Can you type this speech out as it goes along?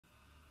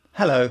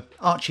Hello,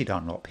 Archie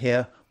Dunlop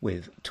here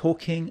with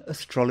Talking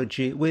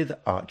Astrology with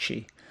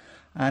Archie.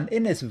 And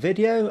in this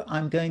video,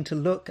 I'm going to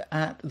look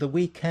at the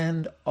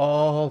weekend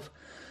of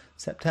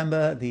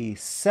September the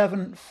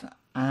 7th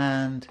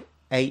and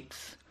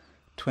 8th,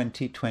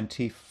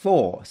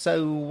 2024.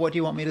 So what do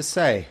you want me to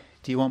say?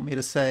 Do you want me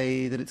to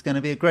say that it's going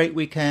to be a great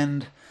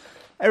weekend,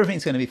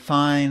 everything's going to be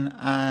fine,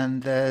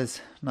 and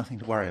there's nothing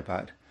to worry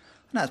about?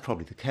 And that's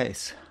probably the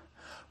case.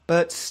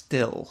 But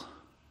still,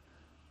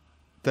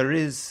 there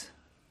is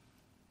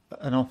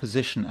an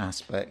opposition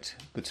aspect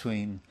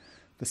between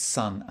the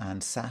Sun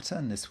and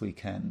Saturn this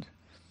weekend.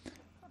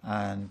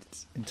 And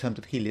in terms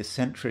of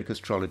heliocentric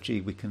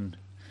astrology, we can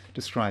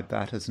describe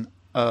that as an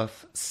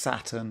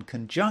Earth-Saturn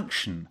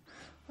conjunction.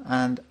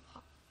 And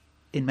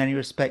in many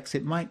respects,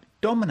 it might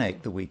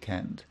dominate the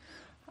weekend.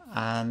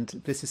 And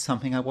this is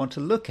something I want to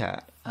look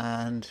at.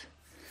 And,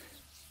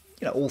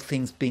 all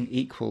things being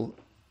equal,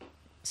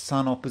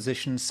 Sun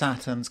opposition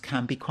Saturns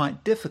can be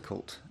quite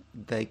difficult.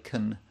 They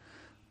can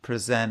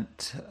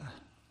present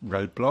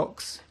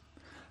roadblocks,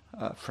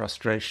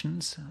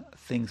 frustrations.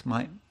 Things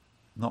might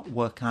not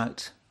work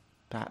out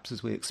perhaps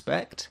as we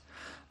expect.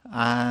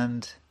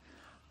 And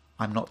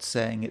I'm not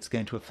saying it's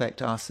going to affect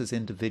us as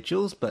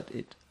individuals, but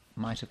it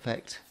might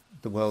affect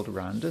the world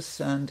around us.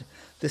 And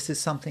this is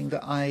something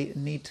that I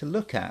need to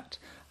look at.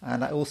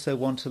 And I also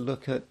want to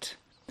look at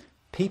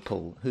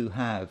people who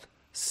have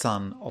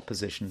Sun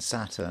opposition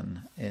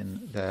Saturn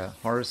in their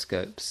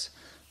horoscopes.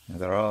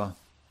 There are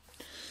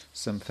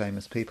some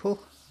famous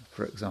people.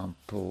 For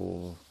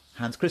example,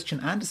 Hans Christian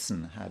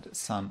Andersen had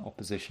Sun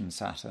opposition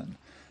Saturn,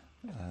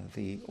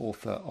 the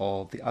author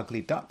of The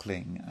Ugly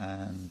Duckling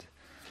and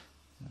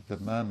The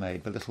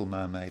Mermaid, The Little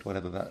Mermaid,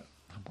 whatever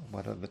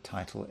the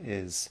title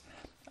is.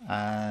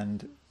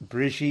 And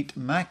Brigitte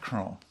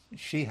Macron,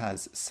 she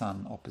has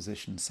Sun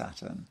opposition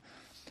Saturn.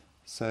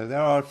 So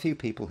there are a few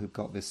people who've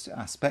got this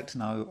aspect,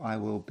 and I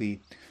will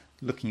be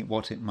looking at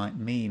what it might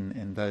mean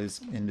in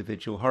those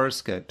individual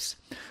horoscopes.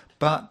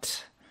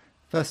 But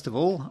first of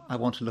all, I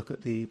want to look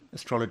at the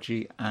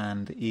astrology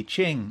and the I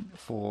Ching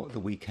for the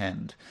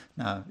weekend.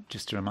 Now,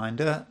 just a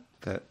reminder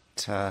that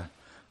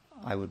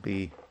I would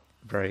be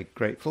very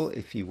grateful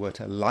if you were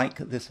to like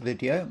this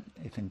video,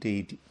 if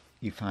indeed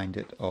you find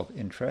it of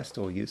interest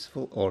or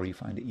useful, or you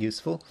find it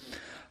useful.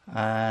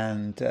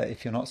 And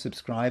if you're not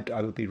subscribed,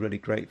 I would be really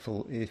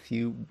grateful if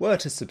you were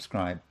to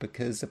subscribe,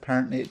 because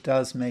apparently it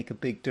does make a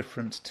big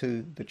difference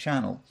to the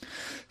channel.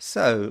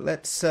 So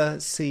let's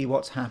see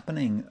what's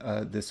happening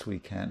this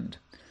weekend.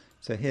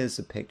 So here's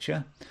a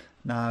picture.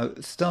 Now,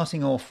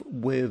 starting off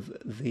with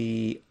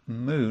the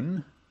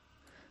moon.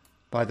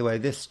 By the way,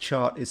 this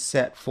chart is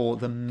set for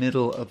the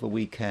middle of a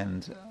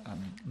weekend,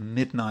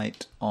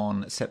 midnight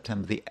on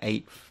September the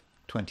 8th,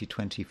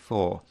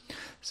 2024.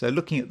 So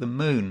looking at the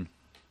moon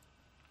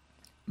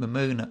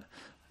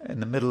in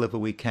the middle of a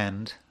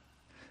weekend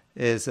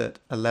is at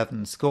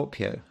 11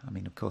 Scorpio. I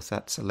mean, of course,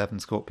 that's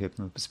 11 Scorpio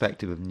from the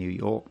perspective of New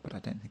York, but I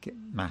don't think it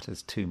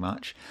matters too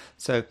much.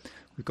 So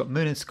we've got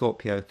moon in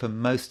Scorpio for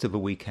most of a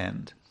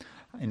weekend.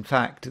 In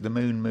fact, the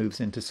moon moves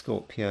into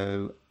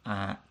Scorpio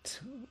at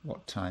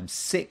what time?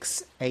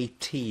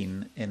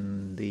 6:18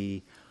 in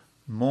the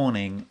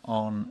morning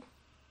on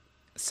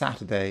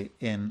Saturday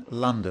in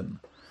London.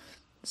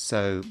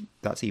 So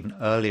that's even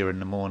earlier in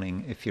the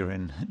morning if you're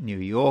in New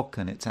York,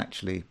 and it's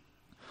actually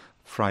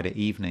Friday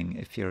evening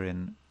if you're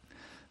in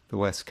the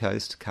West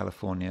Coast,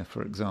 California,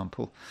 for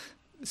example.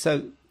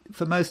 So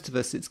for most of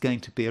us, it's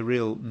going to be a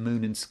real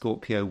moon in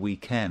Scorpio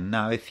weekend.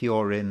 Now, if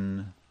you're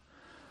in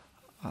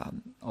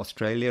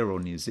Australia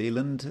or New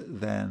Zealand,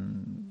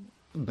 then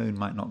the moon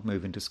might not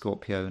move into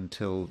Scorpio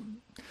until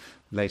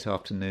late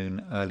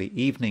afternoon, early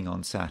evening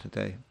on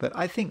Saturday. But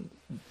I think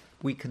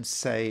we can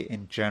say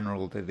in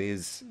general that it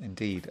is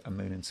indeed a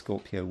moon in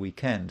Scorpio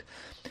weekend.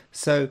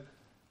 So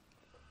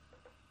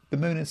the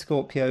moon in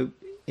Scorpio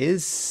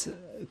is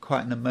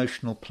quite an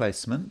emotional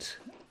placement.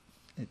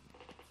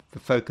 The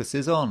focus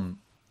is on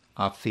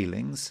our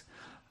feelings,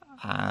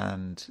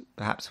 and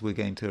perhaps we're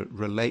going to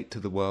relate to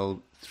the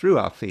world through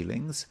our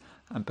feelings,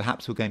 and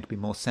perhaps we're going to be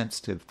more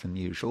sensitive than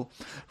usual.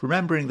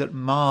 Remembering that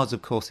Mars,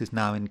 of course, is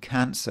now in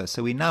Cancer,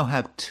 so we now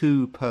have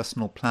two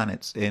personal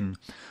planets in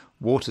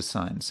water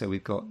signs. So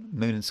we've got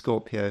moon in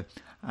Scorpio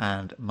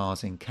and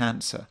Mars in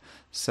Cancer.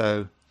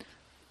 So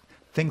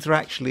things are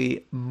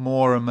actually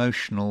more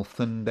emotional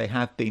than they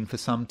have been for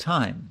some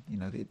time.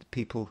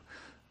 People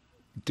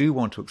do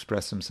want to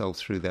express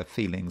themselves through their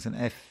feelings. And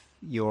if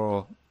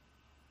you're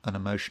an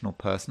emotional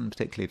person,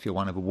 particularly if you're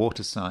one of the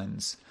water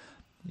signs,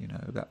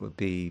 that would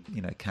be,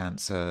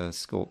 Cancer,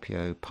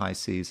 Scorpio,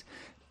 Pisces,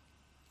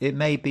 it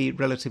may be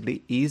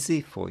relatively easy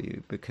for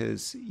you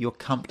because you're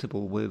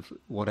comfortable with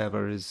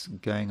whatever is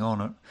going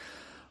on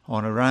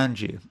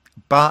around you.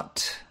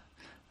 But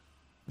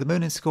the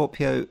moon in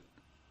Scorpio,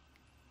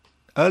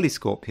 early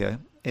Scorpio,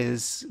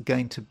 is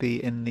going to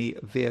be in the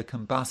Via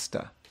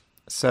Combusta.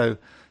 So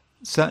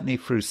certainly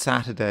through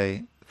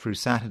Saturday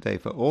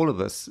for all of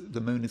us,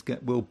 the moon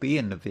will be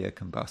in the Via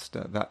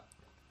Combusta, that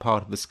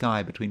part of the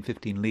sky between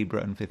 15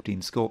 Libra and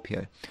 15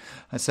 Scorpio.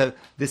 And so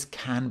this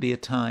can be a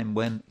time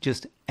when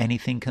just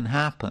anything can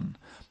happen,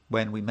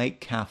 when we make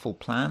careful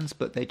plans,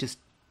 but they just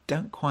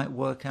don't quite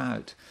work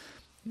out.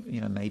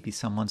 Maybe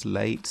someone's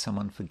late,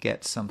 someone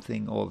forgets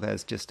something, or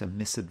there's just a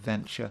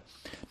misadventure.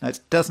 Now, it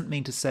doesn't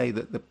mean to say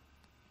that the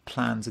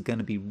plans are going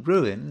to be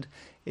ruined.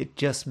 It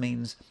just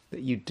means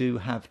that you do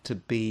have to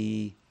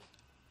be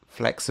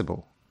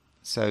flexible.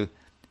 So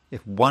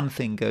if one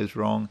thing goes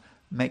wrong,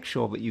 make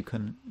sure that you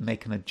can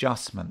make an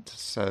adjustment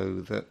so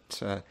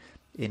that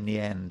in the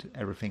end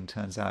everything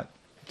turns out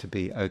to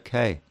be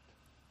okay.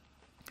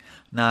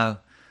 Now,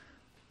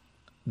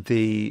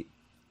 the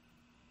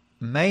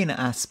main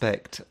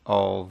aspect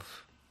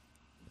of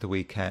the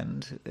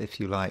weekend, if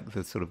you like,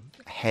 the sort of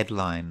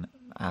headline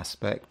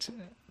aspect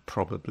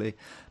probably,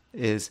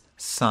 is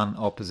Sun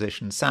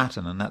opposition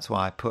Saturn, and that's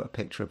why I put a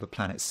picture of the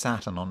planet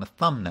Saturn on the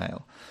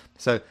thumbnail.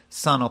 So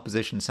Sun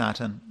opposition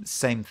Saturn,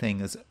 same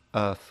thing as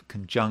Earth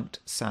conjunct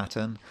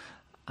Saturn,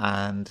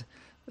 and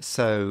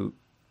so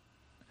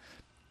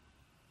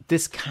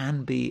this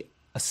can be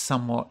a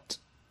somewhat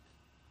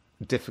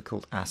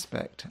difficult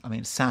aspect. I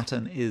mean,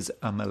 Saturn is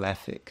a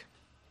malefic,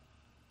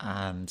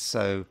 and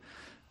so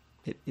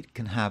it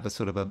can have a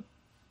sort of a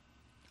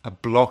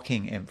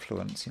blocking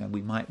influence.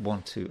 We might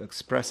want to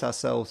express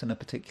ourselves in a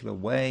particular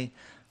way.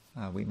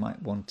 We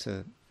might want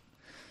to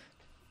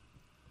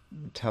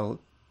tell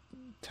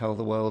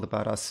the world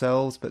about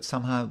ourselves, but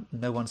somehow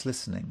no one's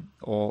listening,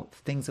 or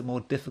things are more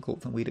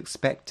difficult than we'd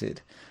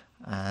expected,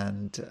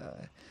 and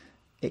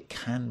it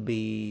can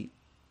be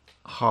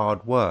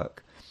hard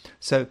work.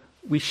 So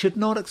we should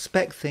not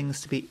expect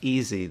things to be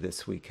easy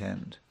this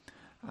weekend.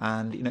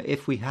 And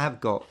if we have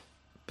got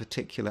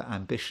particular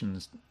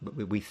ambitions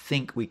that we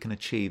think we can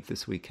achieve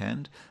this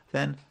weekend,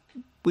 then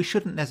we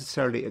shouldn't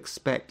necessarily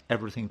expect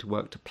everything to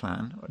work to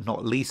plan,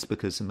 not least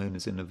because the moon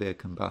is in a Via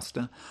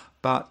Combuster.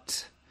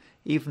 But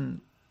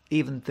even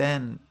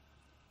then,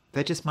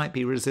 there just might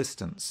be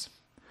resistance,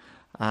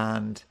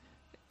 and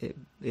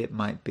it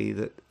might be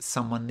that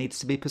someone needs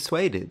to be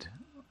persuaded,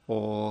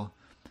 or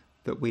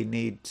that we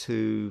need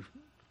to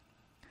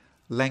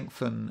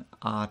lengthen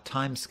our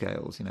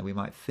timescales. We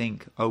might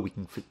think, we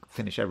can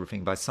finish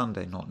everything by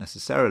Sunday. Not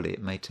necessarily.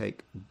 It may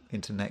take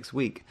into next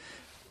week.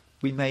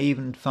 We may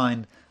even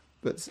find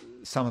that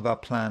some of our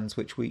plans,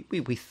 which we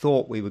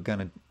thought we were going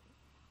to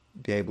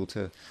be able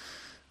to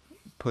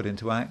put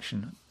into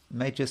action,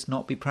 may just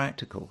not be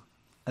practical.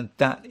 And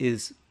that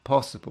is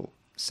possible.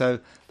 So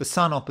the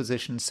Sun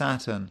opposition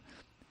Saturn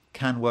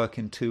can work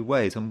in two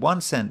ways. In one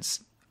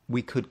sense,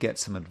 we could get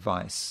some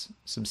advice,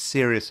 some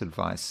serious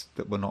advice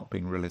that we're not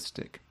being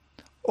realistic.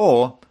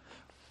 Or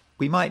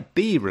we might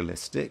be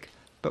realistic,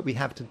 but we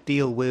have to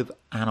deal with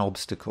an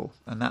obstacle.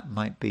 And that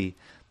might be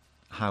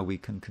how we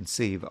can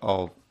conceive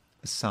of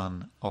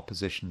Sun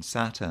opposition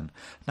Saturn.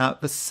 Now,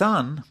 the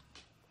Sun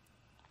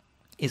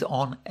is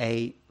on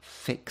a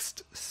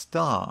fixed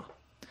star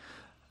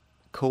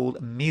called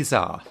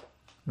Mizar.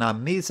 Now,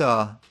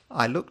 Mizar,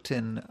 I looked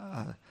in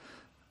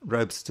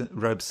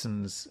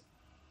Robeson's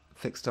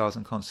Fixed Stars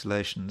and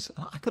Constellations.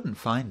 I couldn't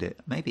find it.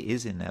 Maybe it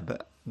is in there,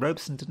 but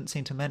Robeson didn't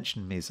seem to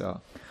mention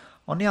Mizar.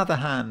 On the other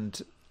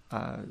hand,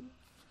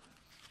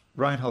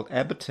 Reinhold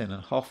Ebertin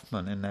and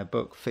Hoffman, in their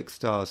book Fixed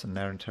Stars and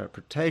Their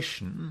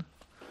Interpretation,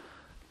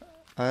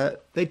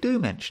 they do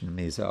mention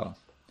Mizar.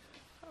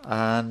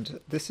 And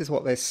this is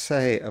what they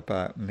say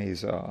about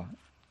Mizar.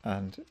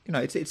 And,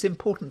 it's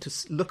important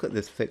to look at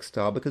this fixed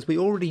star because we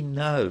already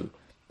know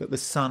that the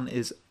Sun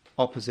is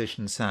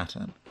opposition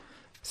Saturn.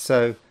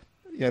 So,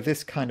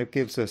 this kind of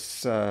gives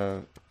us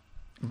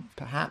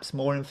perhaps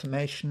more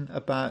information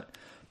about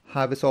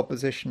how this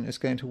opposition is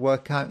going to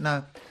work out.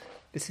 Now,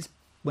 this is,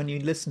 when you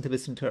listen to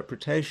this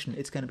interpretation,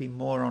 it's going to be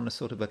more on a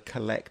sort of a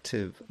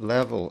collective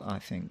level, I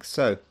think.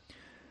 So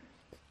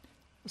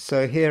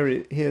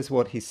here's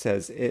what he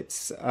says.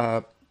 It's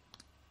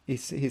he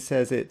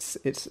says it's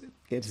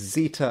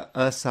Zeta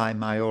Ursae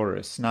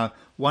Majoris. Now,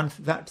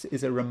 that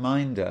is a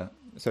reminder.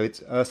 So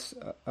it's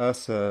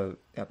Ursa.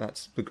 Yeah,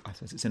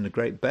 it's in the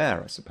Great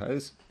Bear, I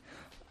suppose,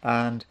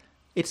 and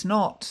it's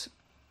not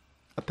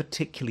a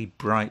particularly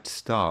bright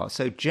star.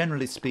 So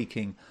generally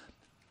speaking,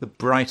 the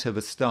brighter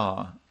the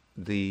star,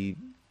 the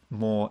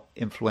more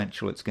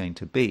influential it's going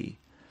to be.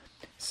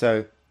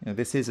 So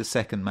this is a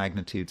second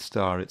magnitude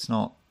star. It's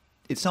not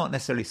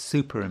necessarily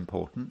super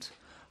important,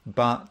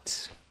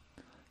 but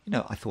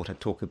I thought I'd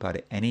talk about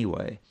it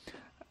anyway.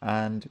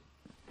 And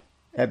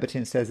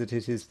Ebertin says that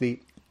it is the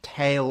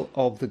tail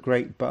of the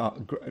great bear,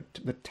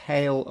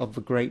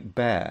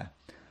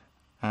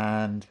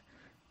 and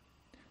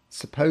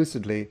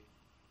supposedly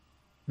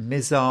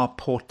Mizar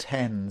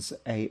portends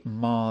a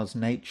Mars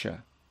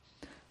nature.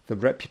 The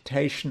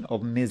reputation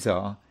of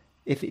Mizar,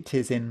 if it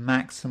is in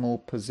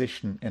maximal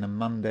position in a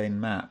mundane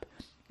map,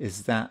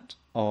 is that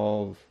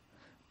of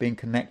being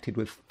connected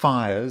with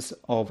fires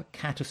of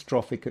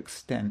catastrophic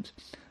extent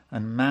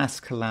and mass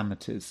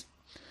calamities.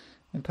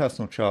 In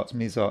personal charts,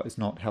 Mizar is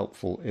not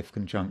helpful if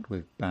conjunct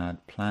with bad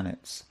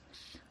planets.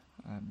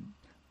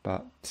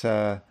 But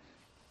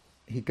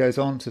he goes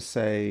on to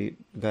say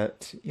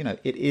that,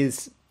 it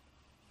is,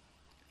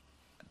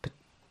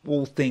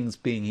 all things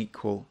being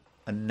equal,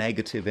 a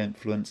negative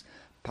influence,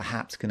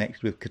 perhaps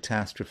connected with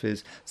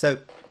catastrophes. So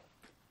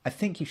I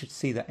think you should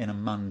see that in a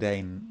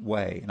mundane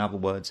way. In other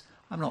words,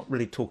 I'm not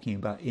really talking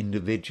about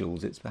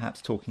individuals. It's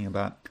perhaps talking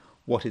about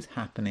what is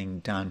happening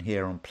down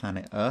here on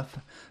planet Earth,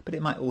 but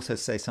it might also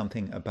say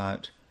something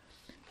about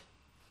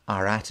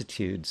our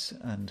attitudes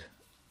and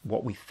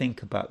what we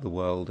think about the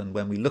world. And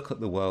when we look at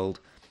the world,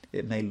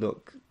 it may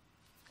look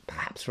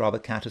perhaps rather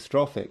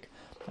catastrophic.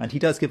 And he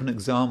does give an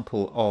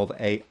example of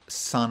a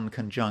Sun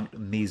conjunct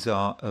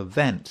Mizar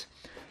event.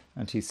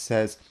 And he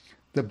says,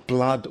 the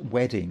blood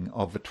wedding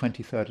of the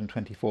 23rd and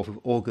 24th of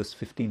August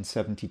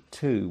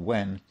 1572,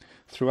 when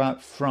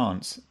throughout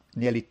France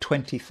nearly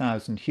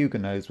 20,000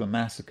 Huguenots were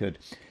massacred,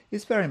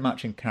 is very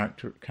much in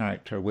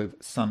character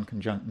with Sun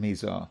conjunct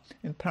Mizar.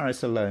 In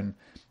Paris alone,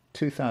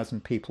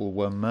 2,000 people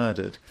were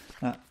murdered.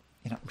 Now,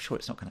 I'm sure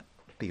it's not going to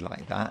be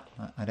like that.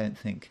 I don't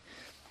think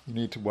you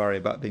need to worry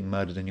about being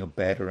murdered in your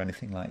bed or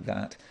anything like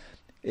that.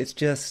 It's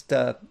just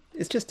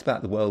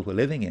about the world we're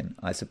living in,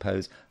 I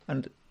suppose.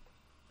 And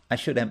I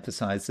should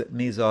emphasize that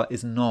Mizar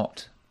is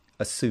not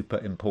a super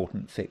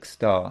important fixed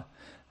star,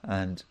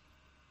 and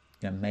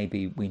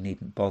maybe we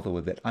needn't bother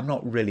with it. I'm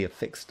not really a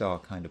fixed star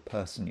kind of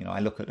person. I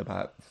look at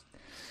about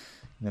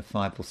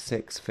 5 or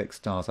 6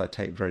 fixed stars I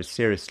take very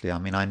seriously. I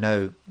mean, I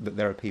know that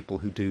there are people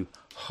who do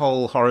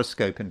whole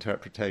horoscope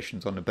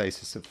interpretations on the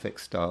basis of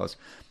fixed stars,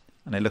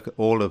 and I look at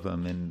all of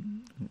them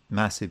in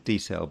massive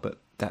detail, but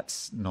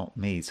that's not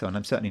me. And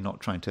I'm certainly not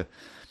trying to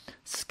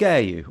scare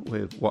you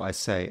with what I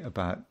say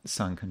about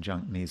Sun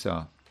conjunct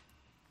Mizar.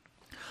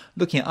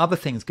 Looking at other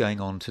things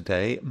going on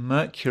today,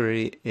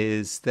 Mercury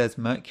is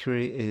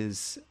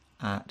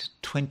at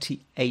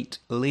 28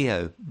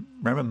 Leo.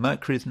 Remember,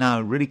 Mercury is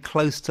now really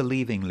close to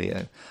leaving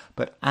Leo,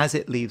 but as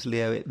it leaves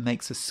Leo, it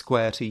makes a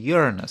square to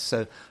Uranus.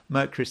 So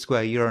Mercury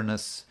square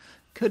Uranus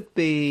could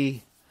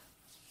be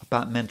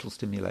about mental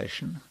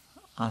stimulation,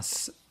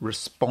 us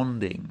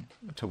responding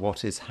to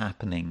what is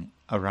happening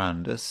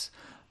around us,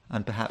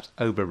 and perhaps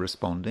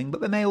over-responding. But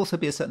there may also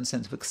be a certain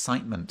sense of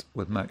excitement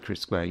with Mercury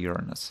square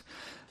Uranus.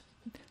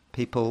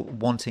 People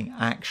wanting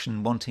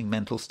action, wanting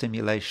mental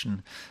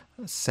stimulation,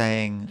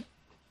 saying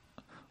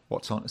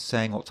what's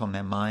on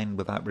their mind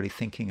without really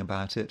thinking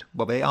about it.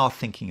 Well, they are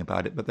thinking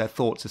about it, but their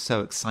thoughts are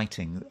so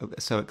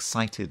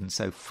excited and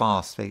so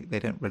fast, they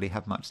don't really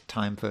have much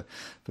time for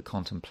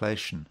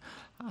contemplation.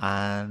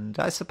 And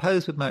I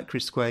suppose with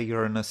Mercury square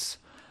Uranus,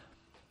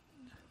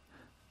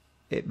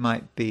 it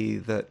might be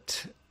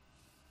that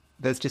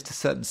there's just a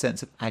certain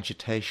sense of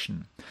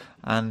agitation.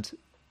 And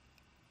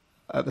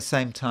at the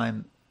same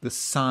time, the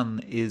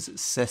Sun is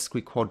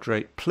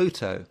sesquiquadrate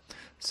Pluto.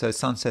 So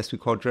Sun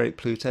sesquiquadrate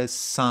Pluto,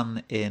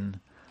 Sun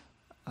in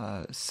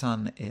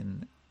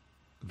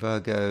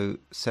Virgo,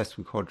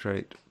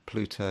 sesquiquadrate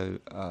Pluto,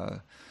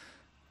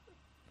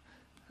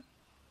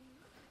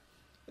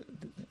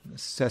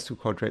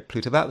 sesquiquadrate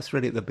Pluto. That was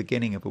really at the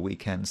beginning of a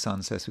weekend, Sun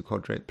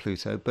sesquiquadrate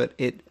Pluto, but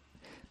it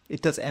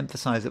does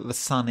emphasize that the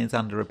Sun is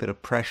under a bit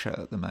of pressure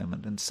at the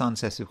moment, and Sun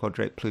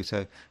sesquiquadrate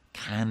Pluto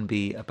can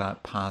be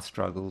about power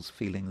struggles,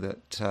 feeling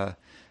that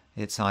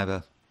it's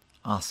either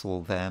us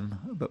or them,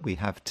 but we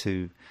have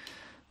to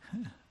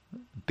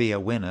be a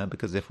winner,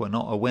 because if we're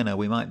not a winner,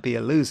 we might be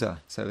a loser.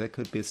 So there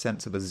could be a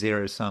sense of a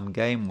zero-sum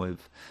game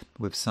with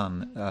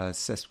Sun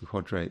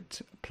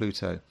sesquiquadrate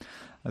Pluto.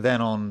 And then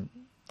on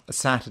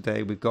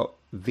Saturday, we've got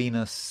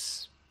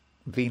Venus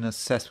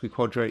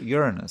sesquiquadrate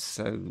Uranus.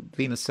 So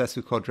Venus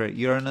sesquiquadrate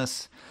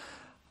Uranus,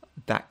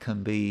 that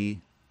can be,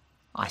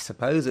 I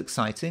suppose,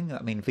 exciting.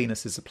 I mean,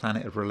 Venus is a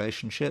planet of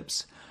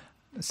relationships,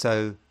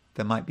 so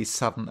there might be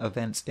sudden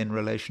events in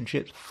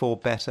relationships, for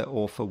better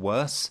or for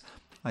worse.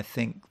 I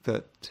think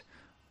that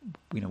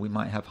we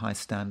might have high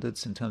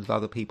standards in terms of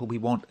other people. We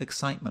want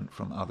excitement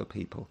from other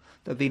people.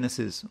 That Venus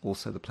is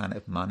also the planet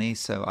of money,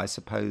 so I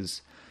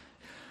suppose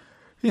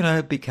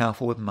be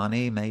careful with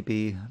money.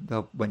 Maybe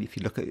if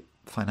you look at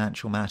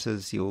financial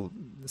matters, you'll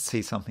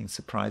see something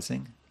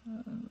surprising.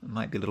 It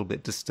might be a little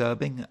bit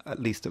disturbing, at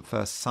least at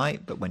first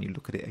sight, but when you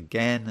look at it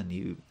again and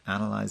you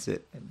analyze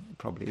it, it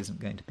probably isn't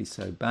going to be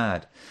so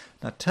bad.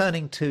 Now,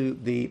 turning to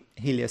the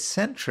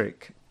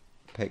heliocentric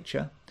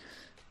picture.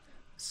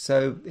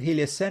 So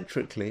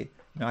heliocentrically,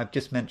 I've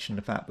just mentioned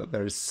the fact that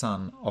there is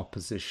Sun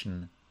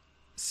opposition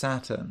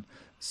Saturn.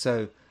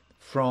 So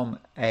from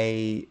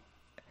a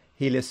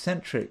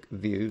heliocentric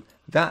view,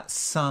 that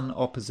Sun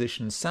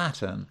opposition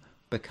Saturn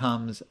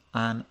becomes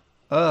an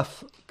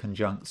Earth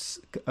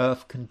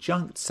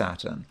conjunct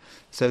Saturn.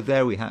 So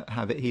there we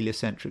have it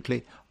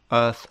heliocentrically,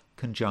 Earth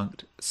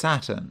conjunct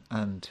Saturn.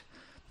 And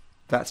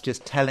that's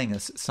just telling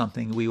us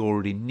something we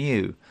already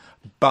knew.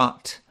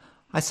 But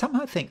I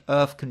somehow think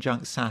Earth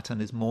conjunct Saturn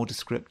is more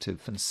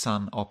descriptive than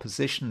Sun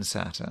opposition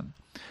Saturn.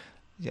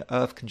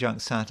 Earth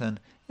conjunct Saturn,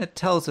 it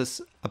tells us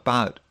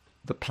about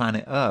the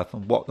planet Earth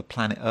and what the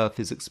planet Earth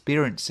is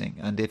experiencing.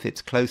 And if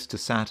it's close to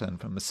Saturn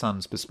from the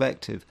Sun's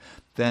perspective,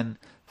 then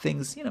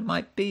things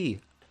might be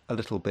a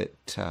little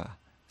bit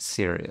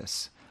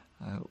serious.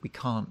 We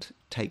can't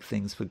take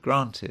things for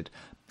granted.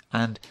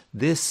 And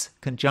this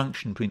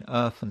conjunction between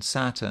Earth and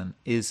Saturn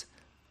is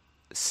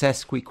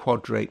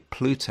sesquiquadrate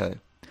Pluto.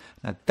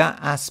 Now that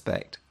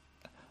aspect,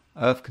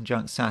 Earth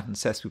conjunct Saturn, not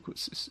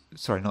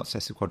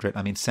sesquiquadrate,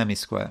 I mean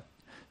semi-square,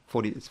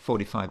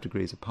 45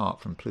 degrees apart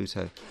from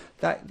Pluto.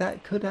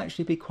 That could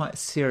actually be quite a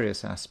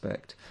serious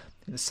aspect.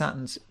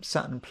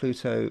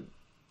 Saturn-Pluto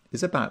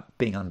is about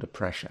being under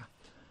pressure.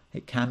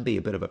 It can be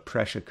a bit of a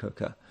pressure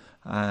cooker,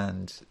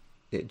 and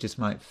it just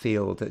might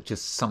feel that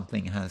just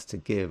something has to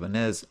give. And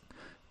there's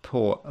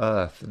poor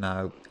Earth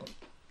now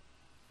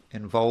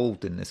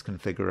involved in this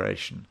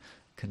configuration,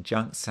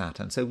 conjunct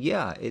Saturn. So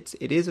yeah, it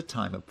is a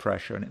time of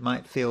pressure, and it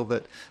might feel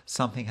that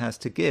something has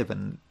to give.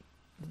 And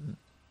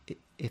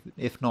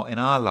if not in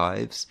our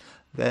lives,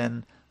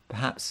 then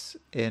perhaps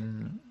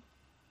in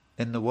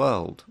the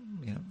world.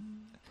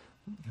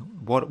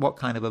 What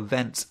kind of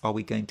events are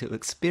we going to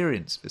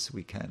experience this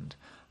weekend?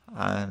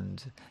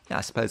 And yeah,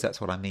 I suppose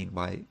that's what I mean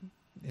by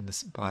in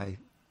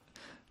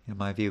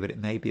my view, that it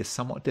may be a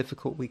somewhat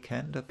difficult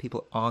weekend.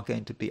 People are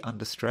going to be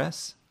under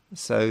stress.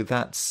 So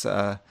that's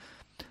the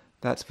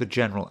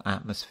general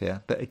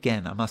atmosphere. But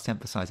again, I must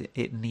emphasize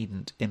it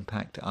needn't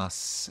impact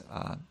us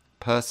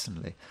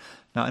personally.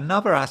 Now,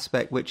 another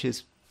aspect which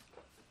is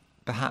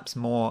perhaps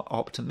more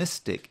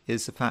optimistic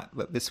is the fact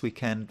that this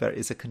weekend there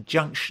is a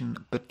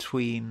conjunction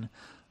between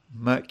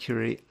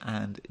Mercury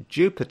and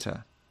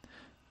Jupiter,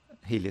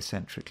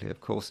 heliocentrically, of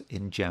course,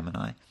 in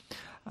Gemini.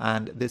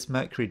 And this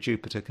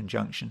Mercury-Jupiter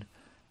conjunction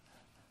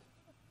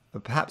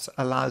perhaps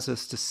allows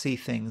us to see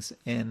things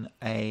in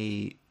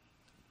a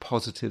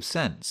positive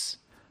sense.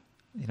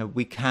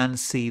 We can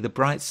see the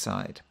bright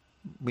side.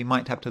 We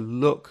might have to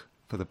look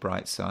for the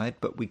bright side,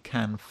 but we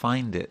can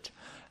find it.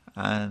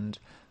 And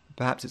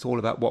perhaps it's all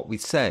about what we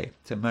say.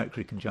 So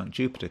Mercury conjunct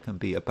Jupiter can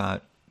be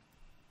about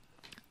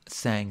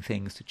saying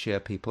things to cheer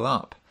people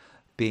up,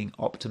 being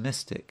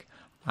optimistic.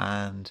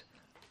 And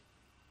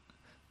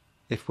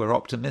if we're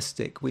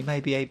optimistic, we may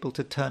be able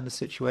to turn the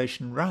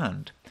situation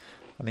round.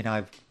 I mean,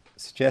 I've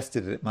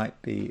suggested that it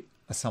might be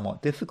a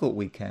somewhat difficult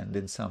weekend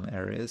in some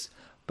areas,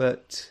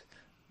 but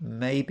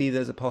maybe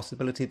there's a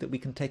possibility that we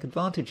can take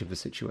advantage of the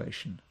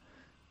situation.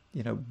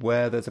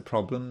 Where there's a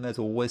problem, there's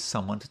always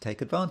someone to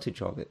take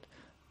advantage of it.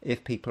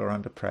 If people are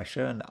under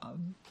pressure, and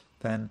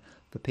then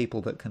the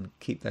people that can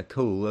keep their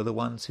cool are the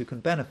ones who can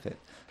benefit.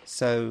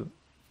 So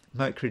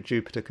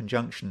Mercury-Jupiter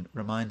conjunction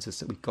reminds us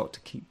that we've got to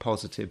keep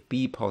positive,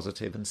 be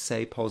positive, and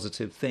say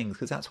positive things,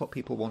 because that's what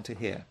people want to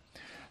hear.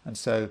 And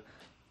so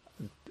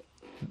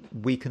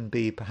we can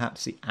be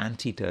perhaps the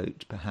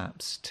antidote,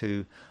 perhaps,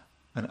 to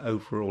an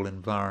overall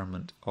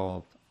environment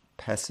of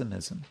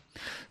pessimism.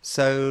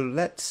 So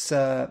let's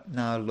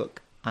now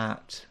look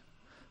at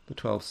the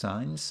 12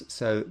 signs.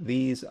 So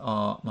these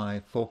are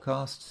my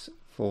forecasts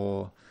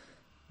for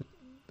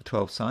the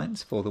 12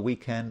 signs for the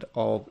weekend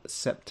of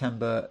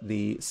September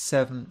the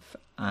 7th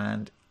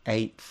and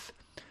 8th,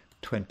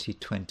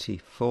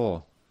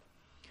 2024.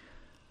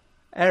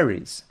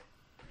 Aries.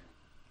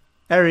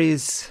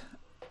 Aries,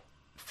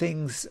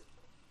 things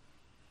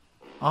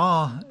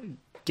are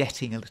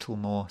getting a little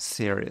more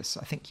serious.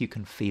 I think you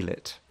can feel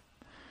it.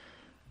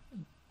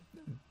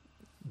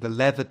 The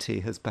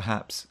levity has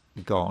perhaps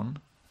gone,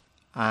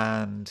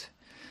 and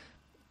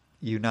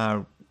you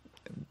now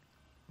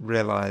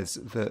realize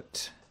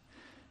that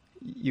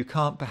you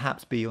can't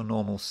perhaps be your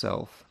normal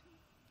self,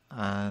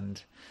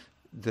 and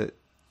that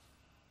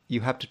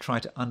you have to try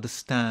to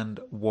understand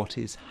what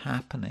is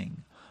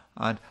happening.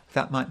 And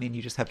that might mean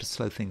you just have to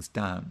slow things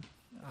down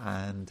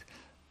and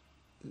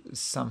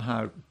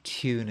somehow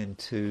tune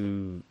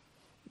into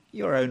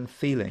your own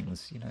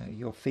feelings.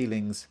 Your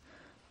feelings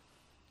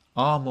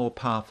are more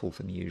powerful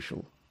than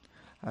usual.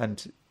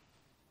 And,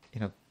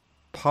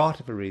 part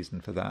of the reason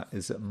for that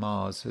is that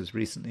Mars has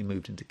recently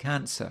moved into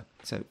Cancer.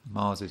 So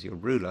Mars is your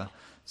ruler.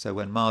 So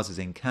when Mars is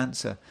in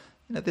Cancer,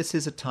 this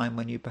is a time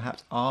when you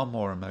perhaps are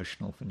more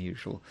emotional than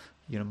usual,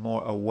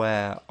 more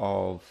aware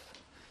of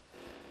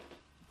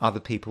other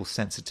people's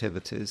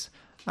sensitivities,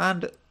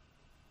 and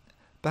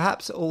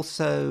perhaps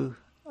also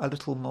a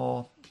little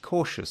more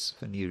cautious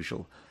than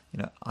usual.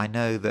 I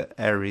know that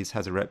Aries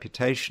has a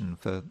reputation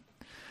for,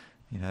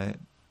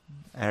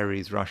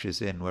 Aries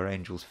rushes in where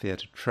angels fear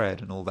to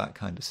tread and all that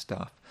kind of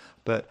stuff.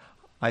 But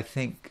I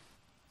think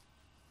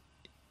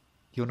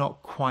you're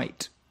not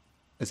quite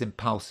as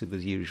impulsive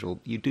as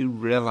usual. You do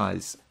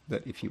realize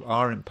that if you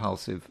are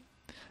impulsive,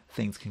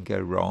 things can go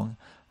wrong.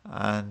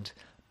 And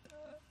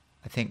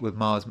I think with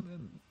Mars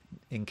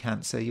in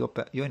Cancer, you're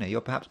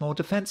perhaps more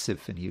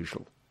defensive than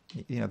usual.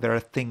 There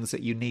are things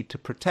that you need to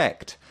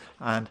protect.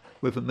 And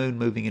with the moon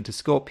moving into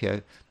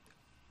Scorpio,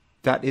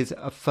 that is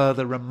a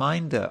further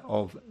reminder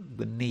of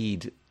the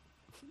need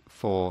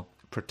for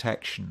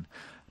protection.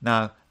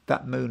 Now,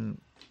 that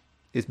moon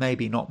is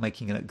maybe not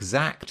making an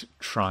exact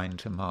trine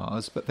to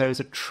Mars, but there is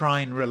a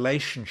trine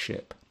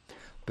relationship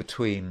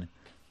between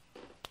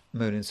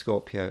moon in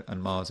Scorpio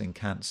and Mars in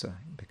Cancer,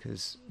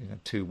 because,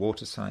 two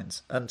water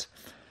signs. And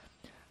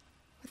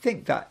I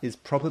think that is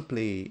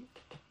probably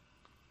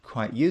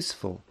quite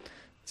useful.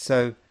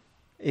 So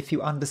if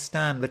you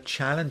understand the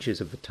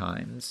challenges of the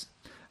times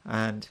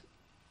and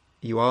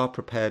you are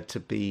prepared to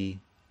be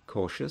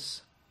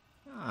cautious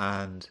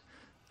and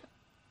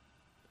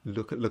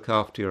look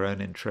after your own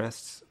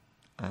interests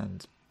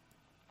and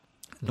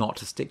not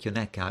to stick your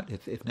neck out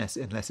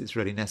unless it's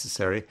really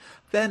necessary,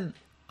 then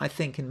I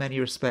think in many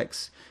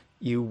respects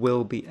you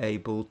will be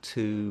able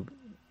to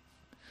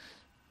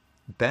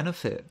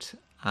benefit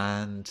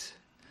and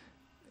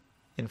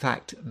in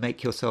fact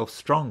make yourself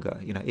stronger.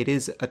 It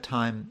is a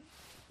time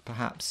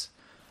perhaps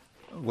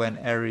when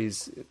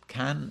Aries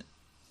can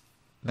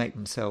make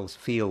themselves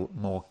feel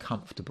more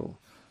comfortable,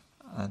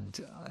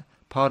 and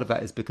part of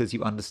that is because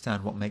you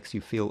understand what makes you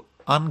feel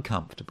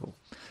uncomfortable.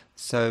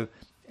 So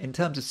in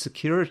terms of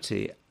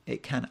security,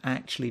 it can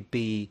actually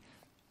be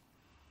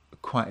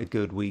quite a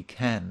good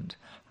weekend.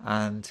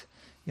 And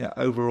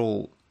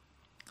overall,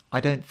 I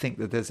don't think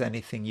that there's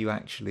anything you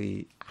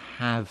actually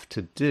have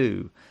to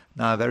do.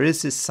 Now, there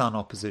is this Sun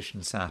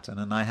opposition Saturn,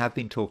 and I have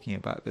been talking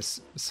about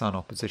this Sun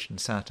opposition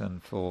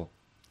Saturn for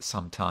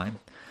some time.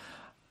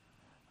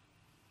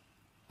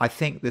 I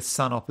think this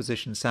Sun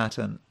opposition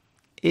Saturn,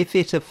 if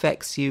it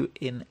affects you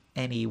in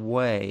any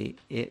way,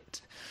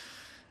 it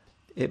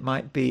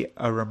might be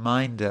a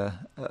reminder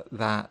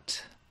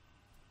that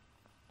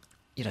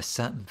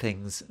certain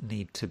things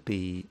need to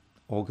be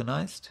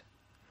organized.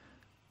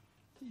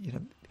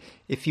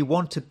 If you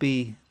want to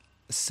be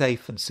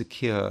safe and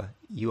secure,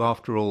 you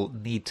after all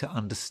need to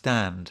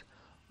understand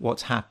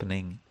what's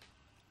happening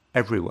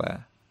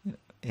everywhere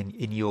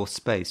in your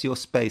space. Your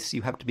space,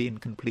 you have to be in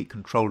complete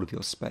control of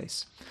your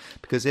space.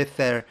 Because if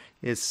there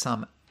is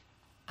some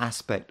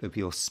aspect of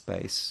your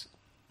space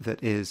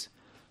that is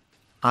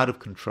out of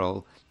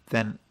control,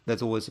 then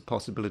there's always a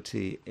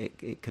possibility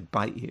it could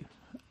bite you.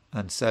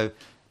 And so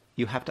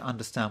you have to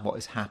understand what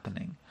is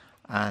happening.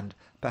 And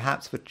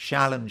perhaps the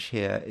challenge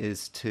here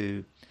is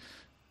to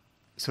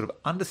sort of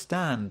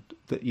understand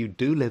that you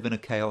do live in a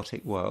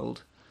chaotic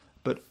world,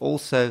 but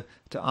also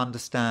to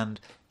understand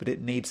that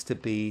it needs to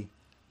be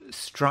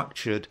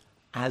structured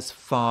as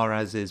far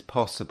as is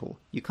possible.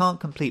 You can't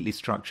completely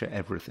structure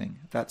everything.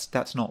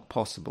 That's not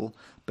possible,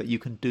 but you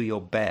can do your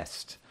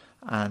best.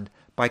 And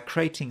by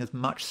creating as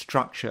much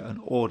structure and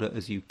order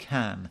as you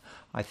can,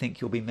 I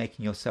think you'll be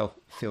making yourself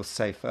feel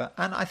safer,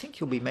 and I think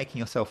you'll be making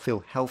yourself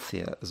feel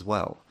healthier as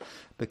well,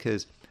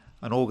 because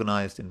an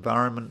organized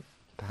environment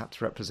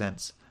perhaps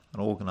represents an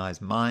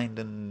organized mind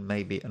and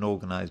maybe an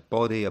organized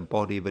body, a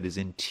body that is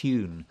in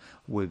tune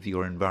with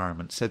your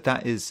environment. So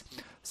that is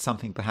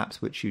something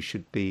perhaps which you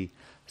should be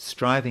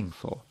striving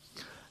for.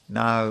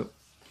 Now,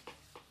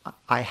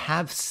 I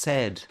have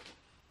said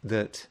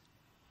that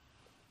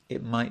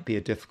it might be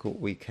a difficult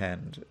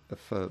weekend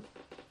for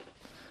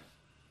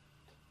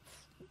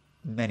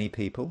many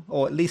people,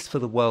 or at least for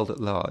the world at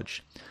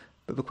large.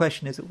 But the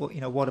question is,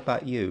 what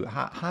about you?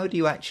 How do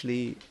you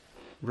actually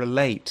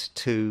relate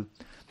to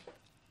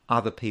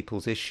other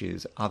people's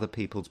issues, other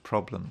people's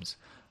problems?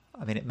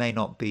 I mean, it may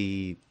not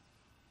be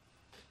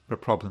the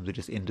problems of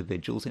just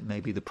individuals, it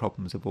may be the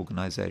problems of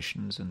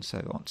organizations and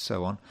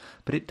so on.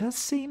 But it does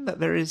seem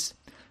that there is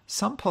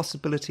some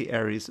possibility,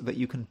 Aries, that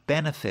you can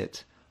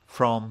benefit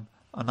from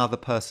another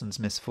person's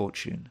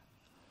misfortune.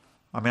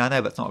 I mean, I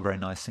know that's not a very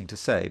nice thing to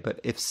say, but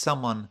if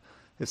something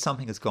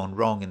has gone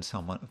wrong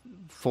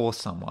for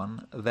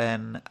someone,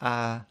 then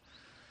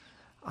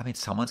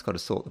someone's got to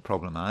sort the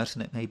problem out,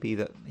 and it may be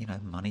that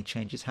money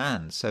changes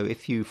hands. So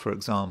if you, for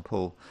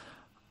example,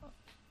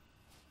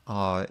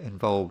 are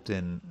involved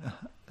in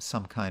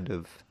some kind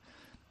of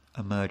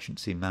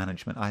emergency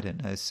management, I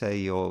don't know, say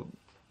you're,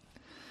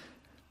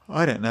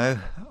 I don't know.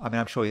 I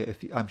mean,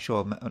 I'm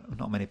sure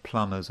not many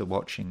plumbers are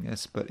watching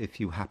this, but if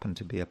you happen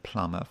to be a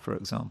plumber, for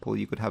example,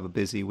 you could have a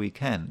busy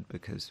weekend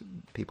because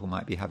people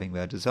might be having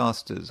their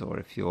disasters. Or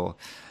if you're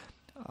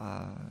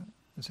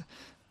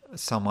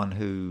someone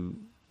who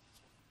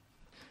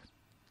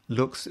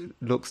looks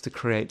to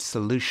create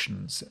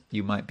solutions,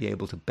 you might be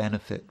able to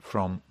benefit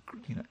from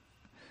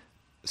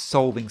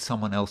solving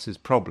someone else's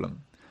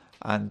problem.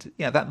 And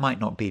that might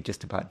not be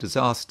just about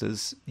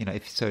disasters.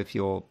 If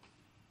you're,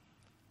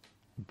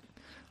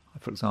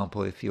 for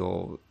example, if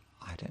you're,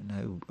 I don't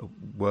know,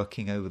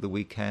 working over the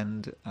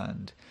weekend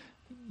and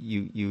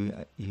you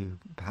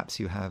perhaps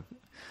you have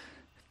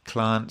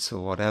clients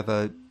or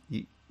whatever,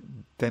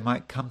 they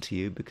might come to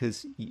you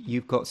because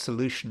you've got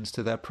solutions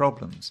to their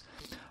problems.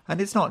 And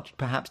it's not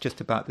perhaps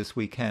just about this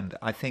weekend.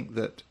 I think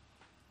that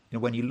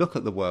when you look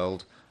at the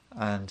world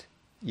and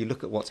you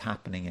look at what's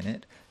happening in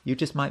it, you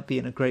just might be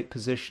in a great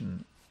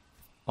position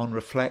on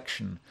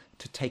reflection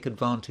to take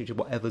advantage of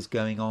whatever's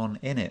going on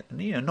in it.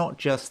 And, not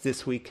just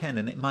this weekend.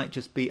 And it might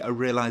just be a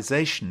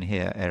realization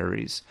here,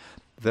 Aries,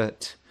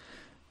 that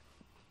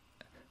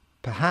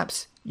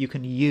perhaps you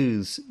can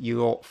use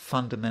your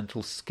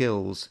fundamental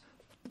skills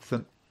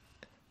for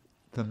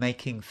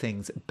making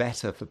things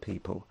better for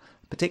people,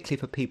 particularly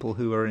for people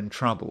who are in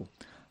trouble.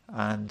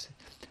 And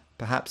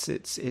perhaps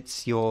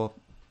it's your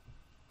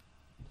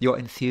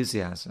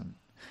enthusiasm.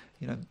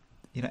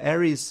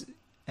 Aries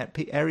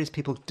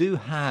people do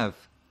have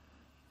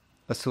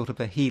a sort of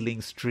a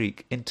healing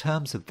streak in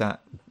terms of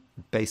that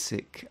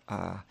basic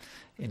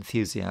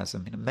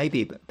enthusiasm.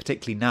 Maybe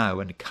particularly now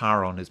when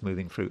Chiron is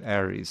moving through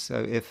Aries.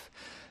 So if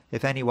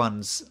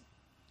anyone's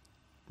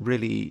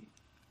really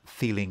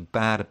feeling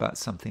bad about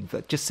something,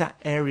 that just that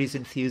Aries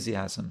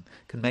enthusiasm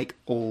can make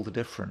all the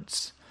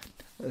difference.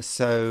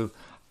 So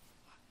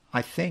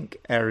I think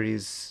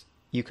Aries,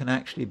 you can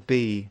actually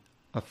be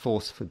a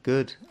force for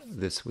good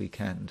this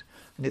weekend.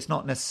 And it's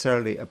not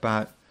necessarily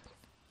about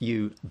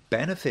you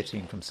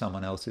benefiting from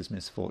someone else's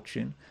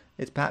misfortune.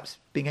 It's perhaps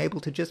being able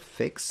to just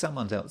fix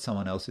someone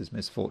else's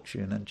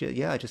misfortune and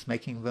just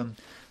making them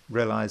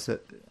realize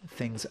that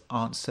things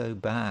aren't so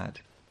bad.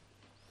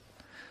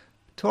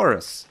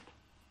 Taurus,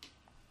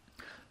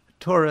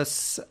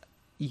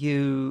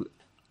 you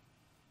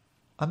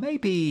are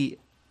maybe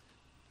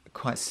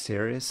quite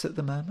serious at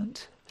the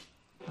moment.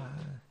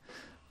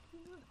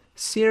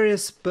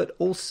 Serious, but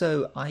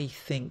also, I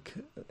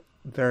think,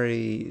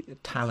 very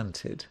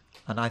talented.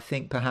 And I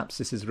think perhaps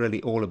this is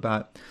really all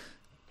about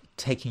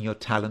taking your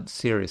talent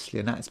seriously,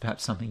 and that's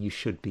perhaps something you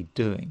should be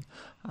doing.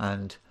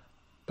 And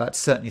that's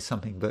certainly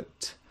something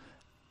that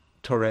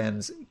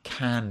Taurians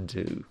can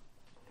do.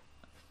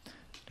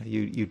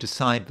 You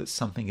decide that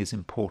something is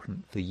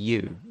important for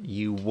you.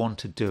 You want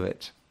to do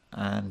it,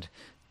 and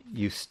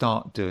you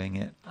start doing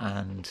it,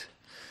 and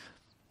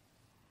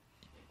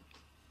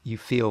you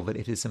feel that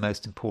it is the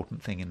most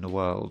important thing in the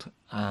world.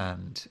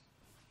 And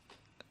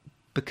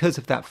because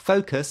of that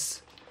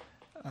focus,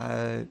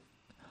 I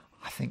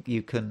think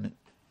you can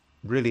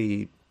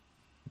really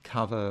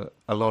cover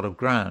a lot of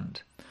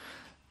ground.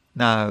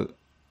 Now,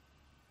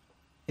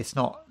 it's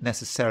not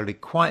necessarily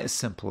quite as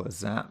simple as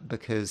that,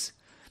 because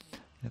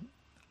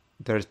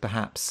there is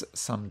perhaps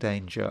some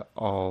danger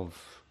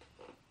of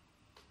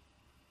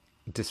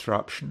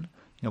disruption.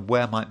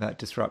 Where might that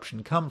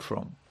disruption come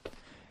from?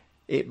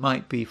 It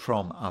might be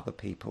from other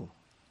people.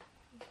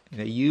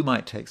 You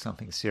might take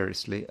something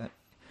seriously,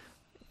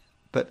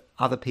 but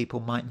other people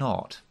might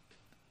not.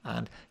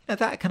 And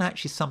that can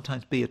actually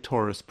sometimes be a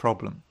Taurus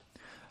problem.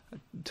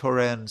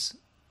 Taurians,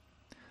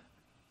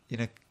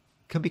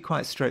 can be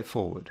quite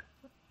straightforward.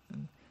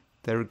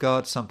 They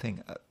regard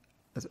something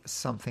as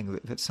something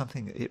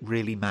that it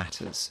really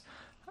matters,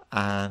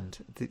 and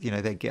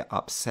they get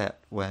upset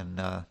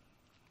when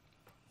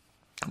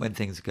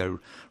things go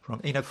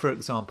wrong. For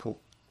example,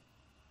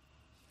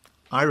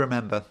 I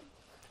remember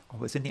I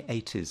was in the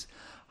 80s,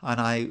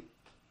 and I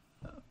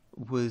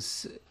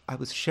was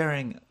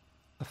sharing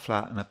a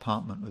flat, an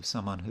apartment with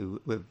someone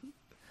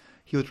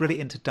he was really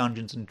into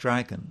Dungeons and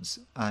Dragons,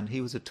 and he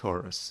was a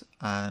Taurus,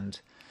 and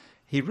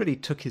he really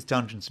took his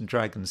Dungeons and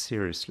Dragons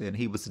seriously, and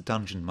he was a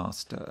dungeon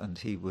master, and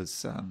he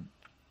was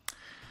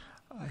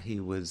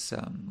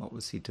what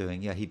was he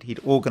doing? Yeah, he'd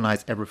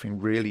organised everything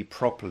really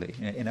properly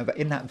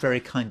in that very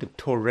kind of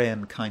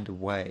Taurian kind of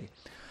way.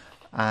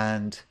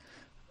 And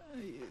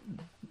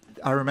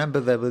I remember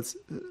there was,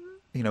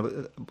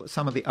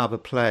 some of the other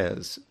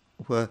players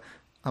were,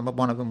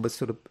 one of them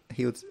was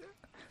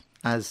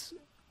as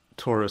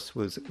Taurus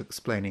was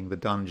explaining the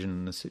dungeon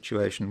and the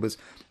situation, was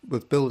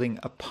building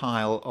a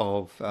pile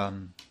of,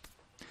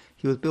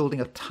 he was building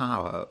a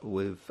tower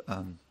with,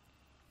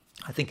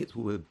 I think it's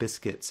with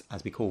biscuits,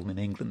 as we call them in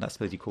England. I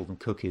suppose you call them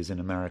cookies in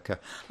America.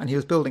 And he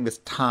was building this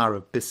tower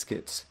of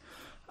biscuits.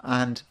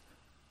 And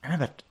I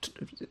remember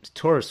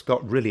Taurus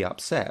got really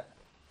upset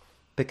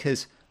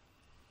because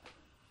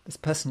this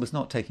person was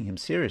not taking him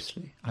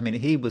seriously. I mean,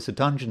 he was a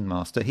dungeon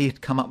master. He had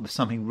come up with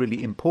something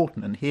really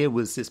important. And here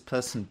was this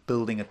person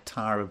building a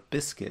tower of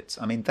biscuits.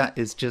 I mean, that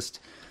is just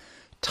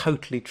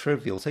totally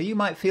trivial. So you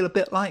might feel a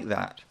bit like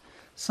that.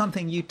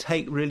 Something you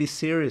take really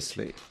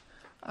seriously.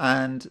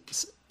 And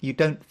you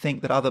don't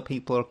think that other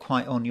people are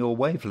quite on your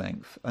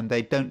wavelength. And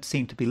they don't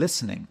seem to be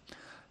listening.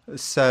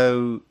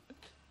 So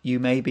you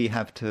maybe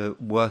have to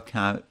work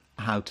out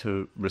how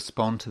to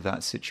respond to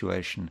that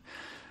situation.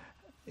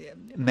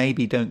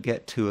 Maybe don't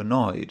get too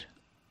annoyed,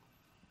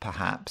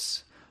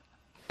 perhaps.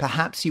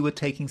 Perhaps you were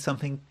taking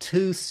something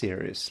too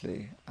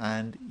seriously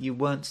and you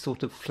weren't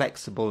sort of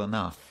flexible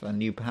enough,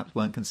 and you perhaps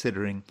weren't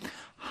considering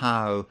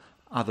how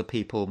other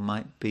people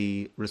might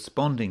be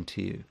responding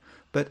to you.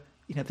 But,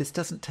 this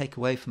doesn't take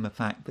away from the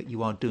fact that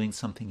you are doing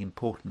something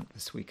important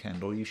this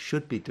weekend, or you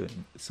should be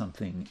doing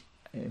something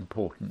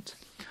important.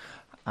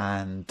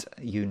 And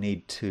you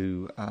need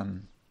to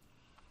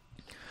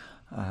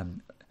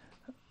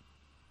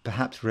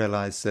perhaps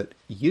realize that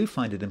you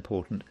find it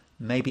important,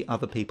 maybe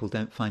other people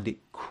don't find it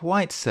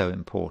quite so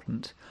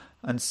important,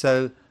 and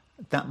so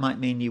that might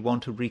mean you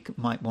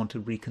might want to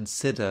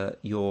reconsider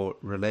your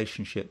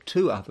relationship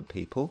to other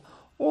people,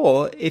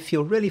 or if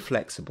you're really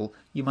flexible,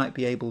 you might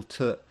be able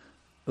to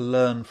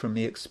learn from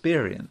the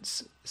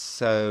experience.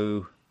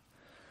 So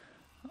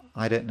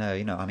I don't know,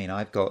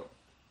 I've got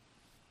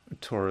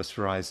Taurus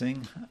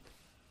rising.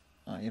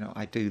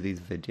 I do these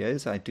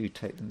videos, I do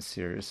take them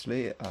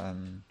seriously.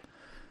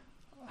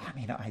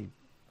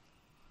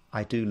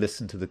 I do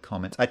listen to the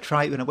comments. I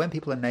try, when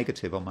people are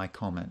negative on my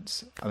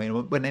comments,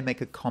 when they make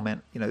a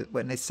comment,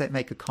 when they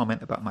make a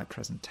comment about my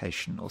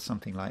presentation or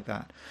something like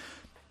that,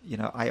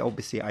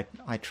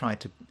 I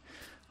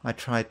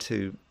try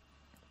to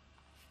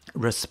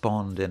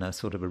respond in a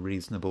sort of a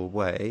reasonable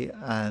way,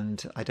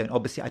 and I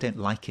don't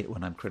like it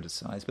when I'm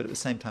criticized, but at the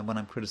same time, when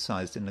I'm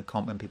criticized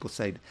when people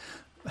say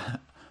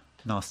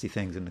nasty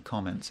things in the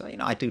comments,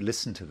 I do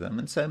listen to them,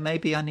 and so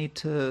maybe I need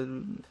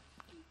to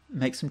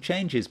make some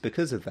changes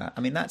because of that.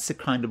 I mean, that's the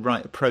kind of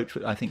right approach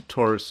that I think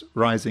Taurus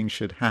rising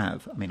should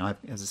have. I mean,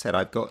 as I said,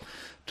 I've got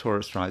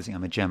Taurus rising.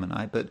 I'm a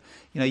Gemini, but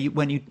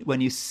when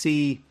you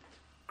see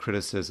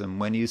criticism,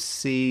 when you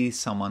see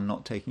someone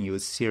not taking you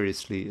as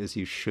seriously as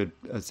you should,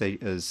 as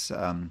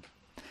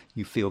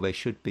you feel they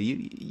should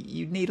be,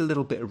 you need a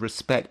little bit of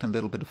respect and a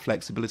little bit of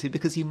flexibility,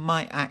 because you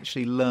might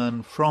actually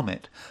learn from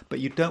it. But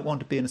you don't want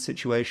to be in a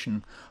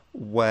situation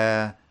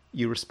where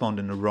you respond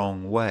in the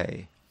wrong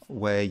way,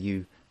 where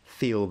you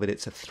feel that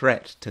it's a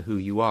threat to who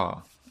you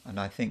are. And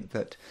I think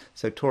that,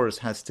 so Taurus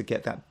has to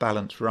get that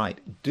balance right.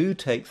 Do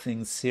take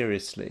things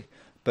seriously,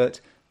 but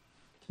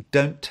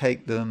don't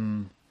take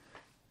them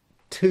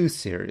too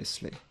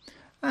seriously.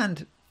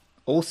 And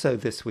also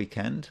this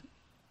weekend,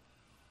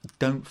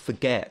 don't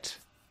forget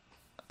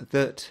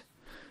that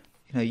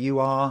you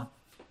are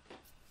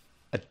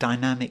a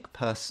dynamic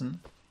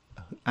person,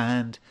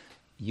 and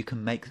you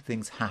can make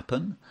things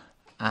happen,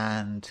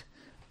 and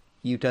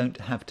you don't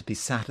have to be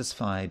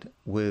satisfied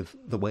with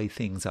the way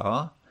things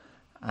are,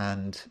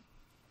 and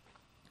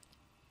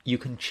you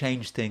can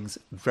change things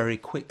very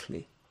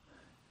quickly.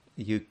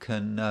 You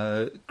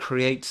can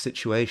create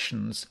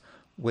situations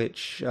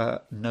which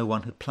no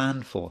one had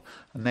planned for.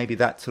 And maybe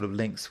that sort of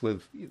links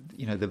with,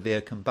 the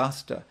Via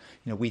Combustor.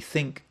 We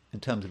think in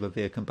terms of a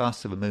Via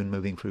Combustor, the moon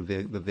moving through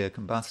the Via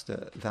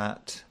Combustor,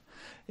 that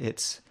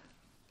it's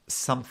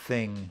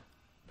something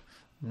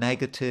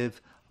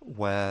negative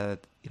where,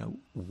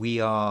 we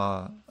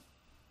are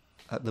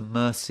at the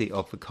mercy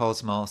of the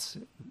cosmos.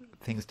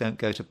 Things don't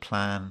go to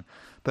plan.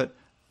 But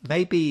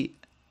maybe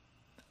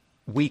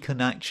we can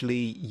actually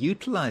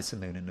utilize the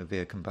moon in the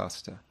Via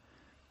Combustor,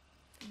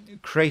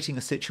 creating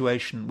a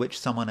situation which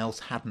someone else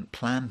hadn't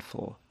planned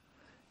for,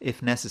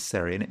 if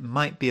necessary. And it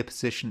might be a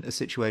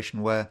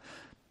situation where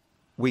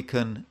we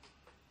can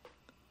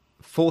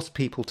force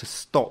people to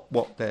stop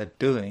what they're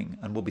doing,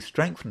 and will be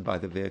strengthened by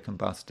the Via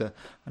Combustor,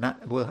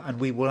 and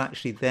we will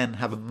actually then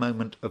have a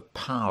moment of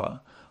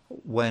power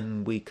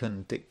when we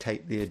can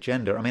dictate the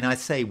agenda. I mean, I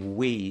say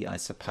we, I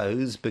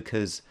suppose,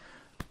 because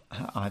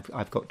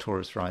I've got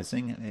Taurus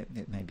rising.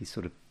 It may be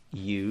sort of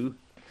you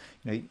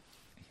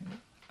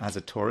as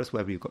a Taurus,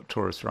 whether you've got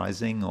Taurus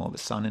rising or the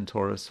sun in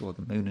Taurus or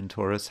the moon in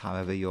Taurus,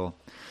 however you're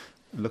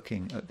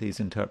looking at these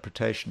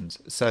interpretations.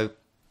 So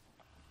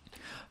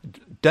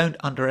don't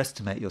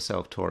underestimate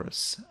yourself,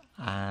 Taurus.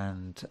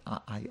 And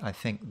I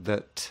think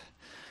that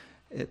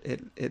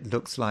it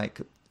looks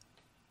like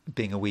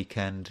being a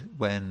weekend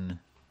when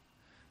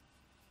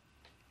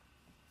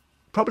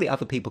probably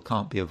other people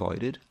can't be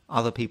avoided.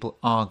 Other people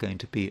are going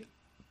to be,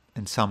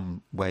 in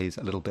some ways,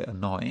 a little bit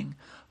annoying.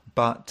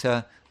 But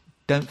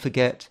don't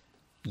forget,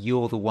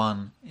 you're the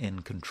one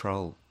in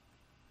control.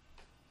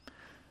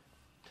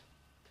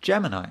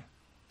 Gemini.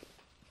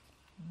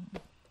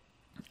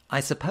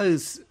 I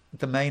suppose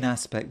the main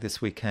aspect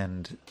this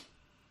weekend,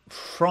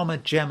 from a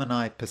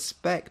Gemini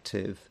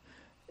perspective,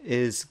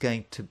 is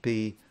going to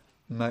be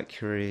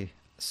Mercury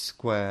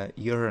square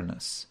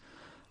Uranus.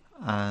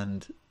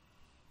 And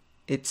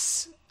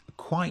it's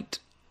quite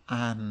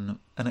an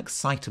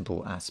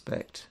excitable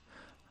aspect.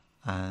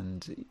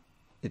 And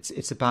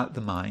it's about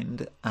the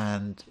mind,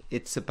 and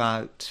it's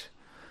about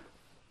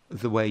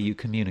the way you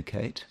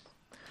communicate.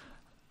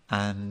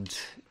 And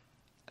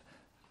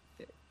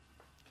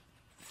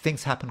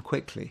things happen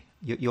quickly.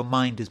 Your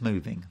mind is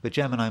moving. The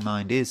Gemini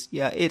mind is,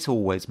 it's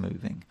always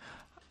moving.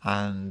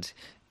 And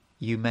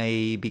you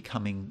may be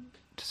coming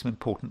to some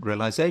important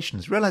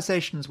realizations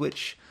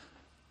which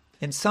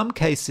in some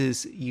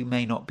cases you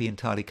may not be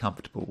entirely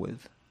comfortable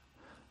with.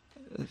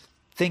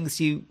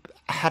 Things you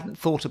hadn't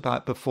thought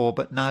about before,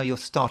 but now you're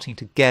starting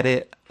to get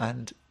it,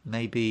 and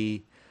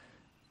maybe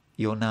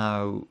you're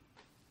now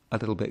a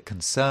little bit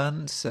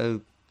concerned. So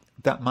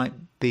that might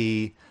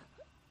be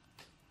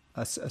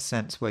a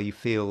sense where you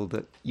feel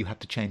that you have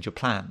to change your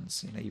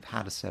plans. You've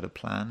had a set of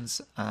plans,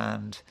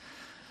 and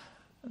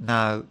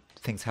now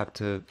things have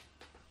to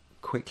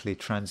quickly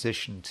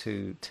transition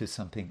to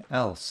something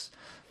else.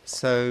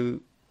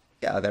 So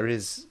there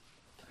is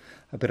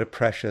a bit of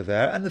pressure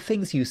there, and the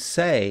things you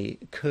say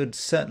could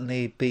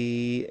certainly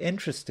be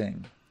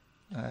interesting.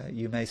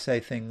 You may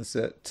say things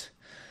that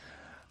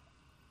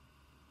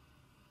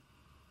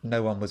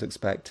no one was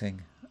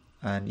expecting,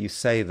 and you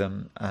say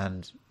them,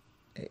 and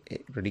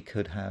it really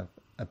could have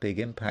a big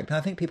impact. And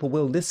I think people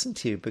will listen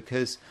to you,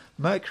 because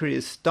Mercury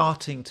is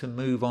starting to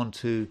move on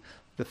to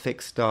the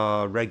fixed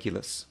star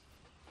Regulus.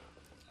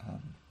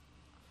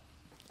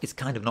 It's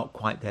kind of not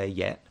quite there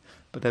yet,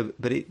 but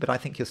I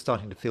think you're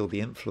starting to feel the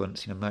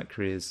influence.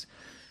 Mercury is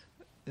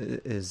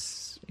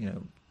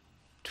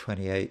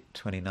 28,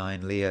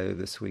 29 Leo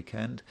this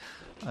weekend,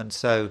 and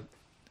so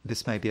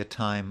this may be a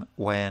time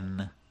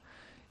when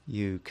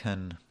you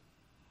can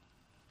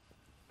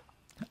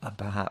and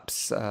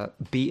perhaps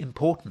be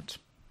important.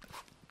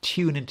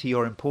 Tune into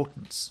your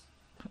importance.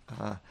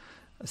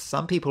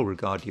 Some people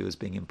regard you as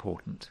being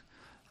important,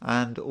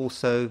 and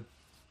also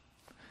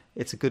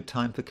it's a good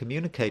time for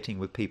communicating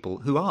with people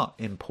who are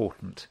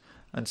important.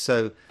 And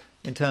so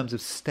in terms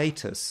of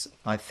status,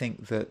 I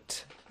think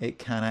that it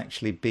can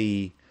actually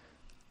be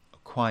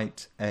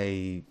quite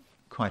a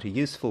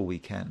useful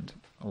weekend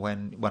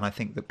when I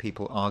think that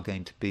people are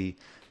going to be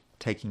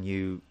taking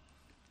you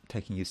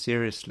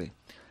seriously.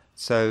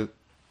 So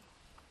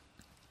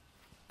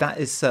that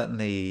is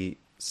certainly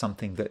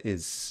something that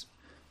is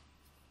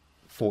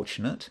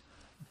fortunate,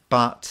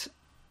 but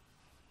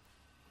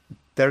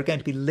there are going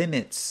to be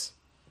limits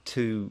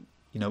to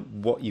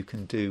what you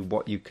can do,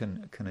 what you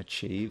can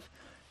achieve,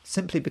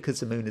 simply because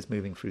the moon is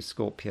moving through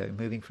Scorpio.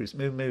 Moving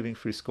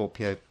through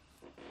Scorpio,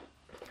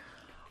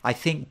 I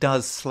think,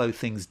 does slow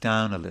things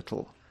down a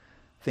little.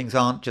 Things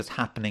aren't just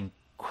happening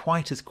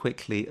quite as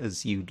quickly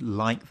as you'd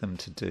like them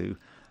to do,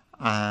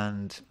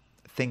 and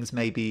things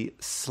may be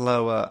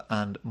slower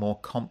and more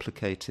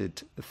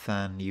complicated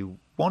than you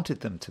wanted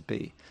them to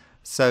be.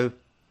 So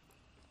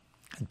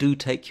do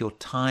take your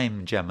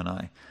time,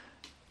 Gemini.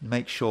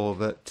 Make sure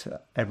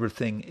that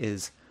everything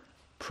is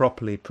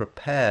properly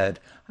prepared,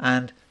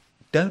 and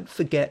don't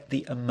forget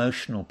the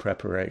emotional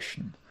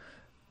preparation,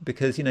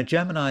 because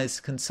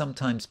Geminis can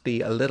sometimes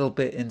be a little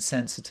bit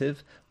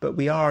insensitive, but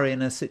we are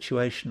in a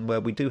situation where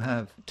we do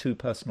have two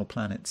personal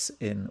planets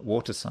in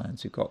water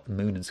signs. We've got the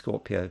moon in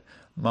Scorpio,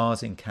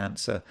 Mars in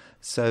Cancer.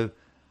 So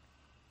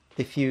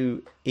if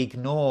you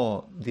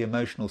ignore the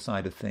emotional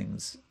side of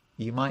things,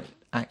 you might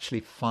actually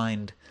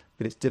find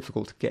that it's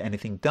difficult to get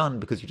anything done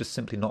because you're just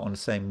simply not on the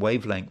same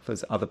wavelength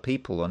as other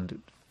people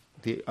and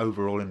the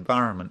overall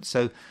environment.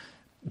 So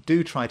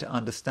do try to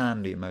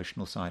understand the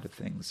emotional side of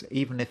things,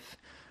 even if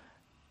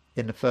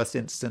in the first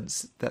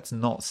instance that's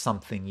not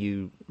something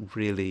you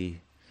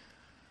really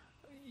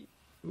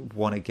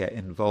want to get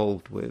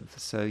involved with.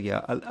 So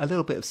yeah, a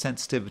little bit of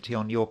sensitivity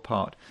on your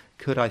part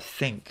could, I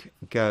think,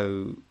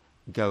 go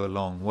a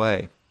long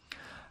way.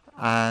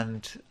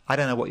 And I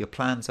don't know what your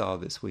plans are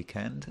this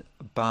weekend,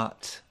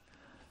 but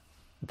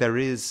there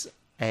is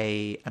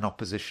an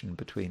opposition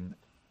between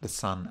the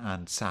Sun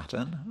and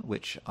Saturn,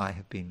 which I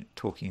have been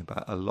talking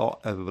about a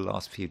lot over the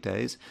last few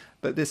days.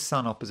 But this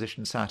Sun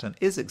opposition Saturn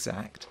is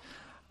exact,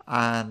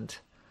 and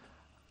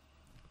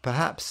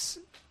perhaps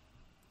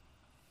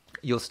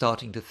you're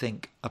starting to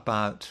think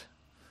about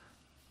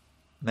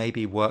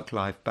maybe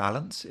work-life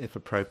balance, if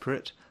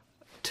appropriate.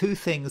 Two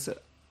things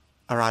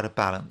are out of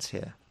balance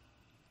here,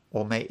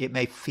 or it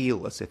may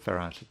feel as if they're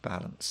out of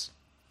balance.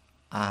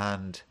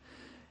 And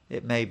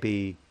it may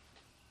be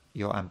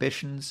your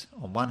ambitions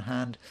on one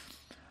hand,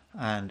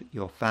 and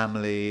your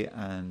family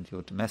and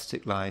your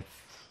domestic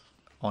life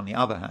on the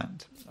other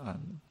hand.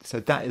 So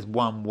that is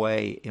one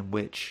way in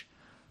which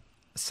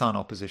Sun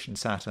opposition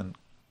Saturn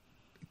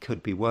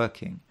could be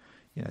working.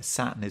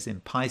 Saturn is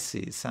in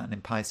Pisces. Saturn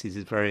in Pisces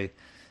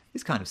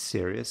is kind of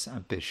serious,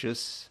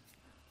 ambitious,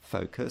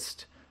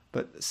 focused.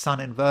 But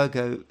Sun in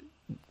Virgo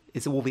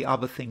is all the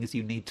other things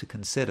you need to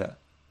consider,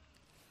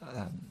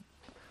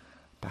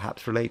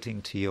 perhaps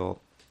relating to your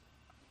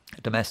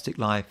domestic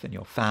life and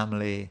your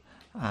family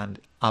and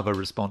other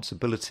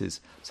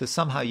responsibilities. So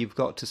somehow you've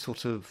got to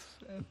sort of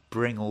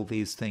bring all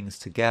these things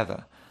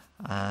together,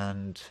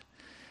 and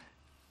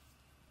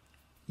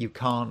you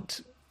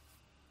can't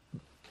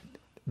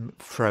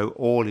throw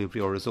all of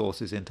your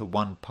resources into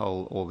one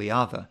pole or the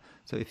other.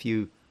 So if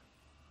you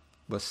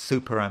were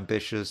super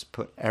ambitious,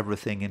 put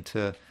everything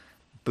into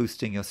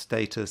boosting your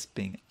status,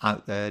 being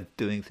out there,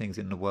 doing things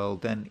in the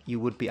world, then you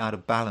would be out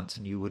of balance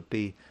and you would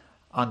be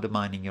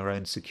undermining your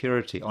own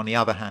security. On the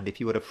other hand, if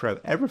you were to throw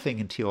everything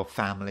into your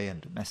family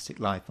and domestic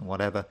life and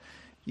whatever,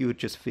 you would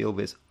just feel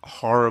this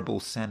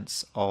horrible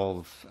sense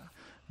of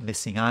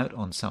missing out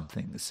on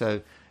something.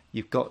 So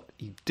you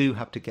do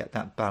have to get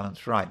that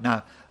balance right.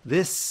 Now,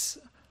 this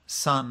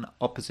Sun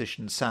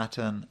opposition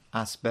Saturn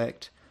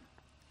aspect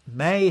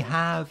may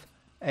have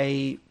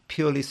a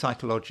purely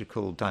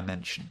psychological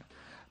dimension,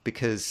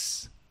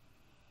 because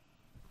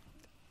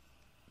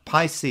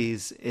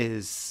Pisces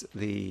is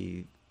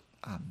the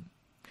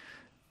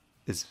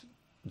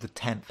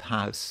 10th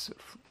house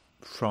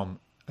from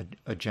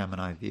a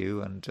Gemini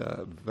view, and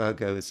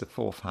Virgo is the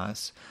 4th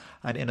house.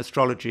 And in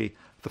astrology,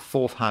 the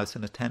 4th house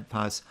and the 10th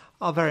house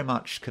are very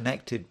much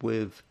connected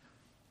with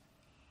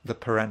the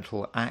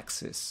parental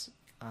axis.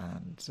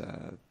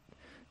 And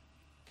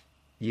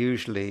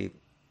usually,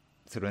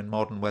 sort of in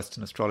modern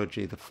Western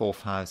astrology, the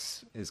 4th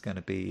house is going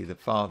to be the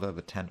father,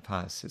 the 10th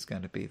house is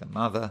going to be the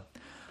mother.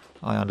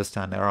 I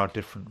understand there are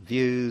different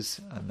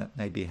views, and that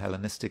maybe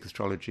Hellenistic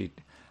astrology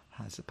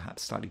has a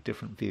perhaps slightly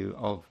different view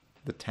of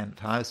the 10th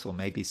house, or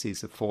maybe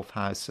sees the 4th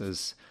house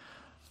as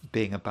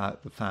being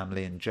about the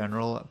family in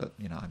general. But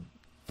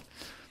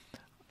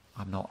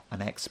I'm not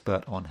an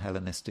expert on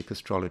Hellenistic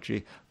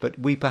astrology, but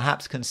we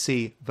perhaps can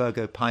see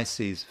Virgo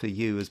Pisces for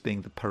you as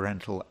being the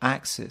parental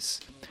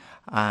axis,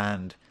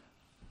 and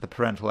the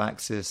parental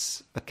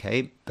axis,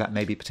 okay, that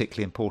may be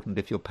particularly important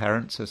if your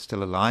parents are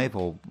still alive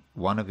or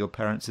one of your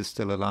parents is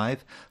still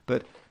alive,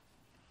 but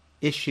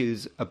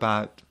issues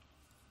about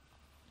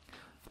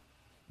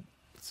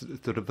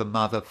sort of the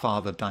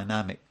mother-father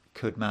dynamic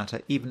could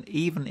matter,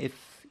 even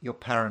if your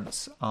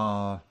parents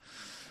are,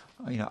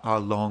 are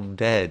long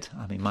dead.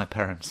 I mean, my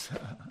parents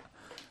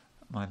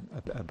are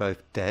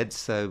both dead,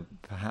 so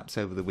perhaps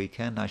over the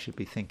weekend I should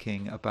be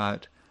thinking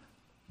about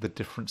the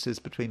differences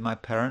between my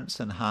parents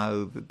and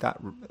how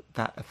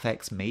that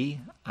affects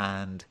me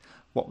and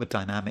what the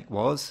dynamic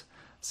was.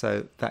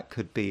 So that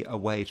could be a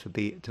way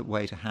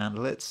to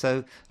handle it.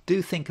 So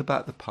do think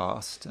about the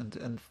past,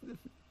 and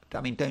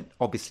I mean, don't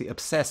obviously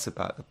obsess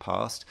about the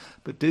past,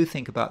 but do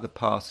think about the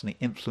past and the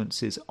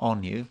influences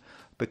on you,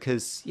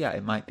 because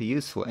it might be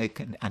useful.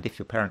 And if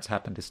your parents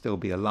happen to still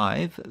be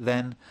alive,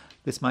 then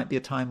this might be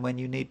a time when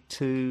you need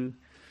to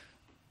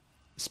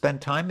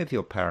spend time with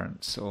your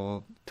parents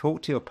or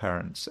talk to your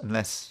parents,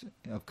 unless,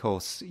 of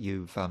course,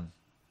 you've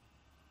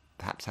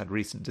perhaps had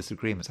recent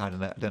disagreements. I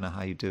don't know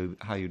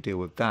how you deal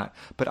with that.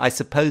 But I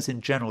suppose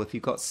in general, if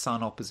you've got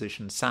Sun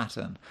opposition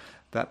Saturn,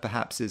 that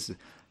perhaps is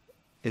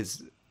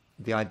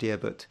the idea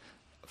that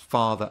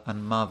father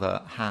and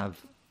mother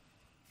have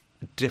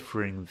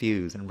differing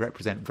views and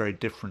represent very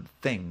different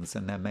things,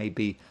 and there may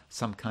be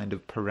some kind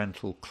of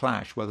parental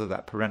clash. Whether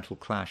that parental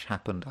clash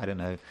happened,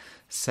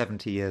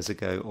 70 years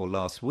ago or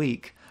last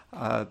week,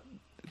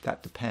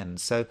 that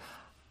depends. So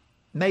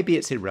maybe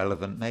it's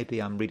irrelevant,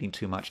 maybe I'm reading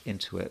too much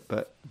into it,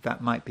 but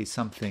that might be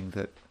something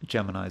that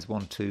Geminis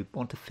want to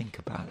think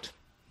about.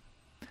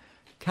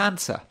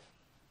 Cancer.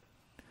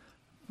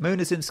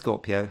 Moon is in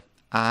Scorpio,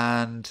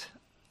 and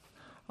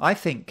I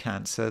think,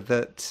 Cancer,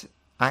 that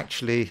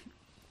actually,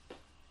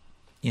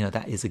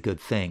 that is a good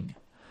thing.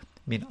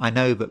 I mean, I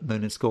know that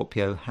Moon in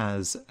Scorpio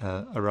has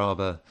a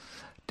rather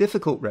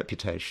difficult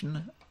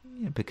reputation,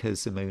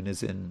 because the moon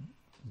is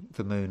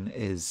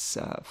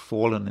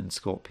fallen in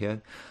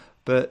Scorpio,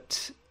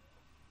 but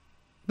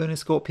Moon in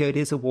Scorpio, it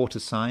is a water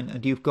sign,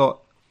 and you've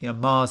got,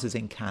 Mars is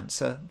in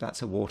Cancer,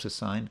 that's a water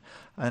sign,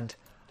 and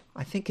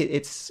I think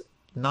it's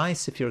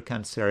nice if you're a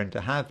Cancerian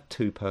to have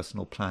two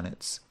personal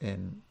planets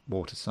in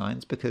water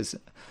signs, because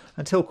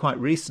until quite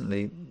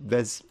recently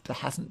there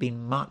hasn't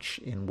been much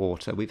in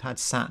water. We've had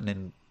Saturn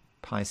in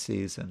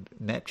Pisces and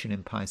Neptune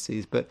in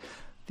Pisces, but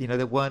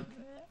there weren't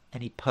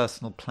any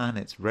personal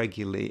planets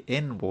regularly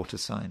in water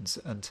signs.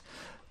 And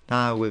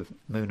now with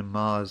Moon and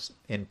Mars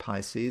in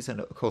Pisces, and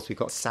of course we've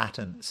got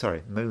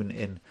Moon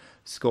in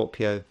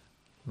Scorpio,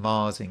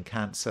 Mars in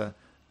Cancer,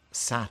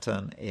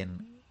 Saturn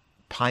in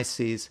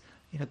Pisces,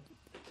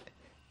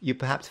 you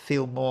perhaps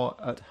feel more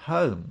at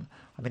home.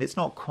 I mean, it's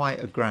not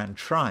quite a grand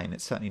trine.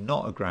 It's certainly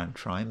not a grand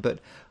trine, but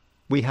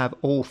we have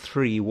all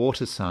three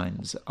water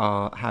signs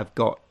have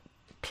got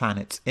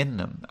planets in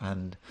them,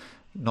 and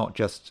not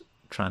just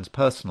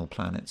transpersonal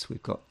planets.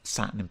 We've got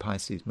Saturn in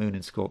Pisces, Moon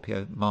in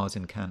Scorpio, Mars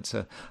in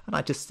Cancer, and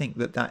I just think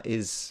that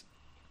is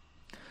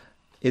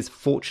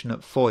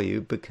fortunate for you,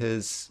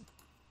 because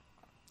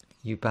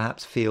you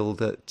perhaps feel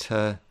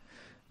that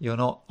you're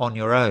not on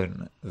your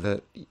own,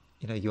 that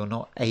you're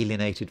not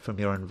alienated from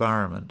your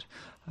environment,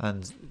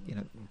 and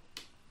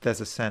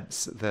there's a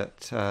sense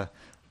that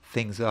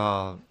things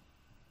are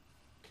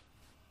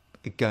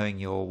going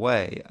your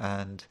way,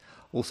 and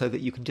also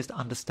that you can just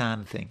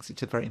understand things.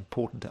 It's very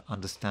important to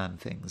understand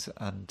things,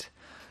 and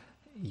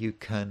you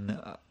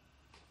can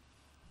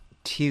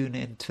tune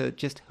into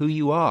just who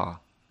you are,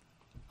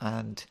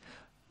 and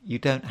you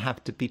don't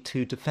have to be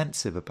too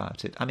defensive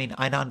about it. I mean,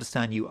 I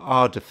understand you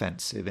are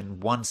defensive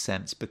in one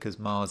sense, because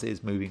Mars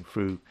is moving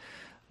through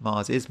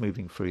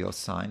your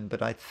sign,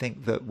 but I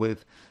think that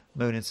with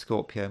Moon in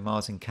Scorpio,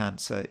 Mars in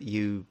Cancer,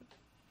 you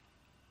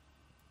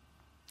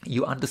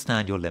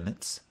understand your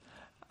limits,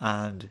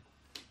 and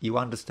you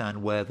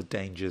understand where the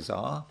dangers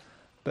are,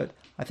 but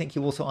I think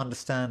you also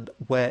understand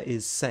where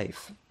is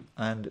safe,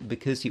 and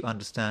because you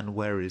understand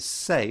where is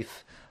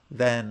safe,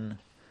 then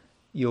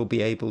you'll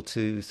be able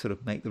to sort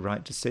of make the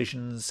right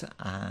decisions,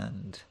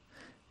 and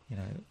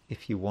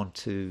if you want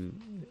to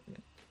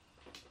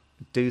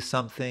do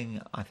something,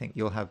 I think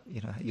you'll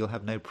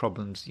have no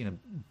problems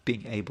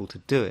being able to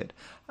do it.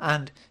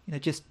 And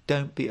just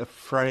don't be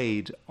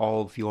afraid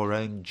of your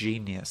own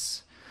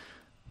genius.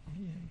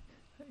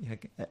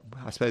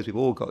 I suppose we've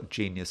all got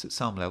genius at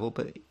some level,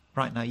 but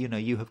right now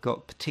you have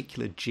got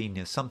particular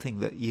genius, something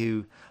that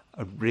you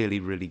are really,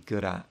 really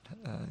good at.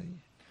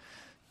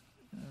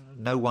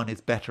 No one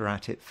is better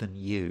at it than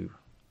you,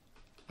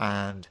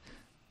 and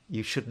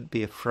you shouldn't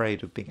be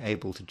afraid of being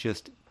able to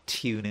just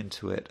tune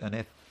into it. And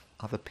if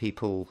other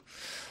people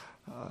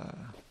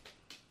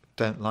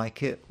don't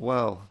like it,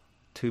 well,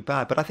 too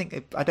bad. But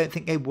I don't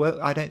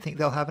think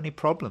they'll have any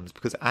problems,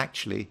 because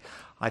actually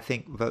I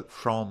think that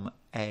from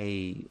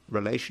a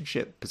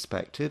relationship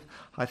perspective,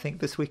 I think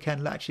this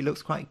weekend actually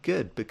looks quite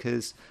good,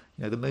 because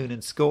the Moon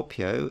in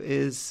Scorpio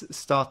is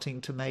starting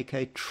to make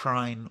a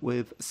trine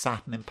with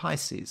Saturn in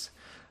Pisces.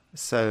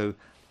 So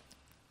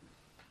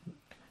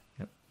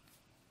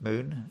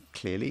Moon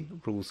clearly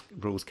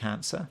rules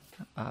Cancer.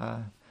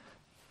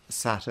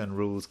 Saturn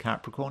rules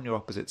Capricorn, your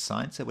opposite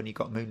sign. So when you've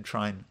got moon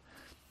trine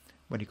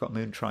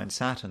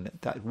Saturn,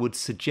 that would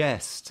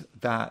suggest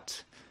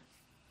that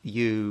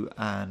you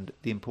and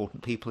the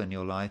important people in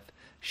your life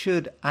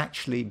should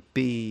actually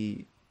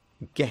be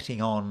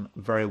getting on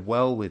very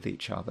well with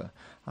each other.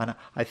 And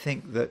I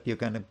think that you're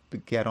going to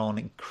get on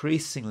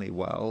increasingly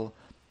well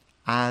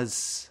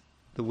as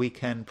the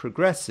weekend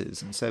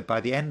progresses. And so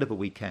by the end of a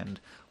weekend,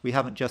 we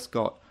haven't just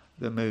got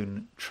the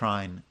moon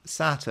trine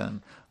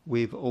Saturn,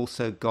 we've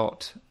also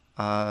got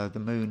the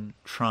moon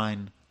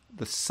trine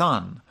the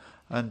sun.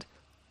 And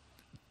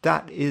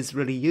that is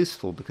really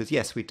useful because,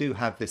 yes, we do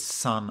have this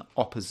sun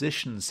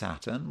opposition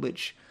Saturn,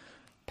 which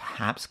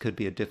perhaps could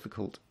be a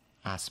difficult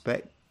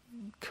aspect,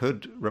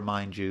 could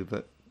remind you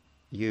that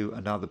you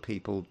and other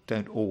people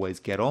don't always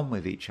get on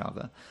with each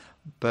other.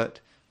 But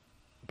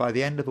by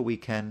the end of a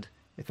weekend,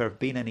 if there have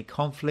been any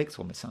conflicts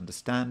or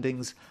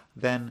misunderstandings,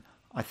 then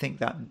I think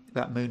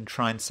that moon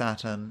trine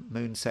Saturn,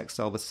 moon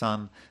sextile the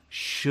sun,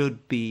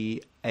 should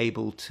be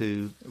able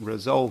to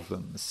resolve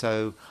them.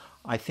 So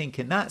I think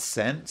in that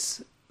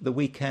sense, the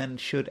weekend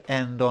should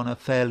end on a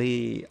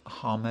fairly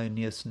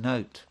harmonious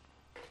note.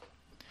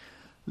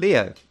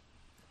 Leo.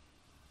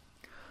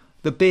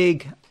 The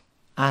big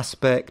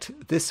aspect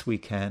this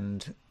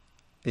weekend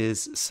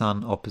is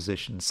Sun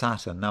opposition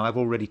Saturn. Now, I've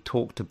already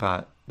talked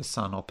about the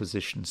Sun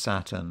opposition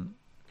Saturn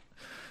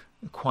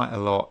quite a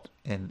lot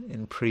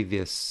in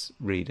previous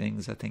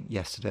readings. I think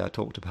yesterday I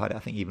talked about it. I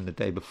think even the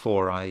day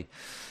before I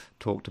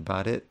talked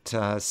about it.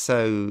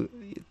 So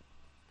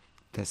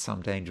there's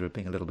some danger of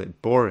being a little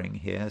bit boring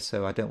here,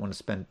 so I don't want to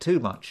spend too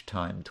much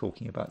time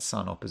talking about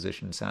Sun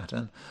opposition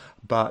Saturn.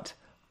 But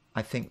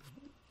I think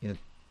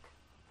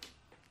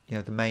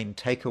the main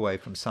takeaway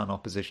from Sun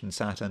opposition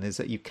Saturn is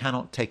that you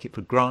cannot take it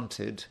for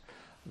granted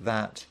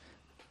that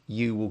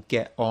you will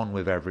get on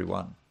with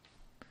everyone.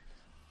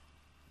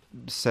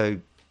 So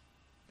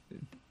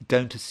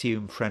don't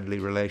assume friendly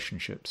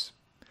relationships,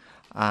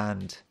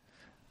 and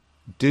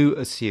do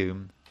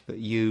assume that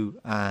you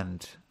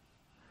and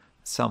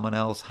someone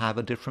else have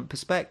a different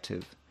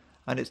perspective.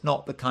 And it's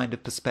not the kind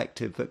of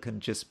perspective that can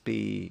just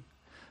be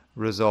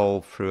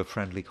resolved through a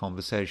friendly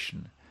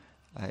conversation.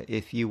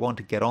 If you want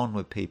to get on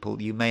with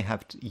people, you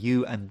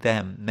and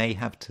them may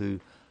have to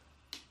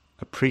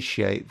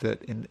appreciate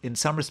that in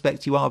some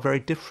respects you are very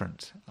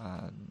different.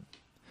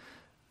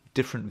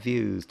 Different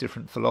views,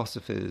 different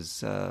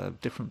philosophies,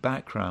 different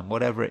background,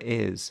 whatever it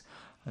is.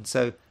 And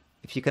so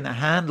if you can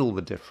handle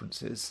the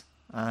differences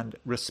and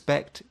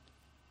respect,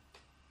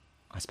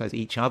 I suppose,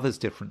 each other's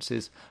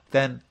differences,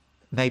 then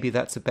maybe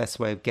that's the best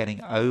way of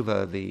getting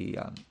over the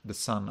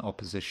Sun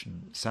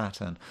opposition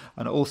Saturn.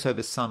 And also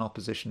the Sun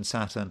opposition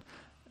Saturn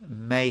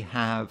may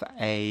have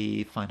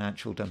a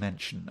financial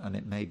dimension, and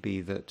it may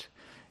be that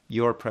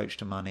your approach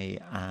to money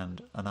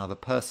and another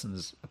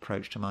person's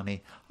approach to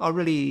money are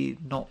really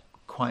not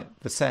quite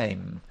the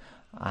same,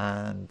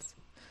 and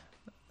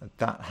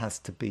that has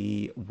to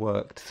be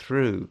worked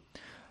through.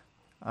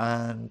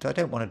 And I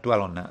don't want to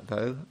dwell on that,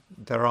 though.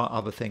 There are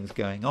other things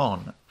going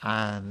on,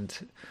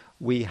 and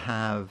we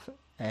have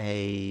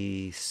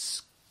a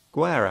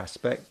square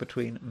aspect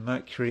between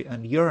Mercury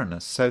and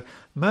Uranus. So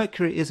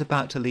Mercury is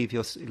about to leave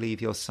your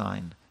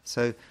sign.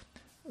 So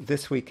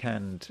this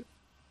weekend,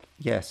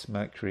 yes,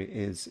 Mercury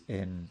is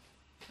in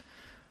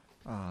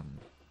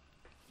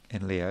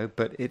Leo,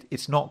 but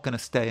it's not going to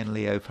stay in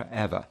Leo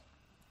forever.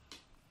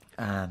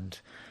 And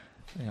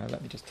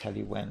let me just tell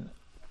you when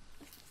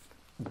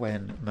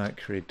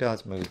Mercury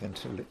does move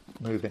into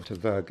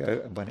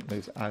Virgo and when it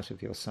moves out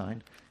of your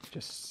sign,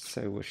 just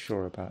so we're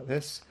sure about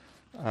this.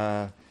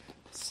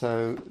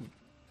 So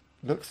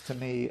looks to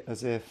me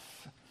as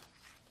if,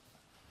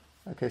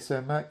 okay,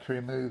 so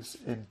Mercury moves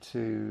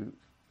into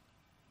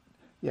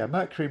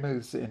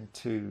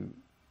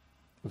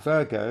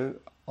Virgo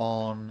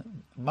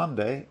on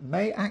Monday.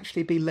 May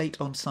actually be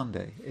late on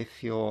Sunday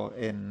if you're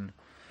in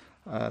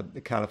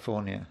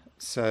California,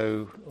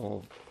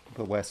 or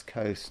the West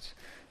Coast,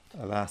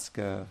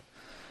 Alaska,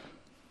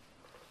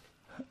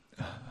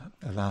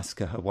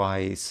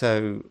 Hawaii.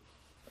 So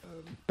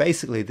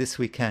basically this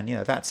weekend,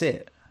 that's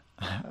it.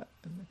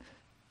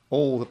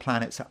 All the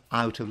planets are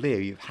out of Leo.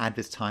 You've had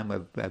this time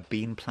where there have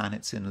been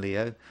planets in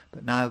Leo,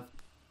 but now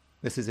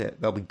this is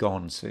it. They'll be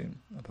gone soon.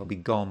 They'll be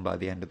gone by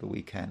the end of the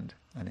weekend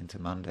and into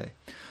Monday.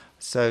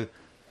 So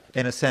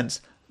in a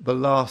sense, the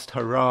last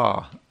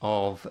hurrah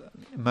of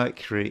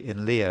Mercury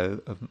in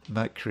Leo, of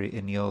Mercury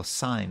in your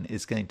sign,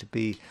 is going to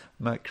be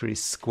Mercury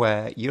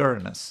square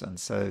Uranus. And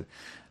so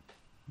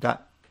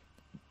that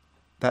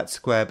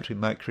square between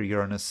Mercury and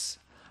Uranus,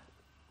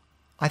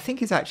 I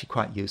think, is actually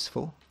quite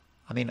useful.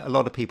 I mean, a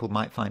lot of people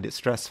might find it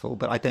stressful,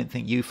 but I don't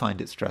think you find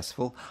it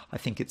stressful. I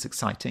think it's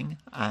exciting,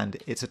 and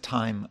it's a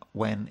time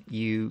when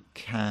you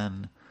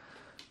can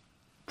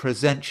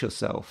present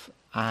yourself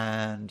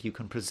and you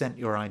can present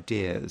your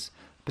ideas,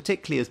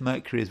 particularly as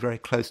Mercury is very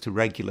close to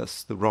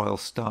Regulus, the royal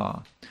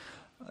star,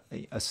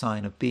 a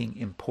sign of being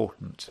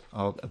important,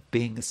 of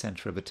being the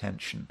centre of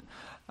attention.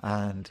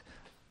 And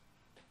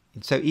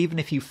So even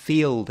if you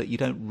feel that you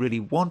don't really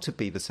want to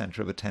be the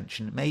center of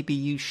attention, maybe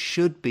you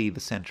should be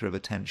the center of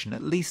attention,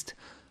 at least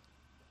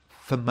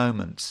for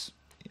moments.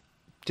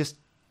 Just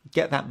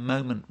get that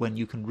moment when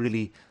you can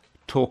really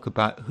talk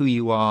about who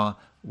you are,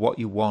 what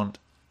you want,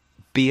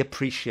 be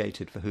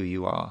appreciated for who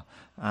you are.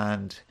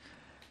 And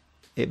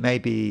it may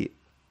be,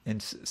 in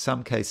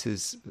some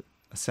cases,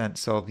 a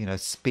sense of,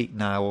 speak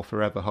now or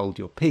forever hold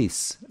your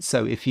peace.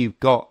 So if you've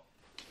got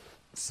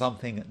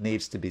something that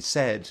needs to be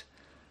said,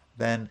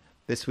 then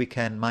this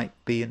weekend might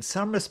be, in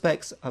some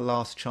respects, a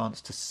last chance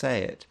to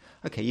say it.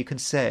 Okay, you can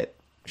say it.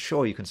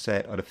 Sure, you can say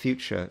it at a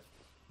future,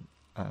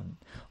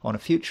 on a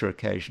future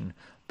occasion,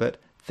 but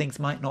things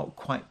might not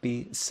quite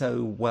be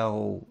so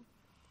well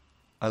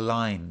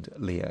aligned,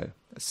 Leo.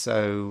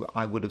 So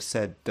I would have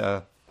said,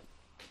 do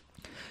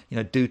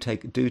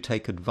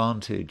take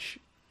advantage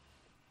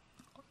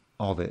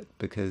of it,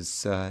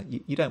 because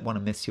you don't want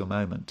to miss your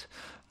moment.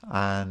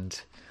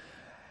 And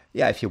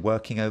yeah, if you're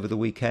working over the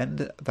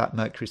weekend, that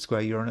Mercury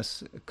square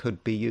Uranus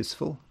could be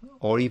useful.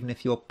 Or even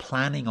if you're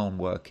planning on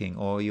working,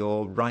 or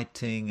you're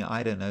writing,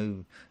 I don't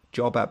know,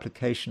 job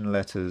application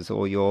letters,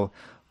 or you're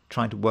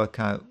trying to work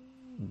out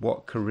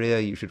what career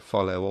you should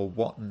follow, or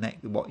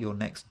what your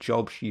next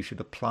job you should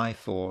apply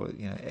for,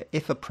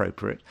 if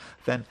appropriate,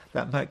 then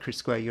that Mercury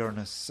square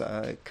Uranus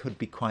could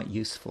be quite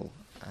useful,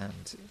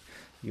 and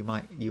you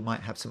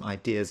might have some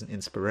ideas and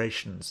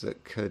inspirations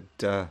that could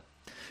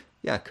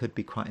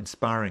be quite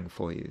inspiring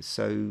for you.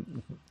 So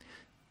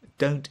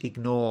don't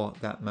ignore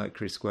that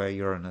Mercury square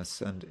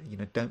Uranus, and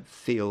don't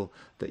feel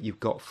that you've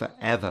got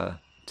forever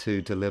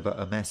to deliver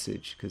a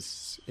message,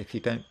 because if you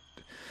don't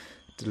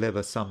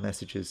deliver some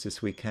messages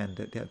this weekend,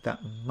 that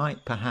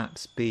might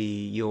perhaps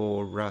be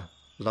your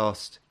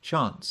last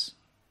chance.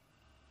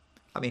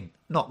 I mean,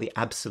 not the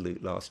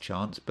absolute last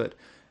chance, but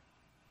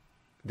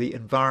the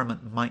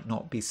environment might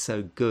not be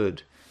so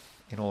good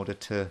in order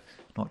to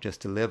not just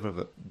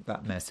deliver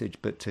that message,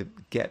 but to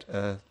get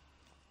a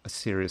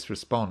serious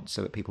response,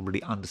 so that people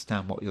really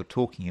understand what you're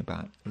talking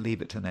about.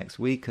 Leave it to next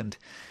week, and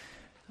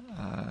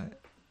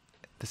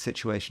the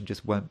situation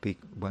just won't be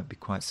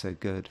quite so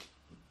good.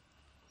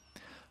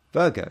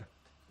 Virgo.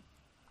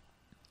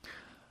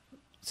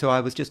 So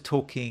I was just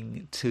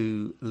talking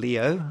to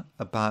Leo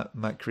about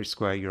Mercury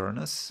square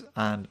Uranus,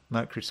 and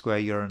Mercury square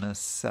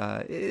Uranus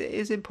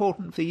is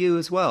important for you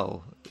as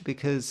well,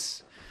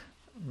 because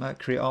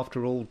Mercury,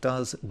 after all,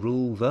 does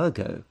rule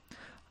Virgo.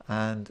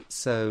 And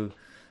so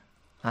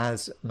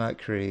as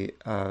Mercury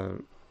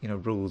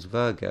rules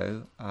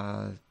Virgo,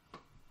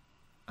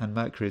 and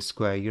Mercury is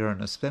square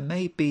Uranus, there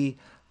may be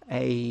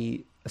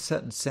a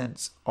certain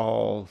sense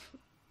of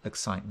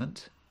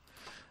excitement.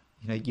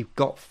 You've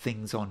got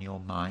things on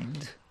your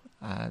mind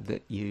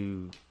that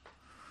you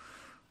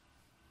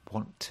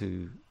want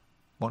to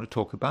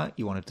talk about,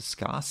 you want to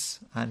discuss,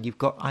 and you've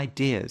got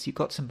ideas. You've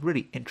got some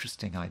really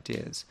interesting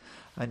ideas,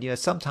 and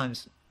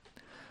sometimes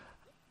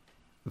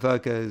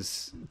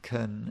Virgos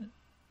can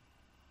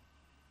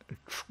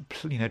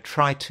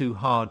try too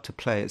hard to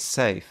play it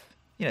safe.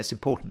 It's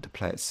important to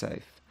play it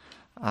safe,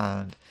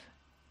 and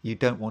you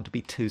don't want to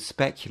be too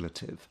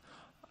speculative,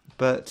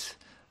 but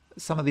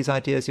some of these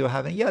ideas you're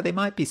having, they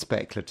might be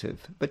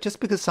speculative, but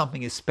just because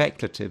something is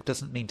speculative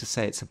doesn't mean to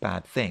say it's a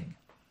bad thing.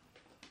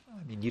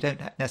 I mean, you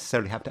don't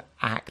necessarily have to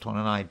act on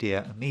an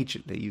idea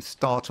immediately. You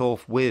start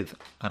off with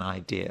an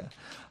idea,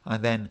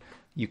 and then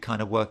you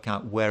kind of work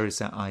out, where is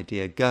that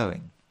idea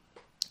going?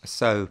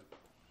 So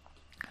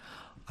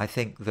I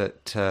think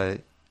that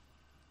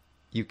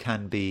you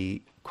can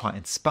be quite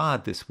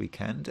inspired this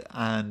weekend,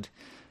 and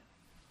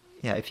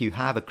if you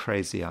have a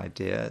crazy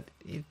idea,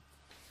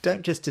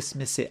 don't just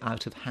dismiss it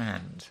out of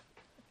hand.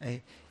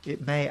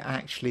 It may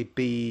actually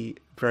be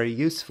very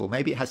useful.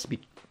 Maybe it has to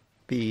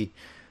be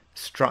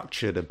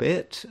structured a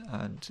bit,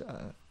 and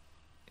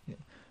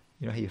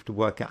you have to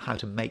work out how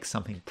to make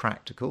something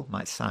practical.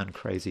 Might sound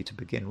crazy to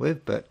begin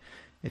with, but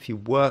if you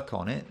work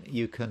on it,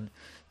 you can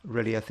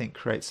really, I think,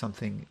 create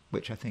something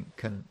which I think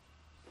can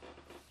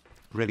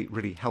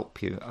really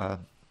help you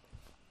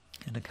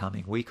in the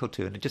coming week or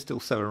two. And just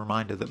also a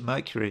reminder that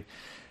Mercury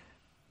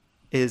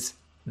is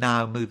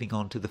now moving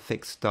on to the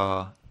fixed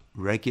star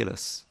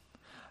Regulus.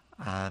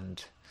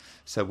 And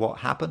so what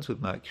happens with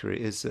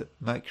Mercury is that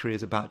Mercury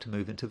is about to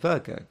move into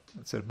Virgo.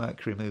 So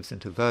Mercury moves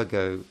into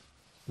Virgo,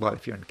 well,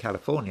 if you're in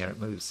California,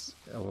 it moves,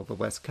 or the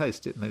West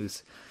Coast, it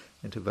moves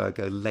into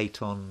Virgo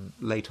late on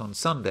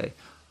Sunday.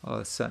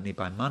 Or certainly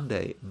by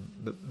Monday,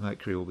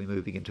 Mercury will be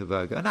moving into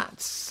Virgo. And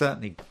that's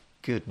certainly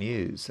good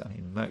news. I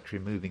mean, Mercury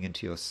moving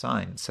into your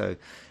sign. So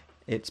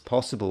it's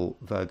possible,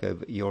 Virgo,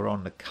 that you're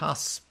on the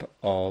cusp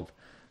of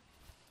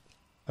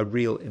a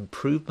real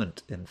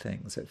improvement in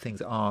things, that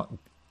things are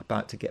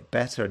about to get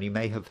better, and you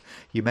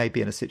may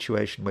be in a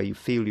situation where you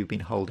feel you've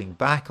been holding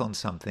back on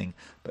something,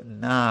 but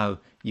now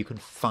you can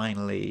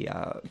finally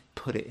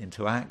put it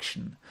into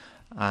action.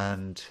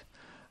 And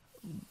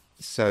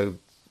so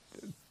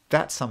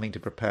that's something to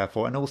prepare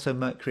for. And also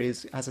Mercury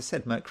is, as I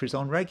said, Mercury's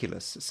on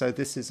Regulus, so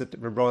this is a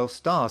royal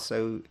star,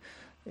 so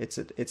it's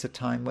a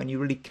time when you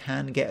really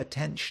can get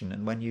attention,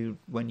 and when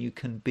you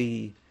can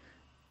be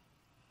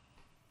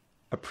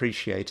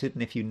appreciated.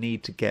 And if you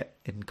need to get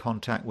in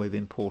contact with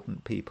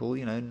important people,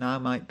 now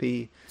might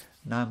be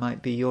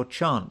your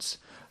chance.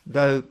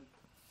 Though,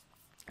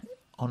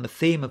 on the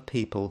theme of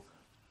people,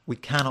 we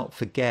cannot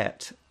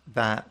forget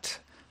that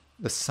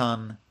the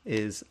Sun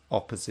is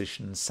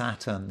opposition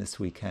Saturn this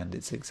weekend.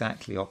 It's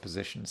exactly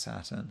opposition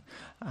Saturn.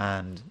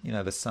 And,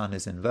 the Sun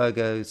is in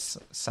Virgo,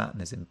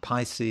 Saturn is in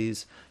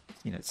Pisces.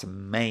 It's a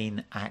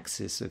main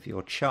axis of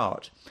your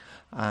chart.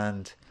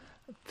 And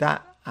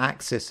that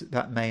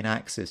main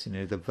axis,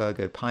 the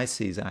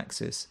Virgo-Pisces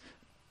axis,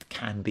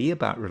 can be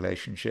about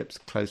relationships,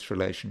 close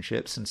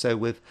relationships. And so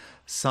with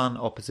Sun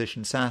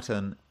opposition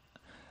Saturn,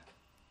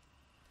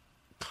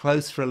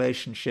 close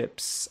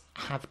relationships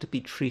have to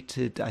be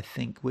treated, I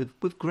think,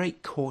 with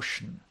great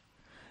caution.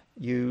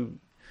 You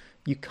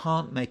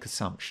can't make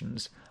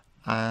assumptions,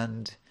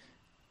 and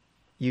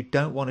you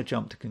don't want to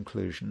jump to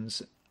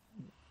conclusions,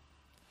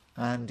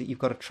 and you've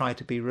got to try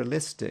to be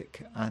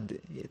realistic. And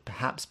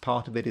perhaps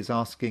part of it is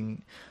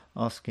asking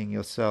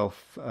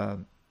yourself,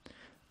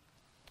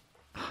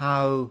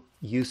 how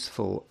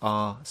useful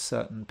are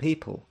certain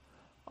people?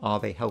 Are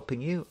they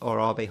helping you, or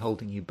are they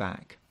holding you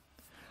back?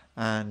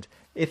 And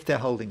if they're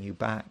holding you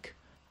back,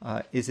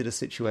 is it a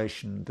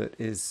situation that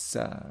is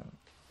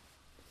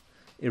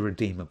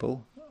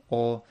irredeemable,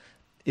 or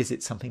is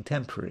it something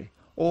temporary,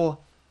 or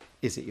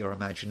is it your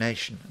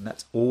imagination? And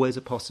that's always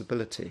a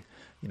possibility.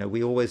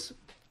 We always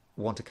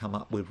want to come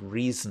up with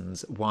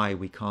reasons why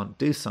we can't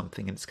do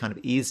something, and it's kind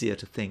of easier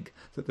to think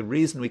that the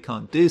reason we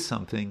can't do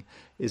something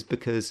is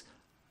because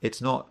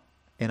it's not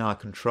in our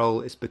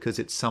control, it's because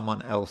it's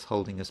someone else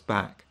holding us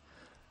back.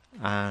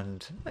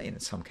 And in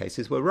some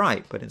cases we're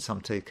right, but in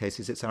some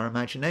cases it's our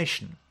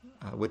imagination.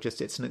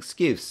 It's an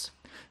excuse.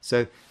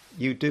 So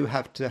you do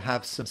have to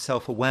have some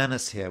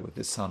self-awareness here with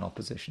this Sun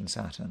opposition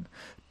Saturn.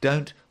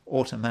 Don't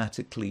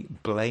automatically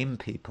blame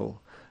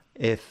people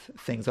if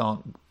things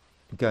aren't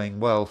going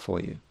well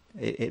for you.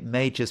 It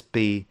may just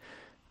be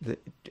that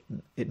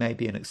it may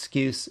be an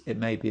excuse, it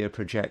may be a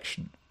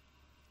projection.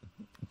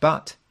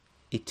 But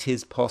it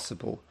is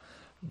possible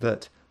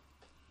that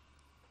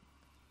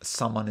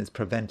someone is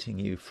preventing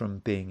you from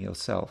being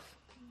yourself.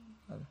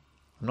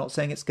 I'm not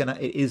saying it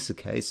is the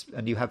case,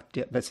 and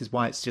this is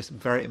why it's just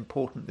very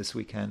important this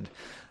weekend,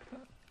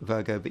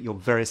 Virgo, that you're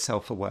very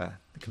self-aware.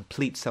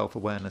 Complete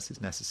self-awareness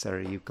is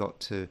necessary. You've got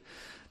to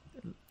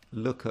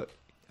look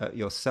at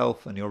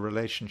yourself and your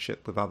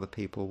relationship with other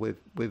people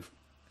with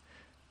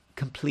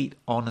complete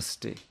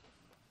honesty.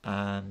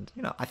 And,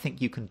 I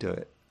think you can do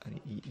it.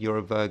 You're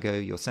a Virgo,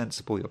 you're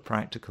sensible, you're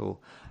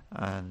practical,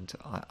 and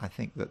I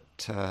think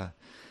that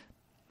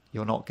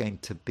you're not going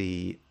to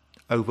be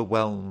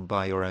overwhelmed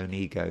by your own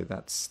ego.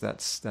 That's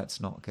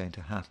not going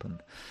to happen.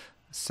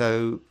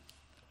 So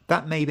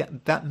that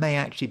may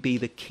actually be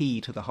the key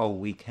to the whole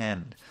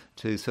weekend,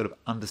 to sort of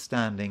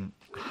understanding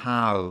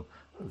how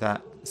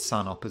that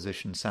Sun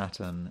opposition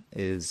Saturn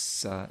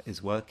is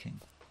working.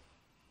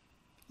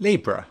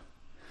 Libra.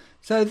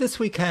 So this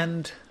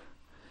weekend,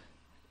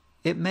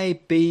 it may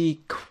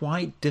be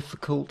quite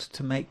difficult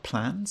to make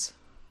plans,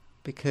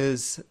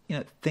 because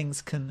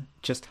things can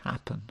just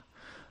happen.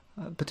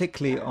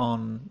 Particularly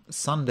on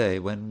Sunday,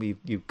 when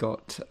you've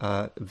got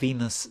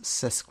Venus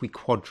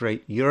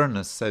sesquiquadrate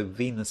Uranus. So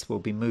Venus will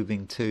be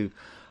moving to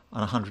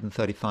an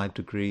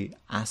 135-degree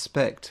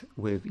aspect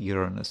with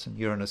Uranus, and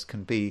Uranus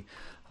can be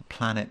a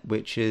planet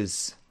which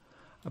is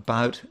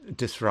about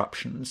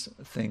disruptions,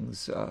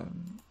 things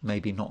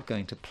maybe not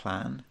going to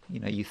plan.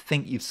 You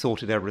think you've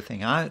sorted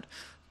everything out,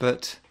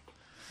 but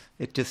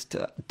it just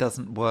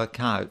doesn't work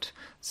out.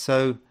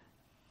 So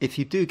if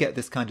you do get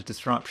this kind of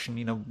disruption,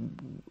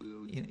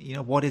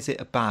 what is it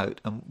about,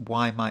 and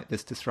why might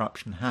this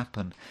disruption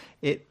happen?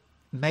 It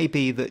may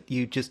be that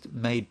you just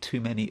made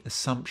too many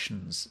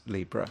assumptions,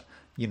 Libra.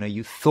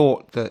 You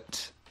thought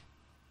that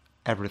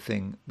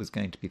everything was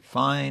going to be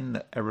fine,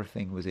 that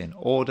everything was in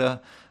order,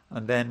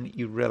 and then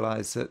you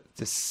realize that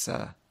this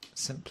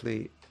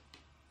simply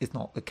is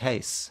not the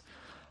case.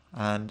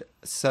 And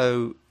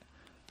so,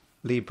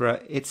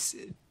 Libra, it's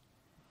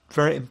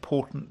very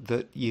important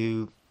that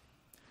you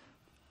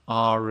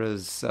are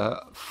as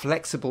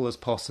flexible as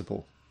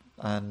possible,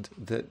 and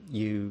that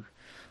you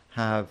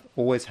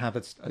always have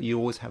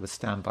a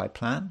standby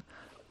plan,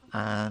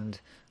 and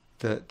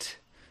that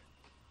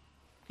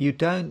you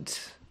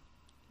don't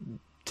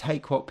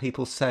take what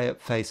people say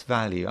at face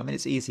value. I mean,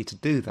 it's easy to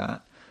do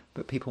that,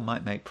 but people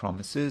might make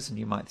promises, and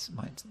you might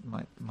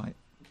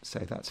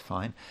say that's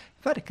fine.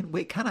 In fact,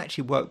 it can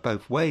actually work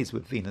both ways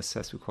with Venus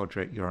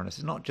sesquiquadrate Uranus.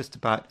 It's not just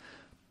about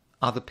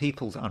other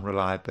people's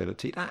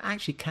unreliability. That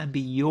actually can be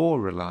your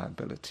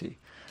reliability.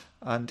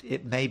 And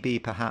it may be,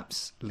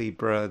 perhaps,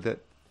 Libra,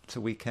 that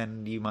a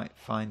weekend you might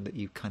find that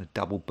you kind of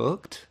double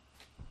booked.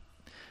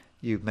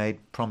 You've made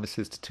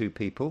promises to two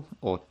people,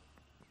 or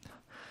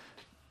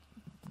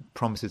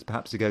promises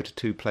perhaps to go to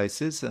two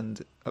places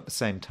and at the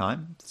same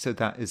time, so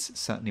that is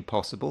certainly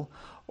possible.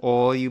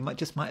 Or you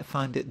might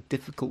find it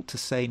difficult to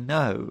say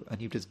no,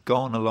 and you've just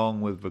gone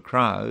along with the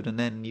crowd, and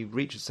then you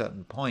reach a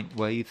certain point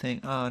where you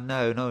think, oh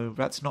no,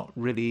 that's not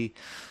really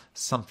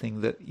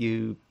something that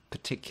you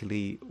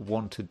particularly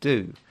want to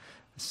do.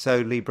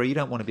 So Libra, you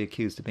don't want to be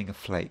accused of being a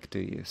flake, do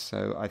you?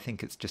 So I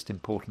think it's just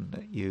important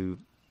that you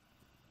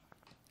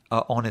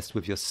are honest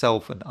with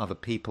yourself and other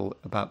people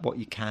about what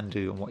you can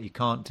do and what you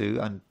can't do.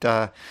 And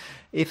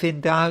if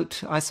in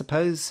doubt, I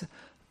suppose,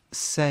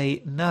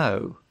 say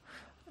no.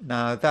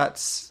 Now I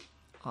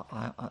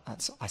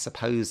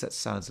suppose that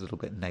sounds a little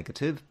bit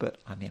negative, but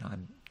I mean,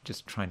 I'm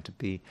just trying to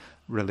be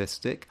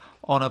realistic.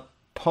 On a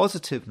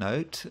positive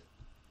note,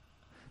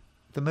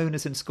 the moon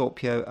is in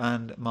Scorpio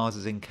and Mars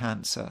is in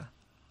Cancer.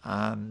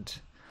 And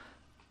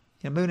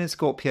moon in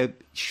Scorpio,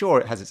 sure,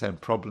 it has its own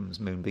problems,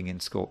 moon being in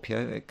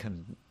Scorpio. It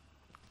can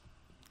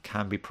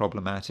be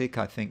problematic.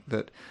 I think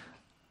that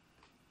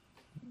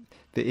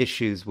the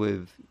issues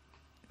with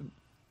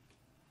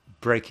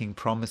breaking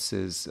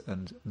promises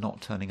and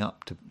not turning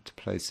up to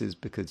places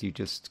because you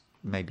just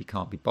maybe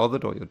can't be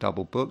bothered or you're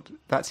double booked,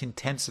 that's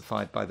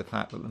intensified by the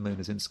fact that the moon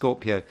is in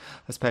Scorpio,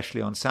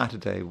 especially on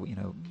Saturday.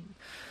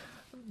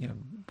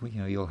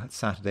 You'll have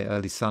Saturday,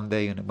 early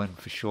Sunday, and when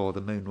for sure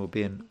the moon will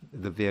be in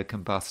the Via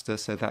Combusta,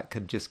 so that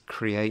can just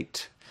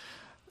create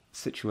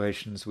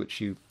situations which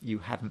you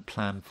hadn't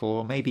planned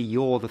for. Maybe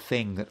you're the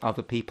thing that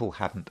other people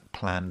hadn't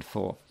planned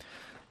for.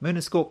 Moon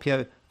in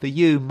Scorpio, for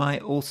you,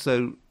 might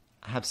also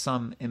have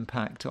some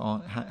impact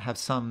on, have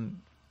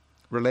some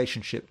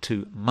relationship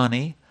to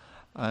money,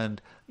 and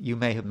you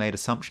may have made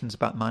assumptions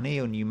about money,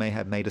 and you may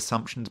have made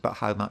assumptions about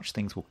how much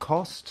things will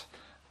cost,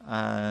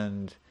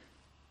 and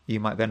you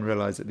might then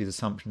realize that these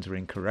assumptions are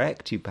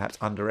incorrect. You perhaps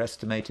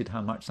underestimated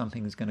how much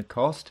something is going to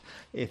cost.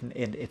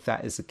 If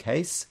that is the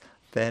case,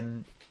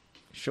 then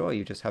sure,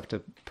 you just have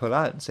to pull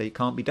out and say it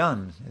can't be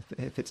done.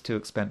 If it's too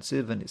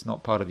expensive and it's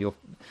not part of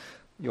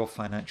your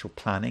financial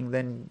planning,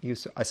 then you,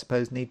 I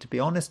suppose, need to be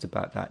honest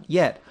about that.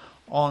 Yet,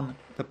 on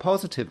the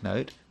positive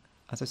note,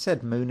 as I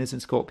said, moon is in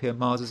Scorpio,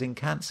 Mars is in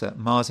Cancer.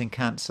 Mars in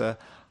Cancer,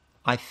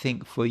 I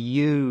think for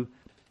you,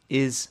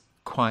 is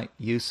quite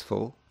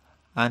useful.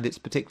 And it's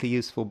particularly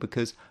useful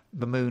because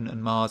the moon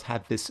and Mars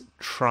have this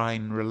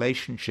trine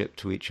relationship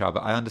to each other.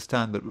 I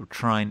understand that the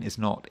trine is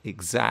not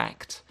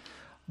exact,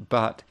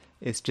 but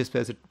it's just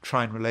there's a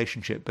trine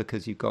relationship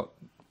because you've got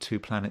two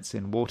planets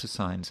in water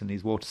signs, and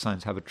these water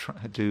signs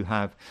do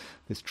have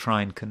this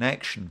trine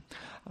connection.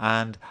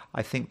 And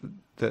I think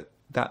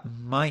that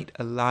might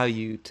allow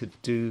you to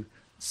do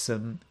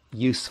some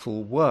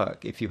useful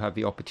work if you have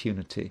the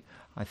opportunity.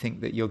 I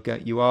think that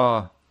you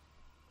are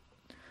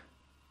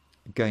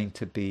going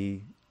to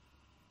be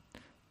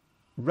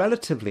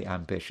relatively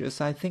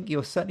ambitious. I think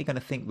you're certainly going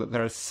to think that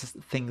there are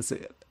things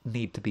that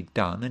need to be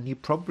done, and you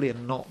probably are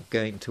not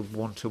going to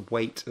want to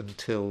wait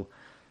until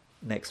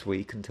next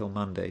week, until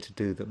Monday, to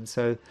do them.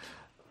 So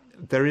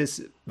there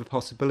is the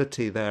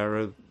possibility there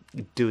of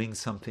doing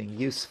something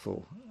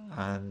useful,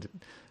 and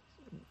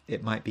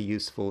it might be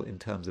useful in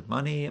terms of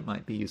money, it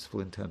might be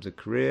useful in terms of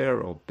career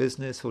or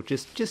business, or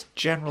just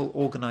general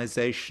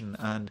organization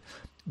and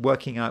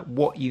working out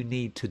what you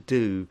need to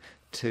do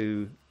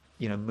to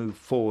move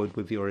forward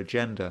with your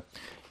agenda,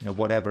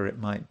 whatever it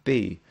might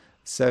be.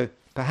 So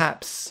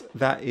perhaps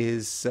that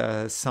is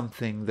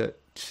something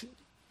that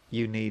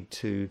you need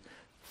to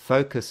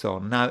focus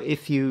on. Now,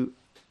 if you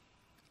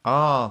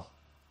are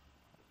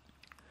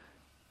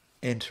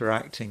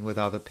interacting with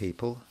other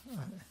people,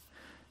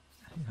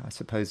 I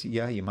suppose,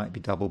 you might be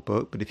double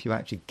booked, but if you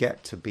actually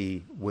get to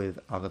be with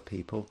other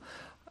people,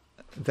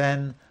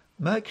 then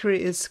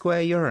Mercury is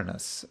square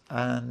Uranus,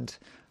 and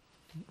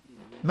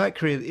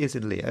Mercury is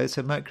in Leo,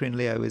 so Mercury in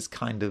Leo is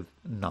kind of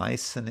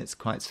nice, and it's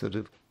quite sort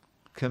of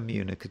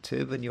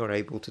communicative, and you're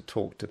able to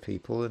talk to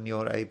people, and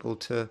you're able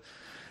to,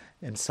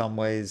 in some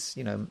ways,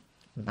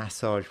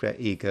 massage their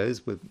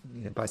egos with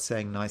by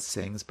saying nice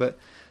things. But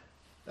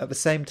at the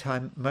same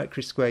time,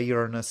 Mercury square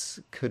Uranus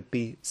could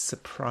be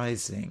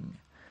surprising.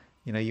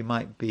 You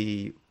might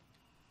be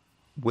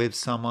with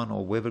someone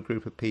or with a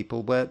group of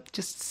people where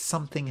just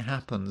something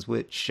happens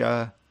which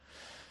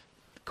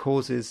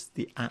causes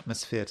the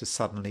atmosphere to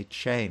suddenly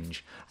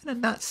change. And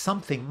then that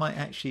something might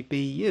actually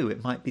be you.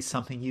 It might be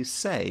something you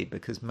say,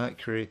 because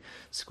Mercury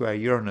square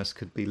Uranus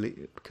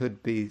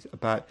could be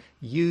about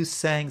you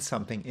saying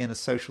something in a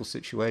social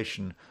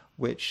situation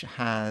which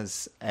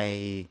has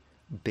a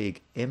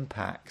big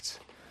impact.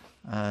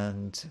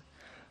 And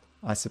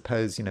I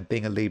suppose,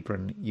 being a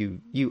Libran,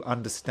 you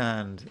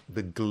understand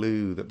the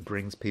glue that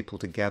brings people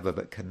together,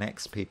 that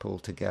connects people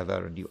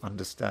together, and you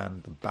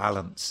understand the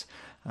balance.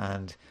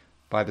 And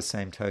by the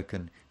same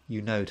token,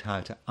 you know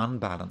how to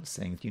unbalance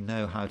things, you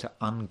know how to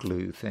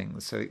unglue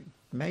things. So it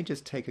may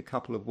just take a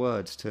couple of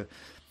words to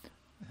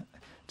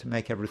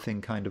make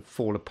everything kind of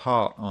fall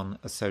apart on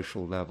a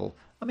social level.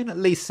 I mean, at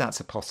least that's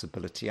a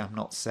possibility. I'm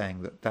not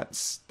saying that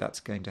that's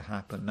going to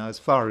happen. Now, as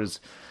far as,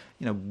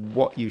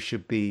 what you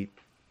should be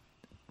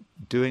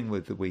doing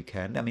with the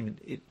weekend, I mean,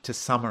 to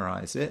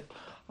summarize it,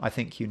 I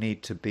think you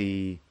need to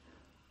be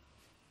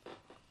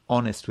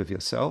honest with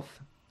yourself.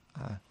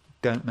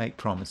 Don't make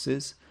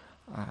promises.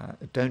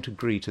 Don't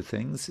agree to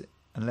things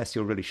unless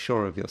you're really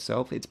sure of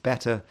yourself. It's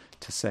better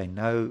to say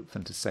no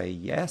than to say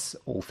yes,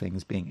 all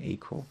things being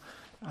equal.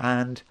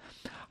 And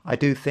I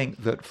do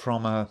think that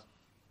from a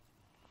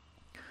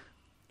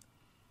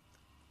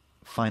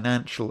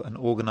financial and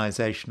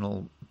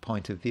organizational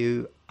point of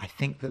view, I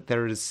think that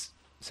there is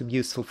some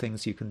useful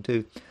things you can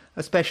do,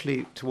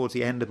 especially towards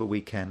the end of a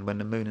weekend when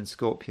the moon in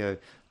Scorpio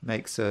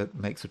makes a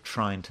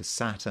trine to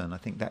Saturn. I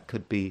think that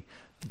could be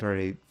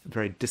very,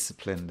 very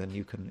disciplined, and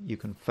you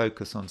can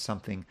focus on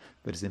something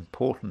that is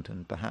important,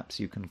 and perhaps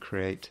you can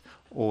create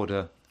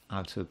order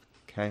out of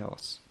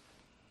chaos.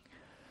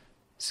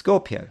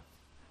 Scorpio.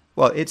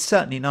 Well, it's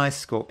certainly nice,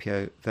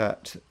 Scorpio,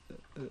 that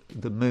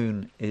the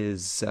moon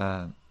is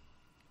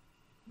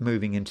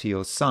moving into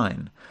your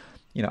sign.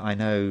 You know, I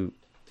know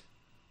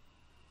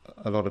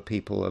a lot of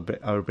people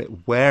are a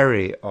bit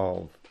wary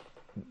of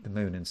the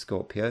moon in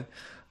Scorpio,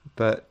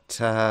 but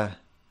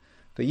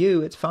for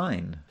you, it's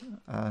fine.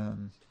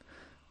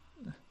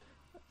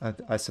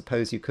 I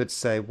suppose you could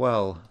say,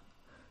 well,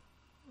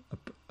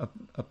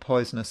 a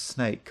poisonous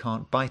snake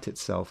can't bite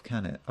itself,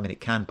 can it? I mean,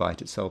 it can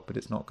bite itself, but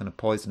it's not going to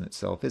poison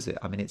itself, is it?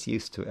 I mean, it's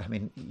used to it. I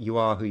mean, you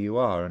are who you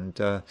are, and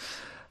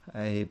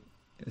a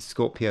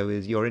Scorpio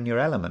is, you're in your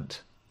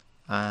element.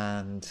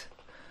 And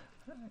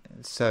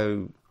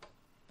so,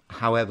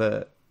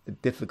 however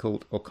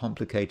difficult or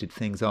complicated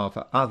things are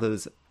for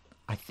others,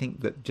 I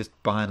think that just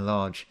by and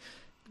large,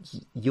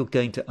 you're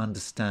going to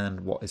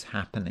understand what is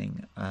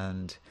happening,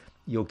 and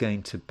you're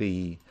going to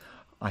be,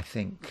 I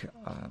think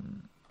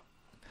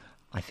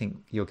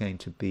you're going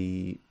to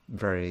be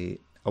very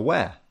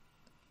aware,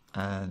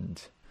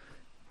 and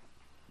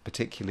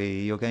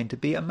particularly you're going to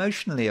be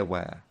emotionally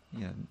aware.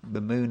 You know,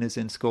 the moon is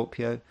in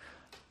Scorpio,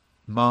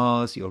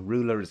 Mars, your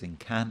ruler, is in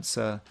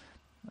Cancer,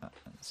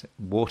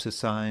 water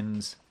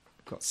signs.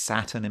 We've got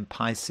Saturn in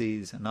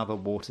Pisces, another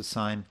water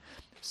sign.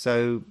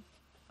 So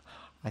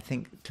I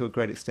think to a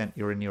great extent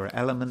you're in your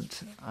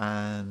element,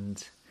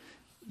 and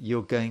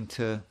you're going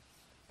to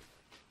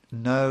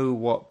know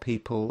what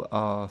people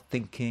are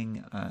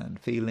thinking and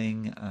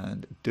feeling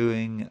and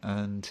doing,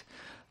 and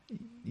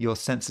your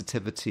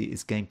sensitivity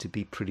is going to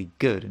be pretty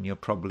good, and you're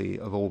probably,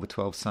 of all the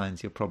 12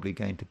 signs, you're probably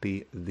going to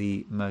be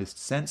the most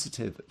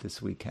sensitive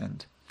this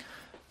weekend.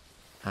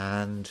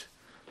 And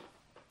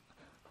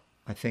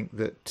I think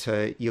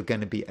that you're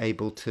going to be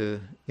able to,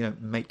 you know,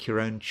 make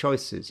your own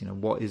choices. You know,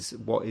 what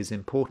is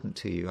important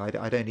to you.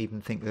 I don't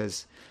even think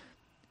there's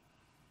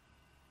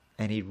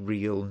any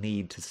real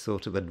need to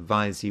sort of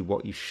advise you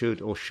what you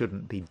should or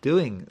shouldn't be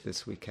doing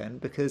this weekend,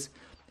 because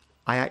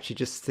I actually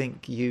just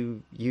think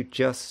you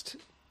just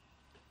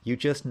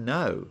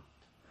know.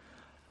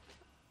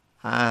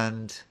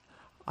 And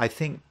I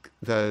think,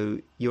 though,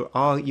 you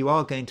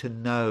are going to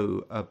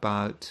know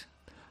about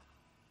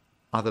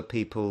other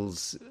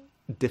people's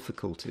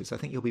difficulties. I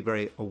think you'll be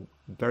very,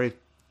 very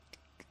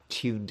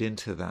tuned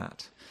into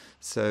that.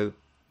 So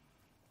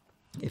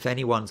if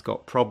anyone's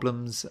got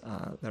problems,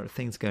 there are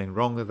things going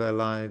wrong with their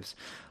lives,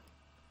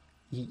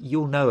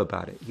 you'll know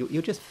about it.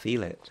 You'll just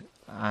feel it,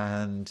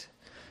 and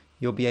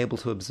you'll be able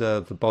to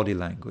observe the body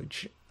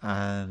language.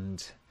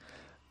 And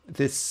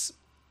this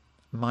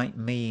might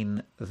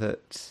mean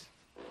that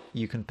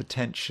you can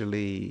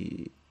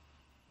potentially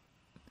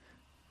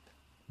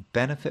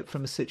benefit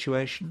from a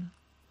situation,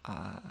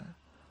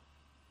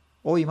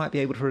 or you might be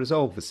able to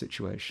resolve the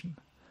situation.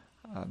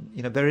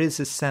 You know, there is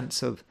a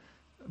sense of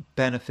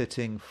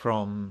benefiting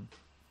from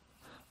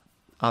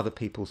other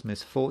people's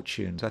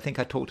misfortunes. I think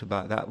I talked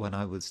about that when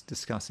I was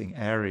discussing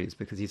Aries,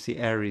 because you see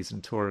Aries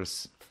and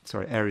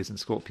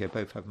Scorpio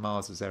both have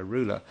Mars as their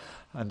ruler,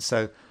 and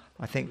so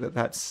I think that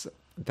that's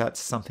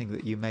something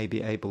that you may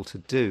be able to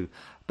do.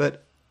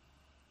 But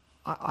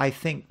I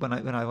think when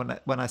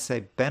I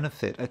say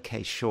benefit,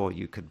 okay, sure,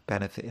 you could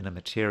benefit in a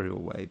material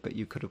way, but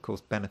you could, of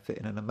course, benefit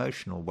in an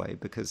emotional way,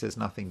 because there's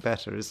nothing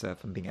better, is there,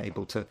 than being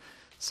able to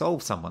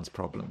solve someone's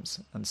problems.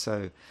 And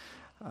so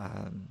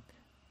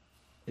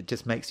it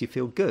just makes you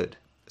feel good.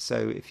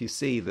 So if you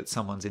see that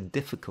someone's in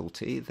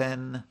difficulty,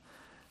 then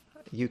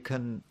you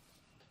can,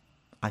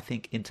 I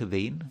think,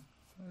 intervene,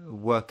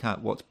 work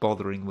out what's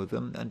bothering with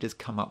them, and just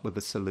come up with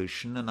a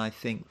solution. And I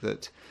think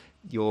that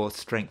your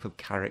strength of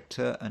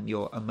character and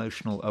your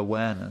emotional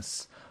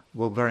awareness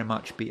will very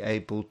much be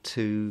able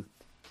to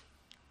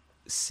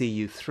see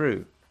you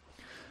through.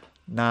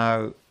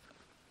 Now,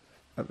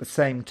 at the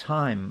same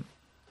time,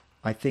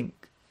 I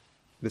think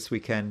this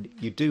weekend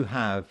you do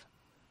have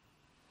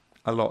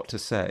a lot to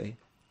say,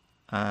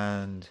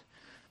 and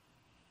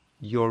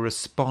your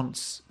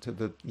response to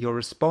the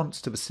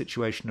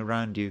situation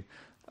around you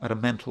at a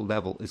mental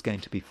level is going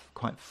to be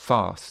quite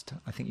fast.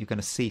 I think you're going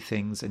to see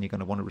things and you're going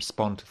to want to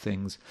respond to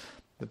things,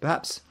 but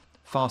perhaps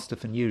faster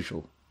than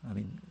usual. I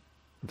mean,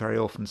 very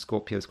often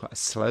Scorpio is quite a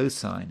slow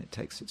sign. It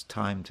takes its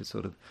time to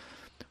sort of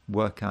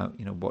work out,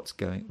 you know, what's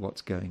going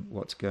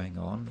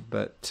on.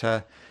 But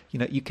you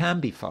know, you can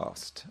be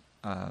fast,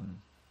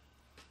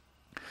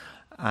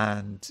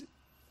 and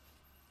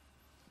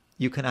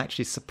you can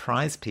actually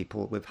surprise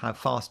people with how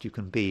fast you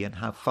can be and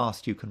how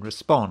fast you can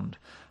respond.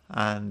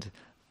 And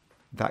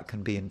that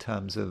can be in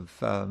terms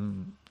of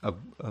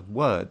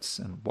words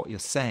and what you're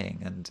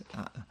saying, and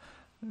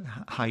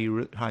how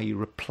you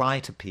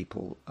reply to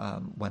people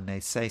when they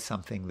say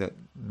something that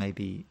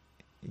maybe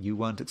you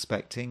weren't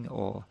expecting,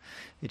 or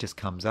it just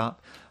comes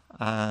up.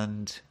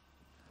 And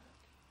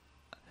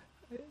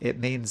it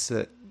means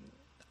that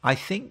I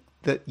think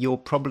that you're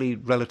probably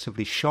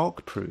relatively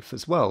shock proof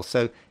as well.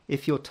 So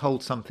if you're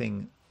told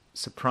something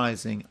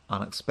surprising,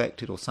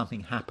 unexpected, or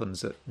something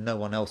happens that no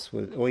one else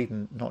would, or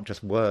even not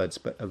just words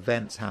but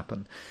events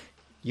happen,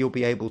 you'll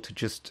be able to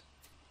just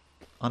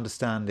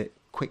understand it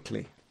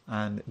quickly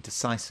and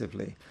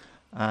decisively.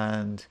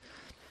 And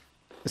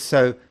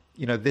so,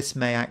 this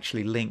may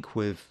actually link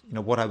with,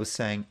 what I was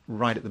saying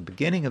right at the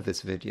beginning of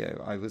this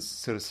video. I was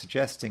sort of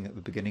suggesting at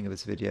the beginning of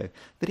this video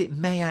that it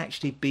may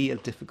actually be a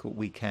difficult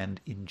weekend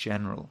in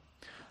general.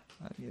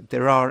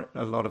 There are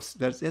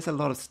there's a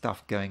lot of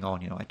stuff going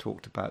on. I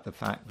talked about the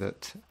fact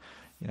that,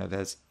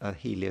 there's a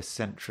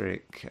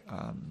heliocentric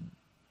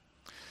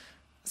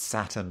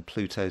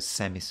Saturn-Pluto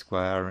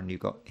semi-square, and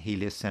you've got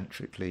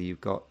heliocentrically,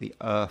 you've got the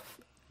Earth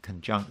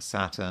conjunct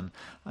Saturn,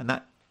 and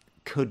that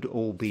could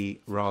all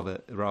be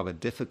rather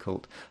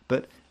difficult.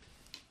 But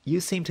you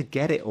seem to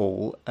get it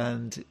all,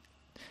 and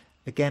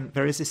again,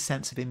 there is this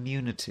sense of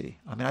immunity.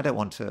 I mean, I don't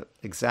want to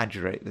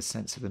exaggerate the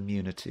sense of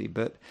immunity,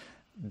 but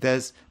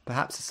there's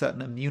perhaps a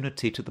certain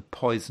immunity to the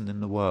poison in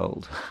the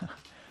world.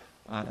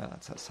 I know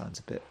that sounds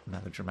a bit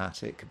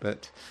melodramatic,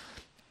 but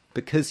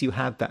because you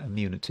have that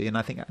immunity, and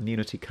I think that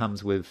immunity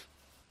comes with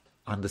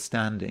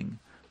understanding,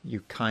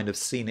 you've kind of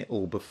seen it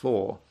all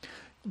before,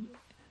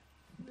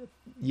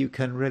 you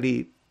can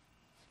really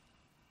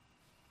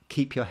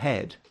keep your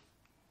head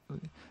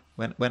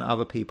when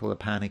other people are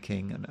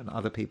panicking and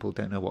other people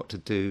don't know what to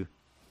do.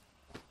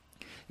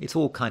 It's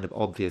all kind of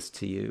obvious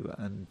to you,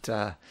 and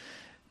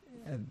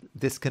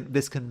this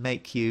can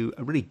make you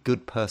a really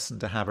good person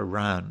to have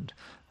around,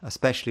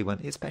 especially when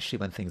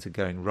things are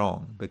going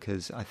wrong,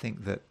 because I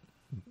think that,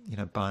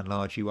 by and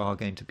large, you are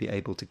going to be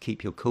able to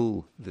keep your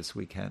cool this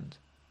weekend.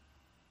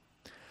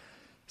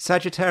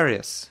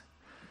 Sagittarius,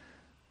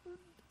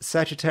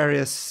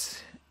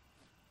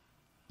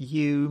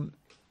 you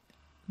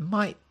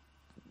might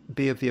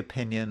be of the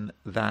opinion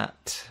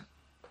that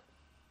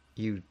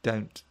you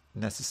don't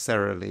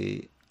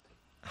necessarily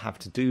have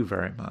to do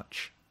very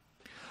much.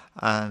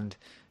 And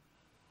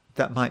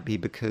that might be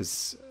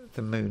because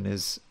the moon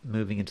is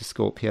moving into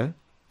Scorpio.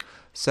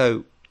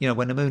 So,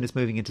 when the moon is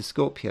moving into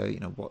Scorpio,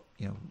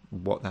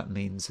 what that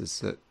means is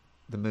that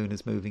the moon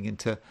is moving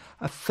into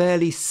a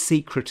fairly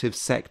secretive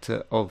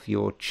sector of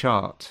your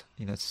chart.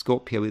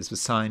 Scorpio is the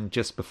sign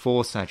just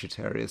before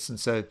Sagittarius. And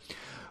so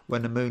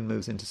when the moon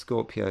moves into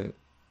Scorpio,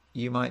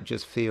 you might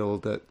just feel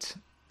that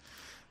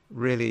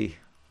really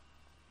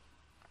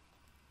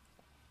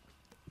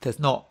there's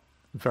not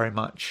very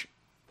much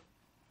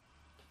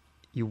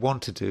you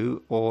want to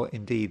do, or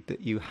indeed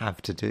that you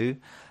have to do.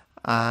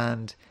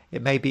 And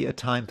it may be a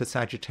time for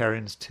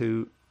Sagittarians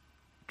to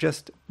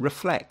just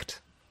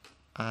reflect.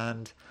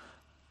 And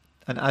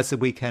as the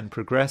weekend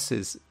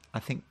progresses, I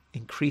think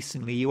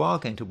increasingly you are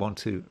going to want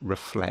to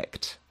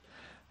reflect.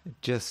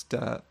 Just,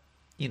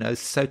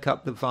 soak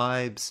up the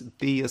vibes,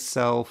 be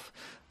yourself,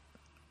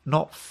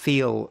 not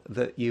feel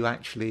that you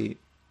actually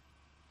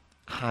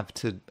have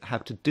to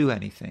do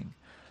anything.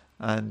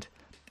 And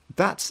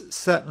that's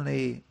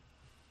certainly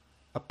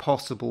a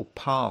possible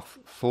path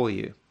for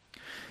you.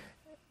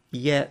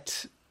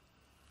 Yet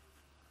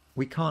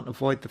we can't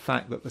avoid the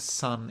fact that the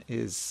Sun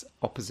is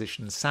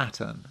opposition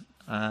Saturn,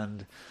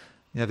 and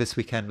this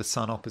weekend the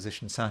Sun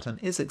opposition Saturn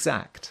is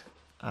exact,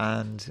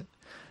 and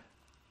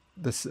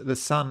the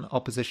Sun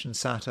opposition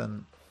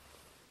Saturn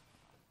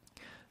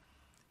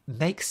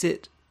makes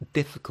it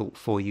difficult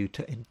for you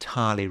to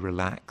entirely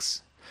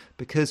relax,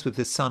 because with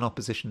the Sun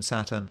opposition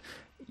Saturn,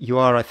 you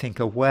are, I think,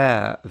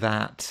 aware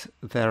that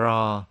there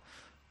are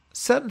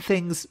certain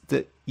things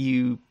that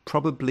you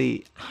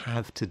probably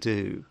have to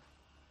do.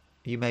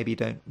 You maybe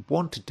don't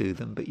want to do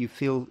them, but you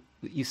feel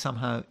that you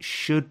somehow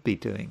should be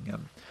doing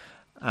them.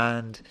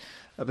 And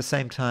at the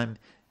same time,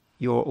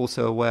 you're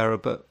also aware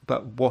of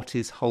but what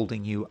is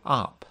holding you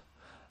up.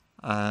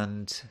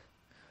 And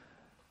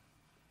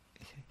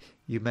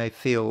you may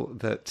feel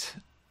that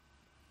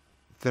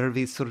there are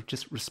these sort of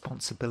just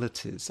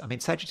responsibilities. I mean,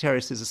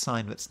 Sagittarius is a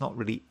sign that's not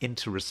really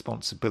into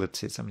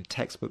responsibilities. I mean,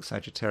 textbook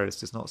Sagittarius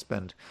does not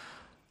spend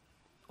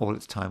all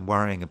its time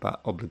worrying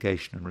about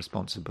obligation and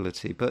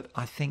responsibility. But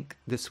I think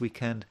this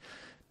weekend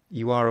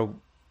you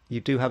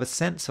do have a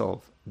sense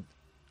of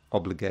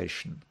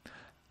obligation,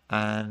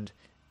 and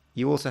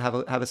you also have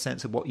a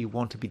sense of what you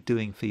want to be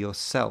doing for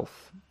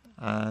yourself,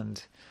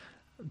 and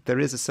there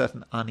is a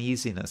certain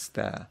uneasiness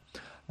there.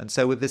 And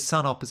so with this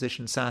Sun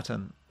opposition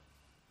Saturn,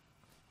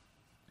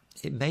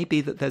 it may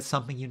be that there's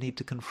something you need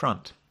to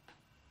confront,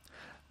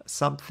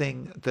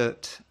 something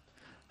that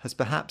has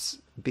perhaps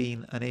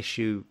been an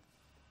issue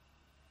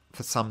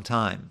for some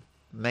time,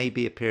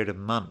 maybe a period of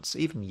months,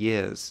 even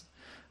years,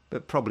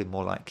 but probably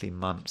more likely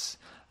months.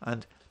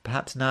 And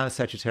perhaps now,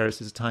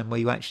 Sagittarius, is a time where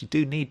you actually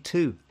do need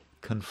to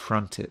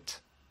confront it.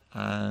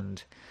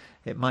 And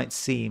it might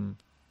seem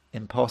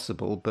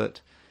impossible, but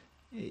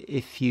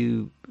if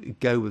you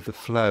go with the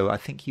flow, I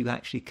think you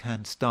actually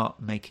can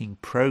start making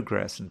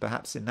progress. And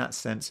perhaps in that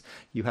sense,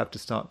 you have to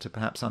start to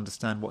perhaps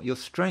understand what your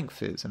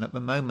strength is. And at the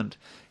moment,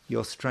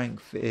 your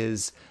strength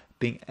is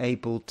being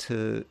able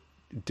to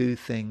do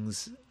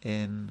things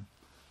in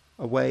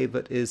a way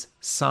that is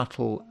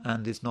subtle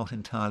and is not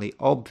entirely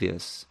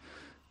obvious.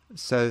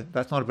 So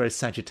that's not a very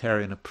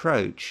Sagittarian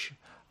approach.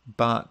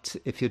 But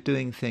if you're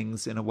doing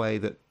things in a way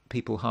that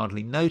people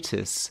hardly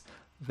notice,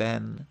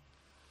 then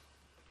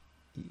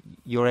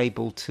you're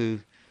able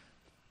to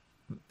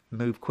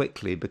move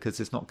quickly because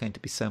there's not going to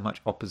be so much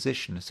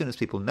opposition. As soon as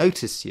people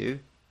notice you,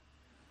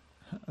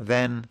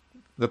 then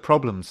the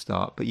problems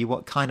start. But you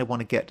kind of want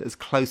to get as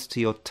close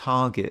to your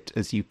target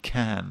as you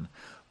can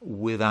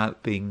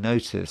without being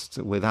noticed,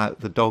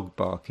 without the dog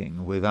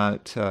barking,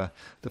 without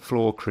the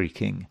floor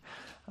creaking.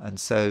 And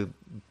so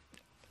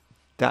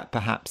that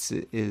perhaps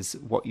is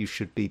what you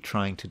should be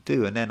trying to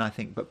do. And then I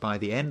think that by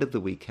the end of the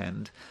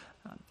weekend,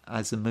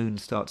 as the moon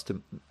starts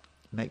to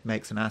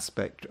makes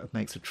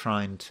a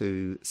trine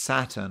to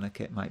Saturn.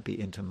 Okay, it might be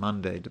into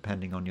Monday,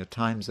 depending on your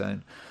time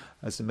zone.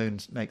 As the moon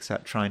makes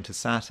that trine to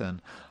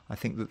Saturn, I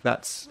think that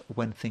that's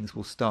when things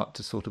will start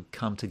to sort of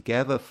come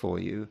together for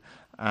you,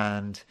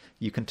 and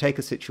you can take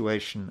a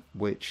situation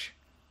which,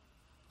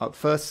 at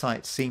first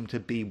sight, seemed to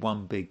be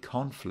one big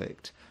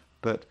conflict,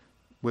 but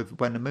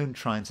when the moon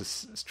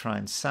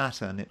trines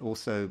Saturn, it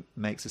also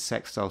makes a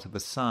sextile to the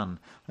sun,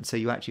 and so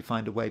you actually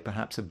find a way,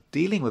 perhaps, of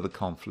dealing with a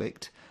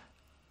conflict.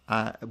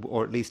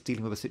 Or at least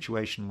dealing with a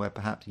situation where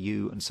perhaps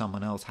you and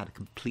someone else had a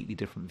completely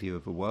different view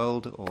of the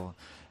world, or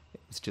it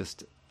was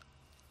just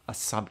a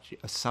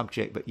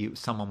subject that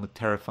someone was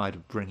terrified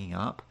of bringing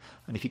up.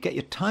 And if you get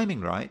your timing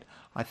right,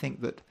 I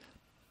think that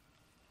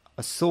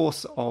a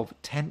source of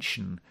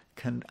tension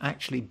can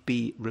actually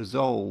be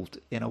resolved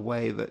in a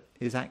way that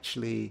is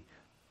actually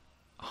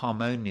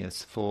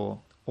harmonious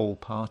for all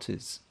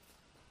parties.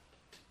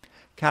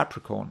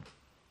 Capricorn,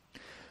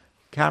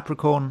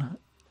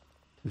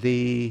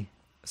 the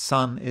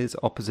Sun is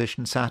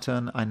opposition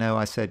Saturn. I know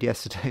I said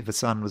yesterday the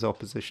Sun was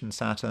opposition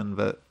Saturn,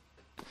 but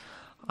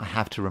I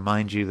have to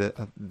remind you that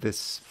of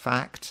this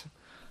fact.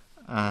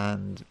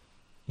 And,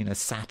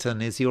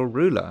 Saturn is your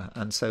ruler.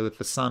 And so if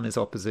the Sun is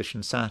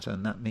opposition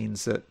Saturn, that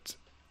means that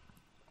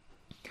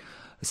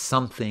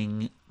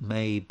something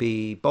may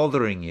be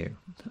bothering you.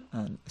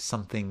 And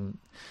something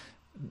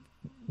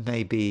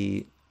may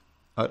be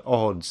at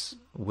odds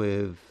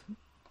with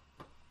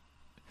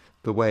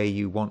the way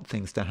you want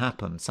things to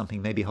happen.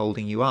 Something may be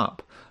holding you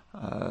up.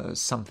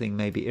 Something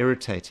may be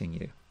irritating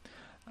you.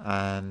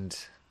 And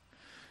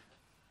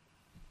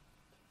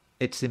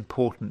it's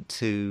important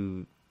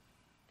to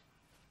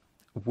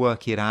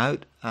work it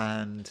out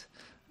and,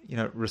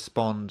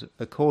 respond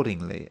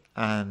accordingly.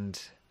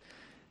 And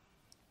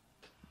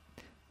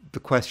the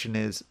question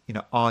is,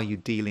 are you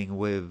dealing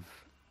with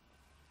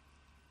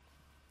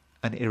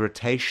an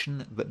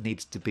irritation that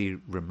needs to be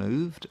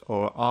removed,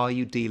 or are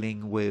you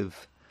dealing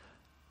with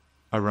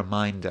a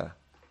reminder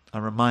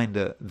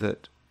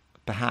that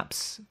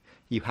perhaps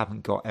you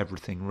haven't got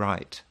everything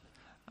right?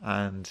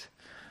 And,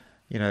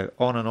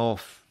 on and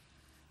off,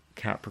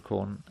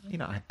 Capricorn,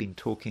 I've been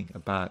talking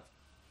about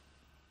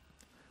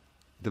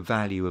the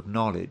value of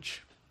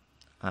knowledge.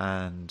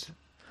 And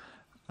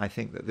I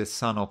think that this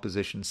Sun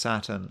opposition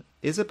Saturn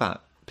is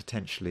about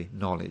potentially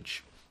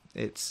knowledge.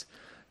 It's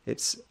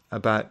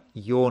about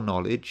your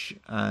knowledge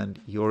and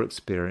your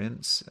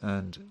experience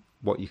and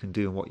what you can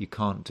do and what you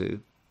can't do.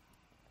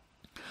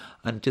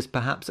 And just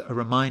perhaps a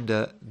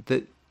reminder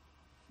that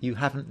you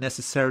haven't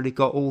necessarily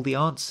got all the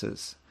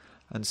answers.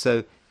 And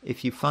so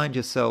if you find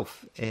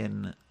yourself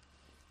in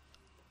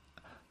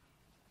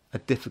a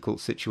difficult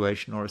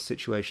situation or a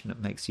situation that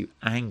makes you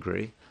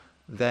angry,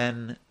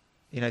 then,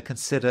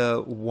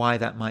 consider why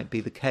that might be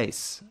the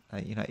case.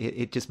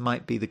 It just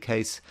might be the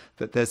case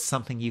that there's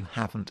something you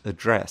haven't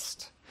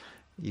addressed.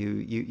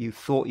 You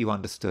thought you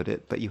understood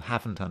it, but you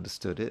haven't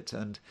understood it.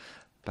 And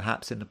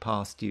perhaps in the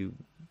past you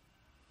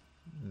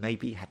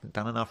maybe hadn't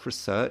done enough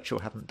research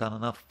or haven't done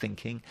enough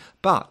thinking.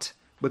 But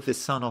with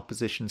this Sun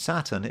opposition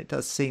Saturn, it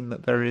does seem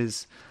that there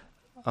is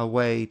a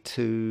way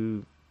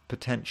to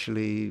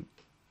potentially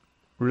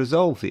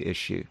resolve the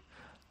issue.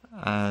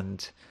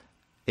 And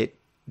it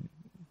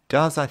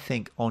does, I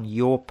think, on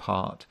your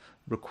part,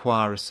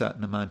 require a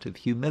certain amount of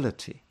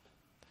humility,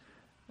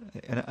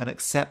 an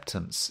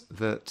acceptance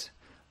that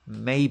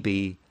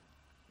maybe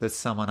there's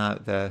someone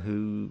out there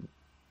who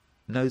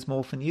knows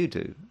more than you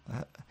do,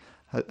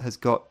 has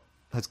got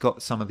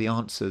some of the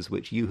answers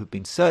which you have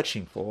been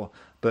searching for,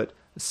 but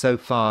so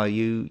far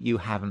you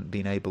haven't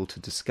been able to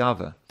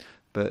discover.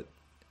 But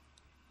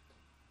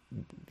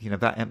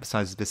that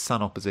emphasizes this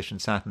Sun opposition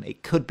Saturn.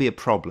 It could be a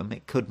problem.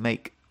 It could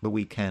make the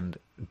weekend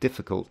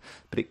difficult,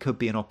 but it could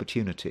be an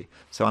opportunity.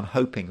 So I'm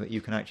hoping that you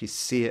can actually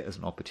see it as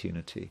an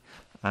opportunity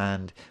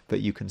but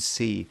you can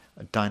see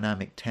a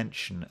dynamic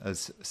tension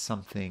as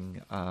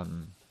something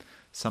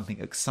something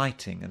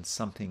exciting and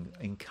something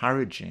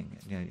encouraging.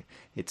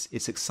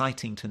 It's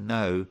exciting to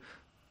know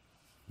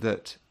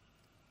that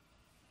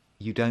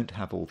you don't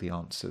have all the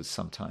answers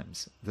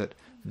sometimes, that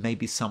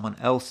maybe someone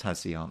else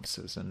has the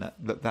answers, and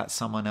that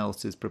someone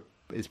else is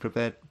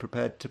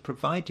prepared to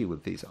provide you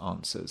with these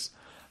answers.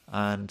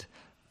 And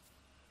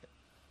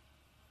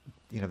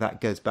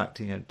that goes back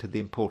to the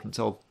importance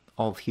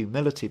of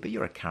humility. But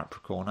you're a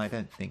Capricorn. I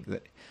don't think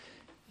that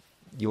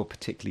you're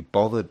particularly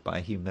bothered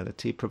by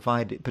humility,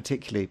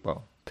 particularly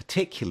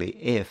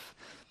if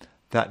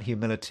that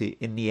humility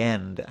in the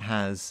end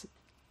has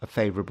a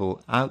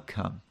favourable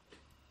outcome.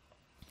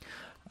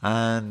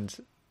 And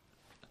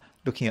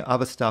looking at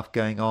other stuff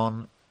going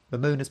on, the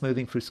moon is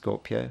moving through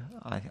Scorpio.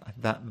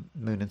 That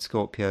moon in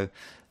Scorpio,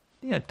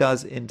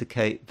 does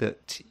indicate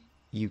that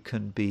you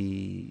can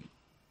be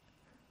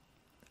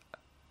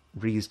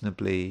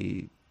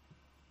reasonably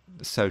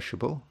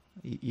sociable.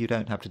 You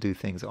don't have to do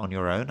things on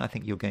your own. I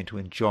think you're going to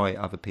enjoy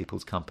other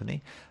people's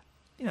company,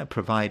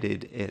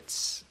 provided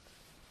it's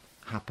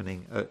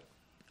happening at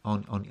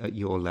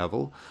your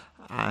level,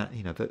 at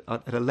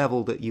a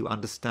level that you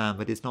understand,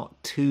 but it's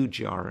not too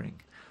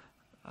jarring.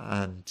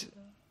 And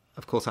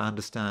of course, I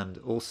understand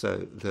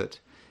also that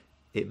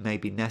it may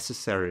be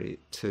necessary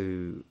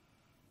to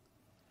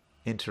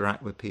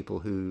interact with people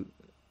who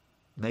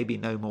maybe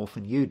know more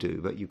than you do,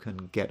 but you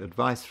can get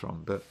advice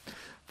from. But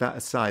that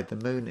aside, the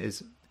moon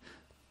is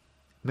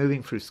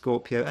moving through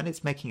Scorpio, and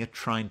it's making a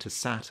trine to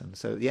Saturn.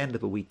 So at the end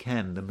of a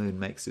weekend, the moon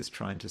makes this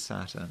trine to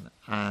Saturn.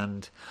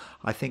 And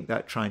I think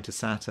that trine to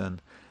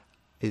Saturn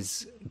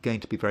is going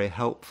to be very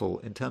helpful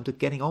in terms of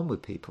getting on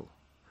with people.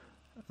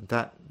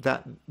 That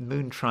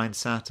moon trine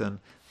Saturn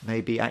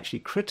may be actually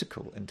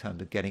critical in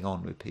terms of getting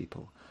on with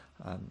people.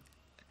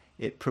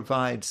 It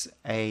provides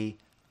a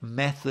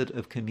method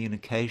of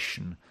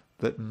communication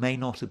that may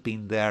not have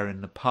been there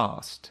in the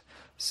past.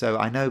 So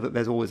I know that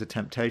there's always a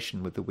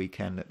temptation with the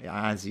weekend that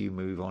as you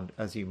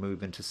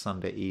move into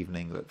Sunday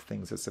evening, that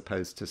things are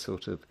supposed to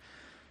sort of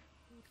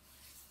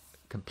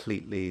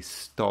completely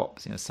stop.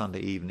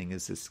 Sunday evening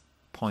is this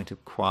point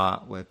of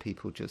quiet where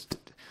people just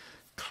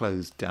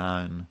close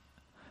down.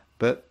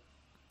 But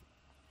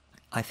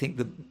I think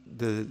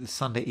the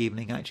Sunday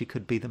evening actually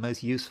could be the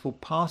most useful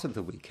part of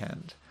the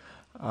weekend,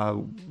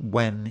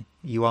 when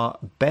you are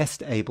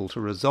best able to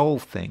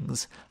resolve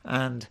things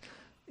and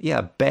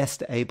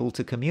best able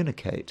to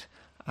communicate.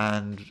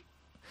 And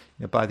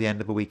by the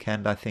end of a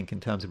weekend, I think in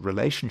terms of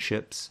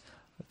relationships,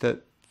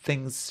 that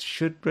things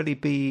should really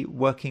be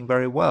working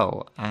very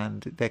well,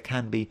 and there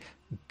can be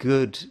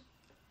good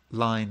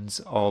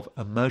lines of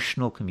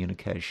emotional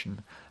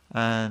communication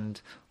and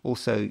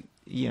also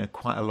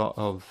quite a lot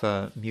of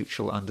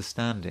mutual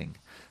understanding.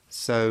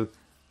 So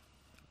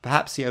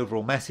perhaps the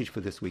overall message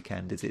for this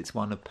weekend is it's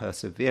one of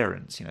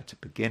perseverance. To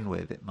begin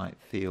with, it might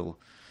feel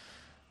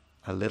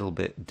a little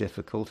bit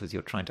difficult as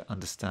you're trying to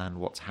understand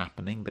what's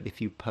happening, but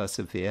if you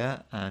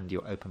persevere and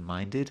you're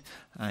open-minded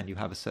and you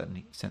have a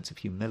certain sense of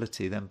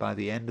humility, then by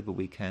the end of the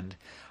weekend,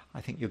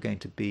 I think you're going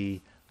to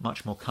be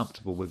much more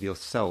comfortable with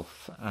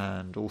yourself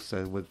and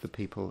also with the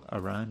people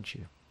around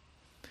you.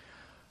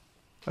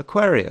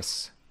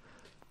 Aquarius,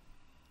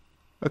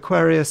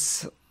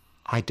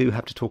 I do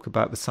have to talk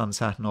about the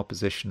Sun-Saturn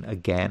opposition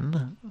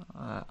again.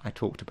 I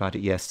talked about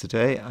it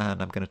yesterday,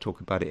 and I'm going to talk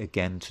about it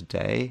again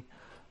today,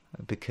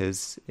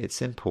 because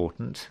it's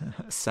important.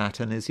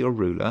 Saturn is your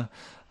ruler.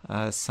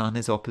 Sun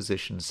is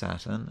opposition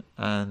Saturn,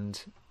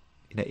 and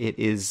it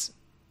is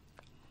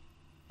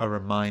a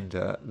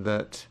reminder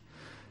that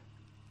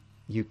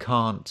you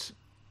can't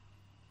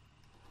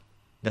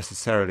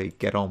necessarily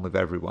get on with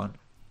everyone,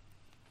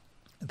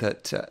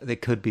 that there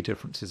could be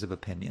differences of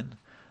opinion,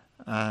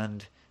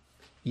 and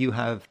you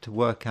have to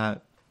work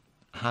out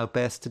how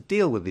best to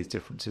deal with these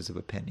differences of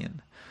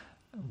opinion.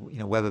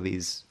 Whether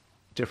these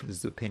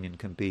differences of opinion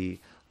can be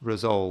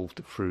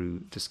resolved through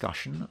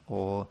discussion,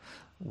 or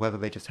whether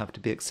they just have to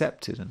be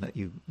accepted, and that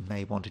you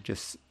may want to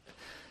just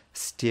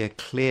steer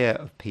clear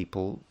of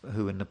people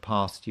who in the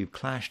past you've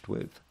clashed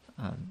with.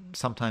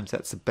 Sometimes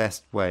that's the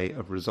best way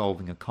of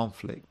resolving a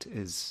conflict,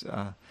 is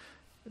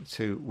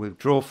to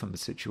withdraw from the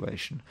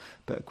situation.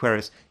 But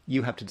Aquarius,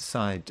 you have to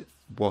decide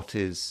what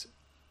is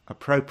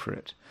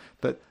appropriate.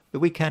 But the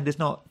weekend is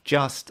not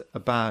just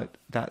about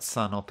that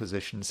Sun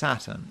opposition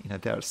Saturn.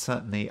 There are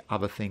certainly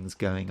other things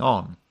going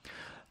on.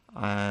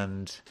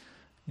 And,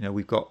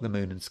 we've got the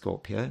moon in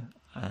Scorpio,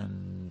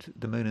 and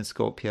the moon in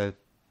Scorpio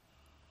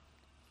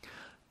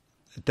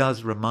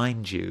does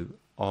remind you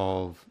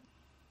of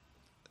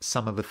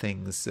some of the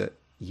things that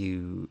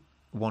you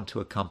want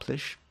to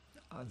accomplish,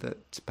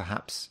 that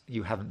perhaps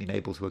you haven't been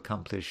able to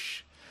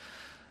accomplish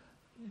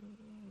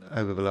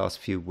over the last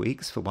few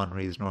weeks for one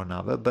reason or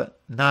another, but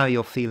now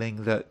you're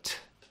feeling that,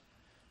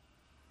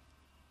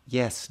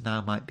 yes,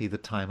 now might be the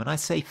time. And I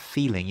say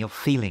feeling, you're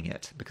feeling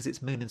it, because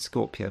it's moon in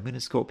Scorpio. Moon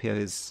in Scorpio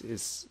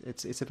it's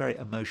a very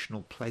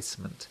emotional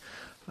placement.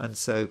 And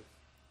so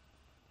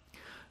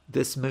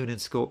this moon in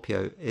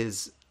Scorpio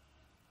is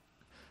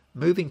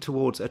moving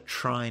towards a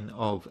trine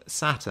of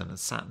Saturn, and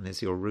Saturn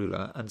is your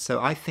ruler. And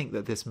so I think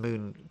that this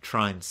moon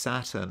trine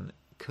Saturn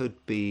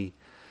could be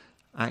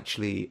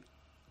actually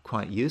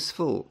quite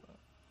useful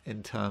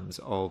in terms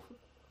of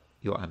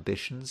your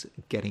ambitions,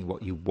 getting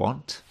what you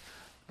want.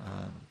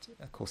 And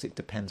of course, it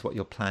depends what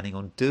you're planning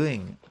on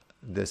doing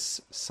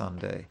this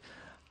Sunday.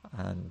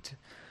 And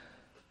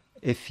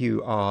if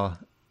you are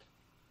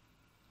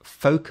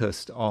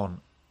focused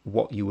on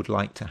what you would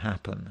like to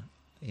happen,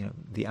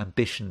 the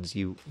ambitions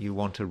you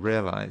want to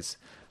realize,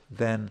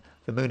 then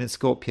the moon in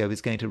Scorpio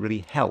is going to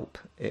really help.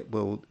 It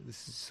will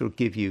sort of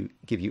give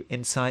you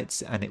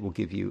insights, and it will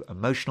give you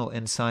emotional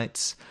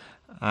insights.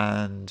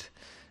 And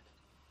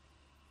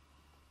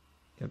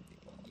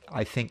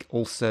I think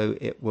also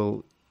it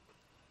will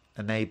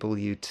enable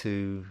you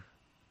to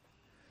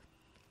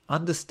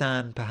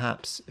understand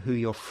perhaps who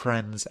your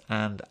friends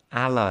and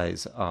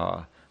allies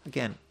are.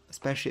 Again,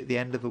 especially at the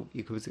end of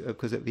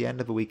because at the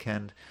end of a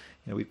weekend,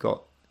 we've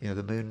got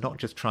the moon not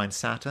just trine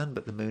Saturn,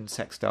 but the moon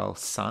sextile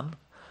Sun,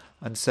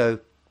 and so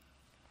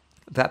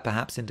that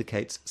perhaps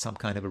indicates some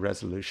kind of a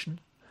resolution.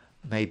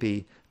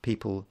 Maybe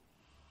people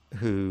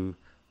who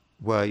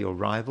were your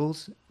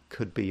rivals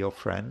could be your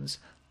friends.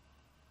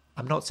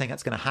 I'm not saying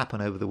that's going to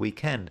happen over the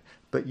weekend,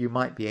 but you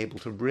might be able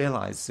to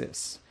realize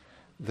this,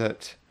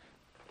 that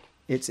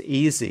it's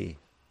easy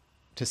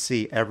to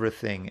see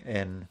everything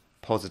in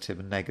positive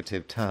and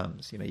negative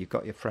terms. You've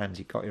got your friends,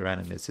 you've got your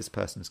enemies. This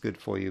person's good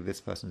for you, this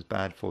person's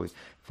bad for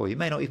you. It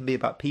may not even be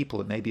about people,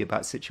 it may be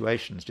about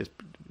situations, just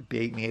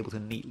being able to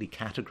neatly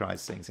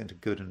categorize things into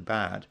good and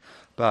bad.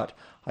 But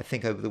I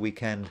think over the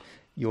weekend,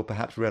 you'll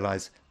perhaps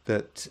realize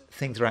that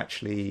things are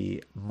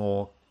actually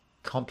more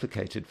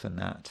complicated than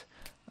that,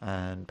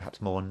 and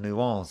perhaps more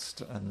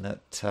nuanced, and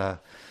that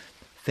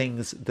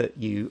things that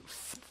you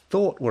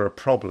thought were a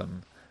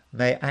problem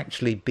may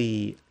actually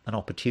be an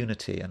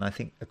opportunity. And I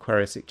think,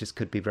 Aquarius, it just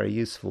could be very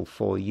useful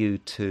for you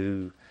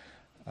to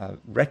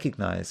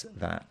recognize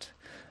that.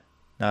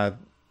 Now,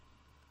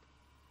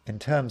 in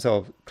terms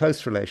of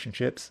close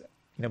relationships,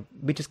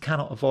 we just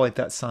cannot avoid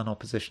that Sun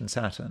opposition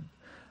Saturn.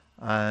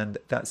 And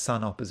that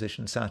Sun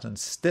opposition Saturn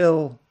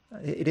still,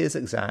 it is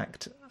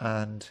exact.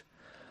 And,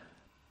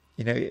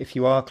 if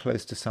you are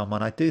close to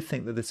someone, I do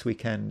think that this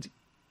weekend,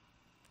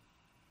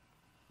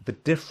 the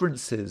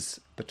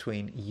differences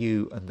between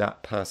you and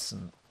that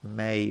person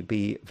may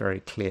be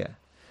very clear.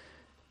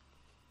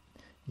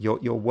 Your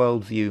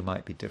worldview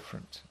might be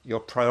different. Your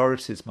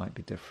priorities might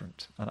be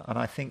different. And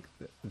I think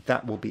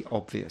that will be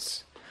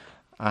obvious.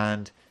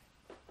 And,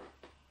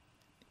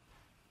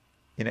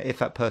 if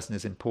that person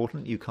is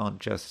important, you can't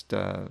just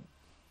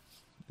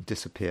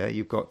disappear.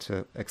 You've got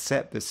to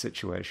accept this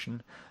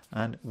situation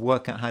and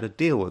work out how to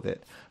deal with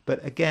it.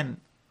 But again,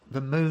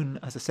 the moon,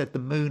 as I said, the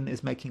moon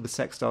is making the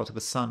sextile to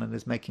the Sun and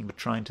is making the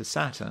trine to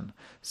Saturn.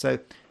 So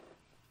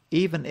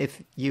even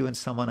if you and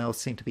someone else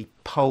seem to be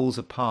poles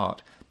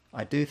apart,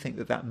 I do think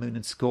that moon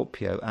in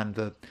Scorpio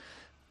and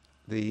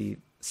the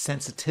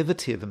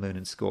sensitivity of the moon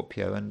in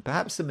Scorpio, and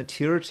perhaps the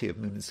maturity of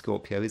moon in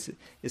Scorpio,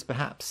 is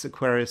perhaps,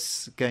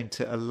 Aquarius, going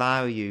to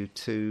allow you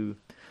to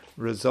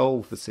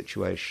resolve the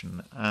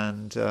situation.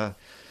 And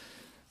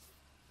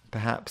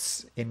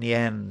perhaps in the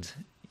end,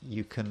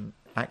 you can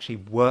actually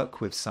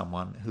work with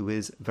someone who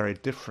is very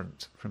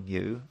different from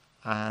you,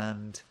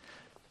 and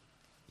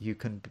you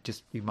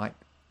might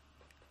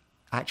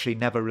actually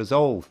never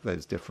resolve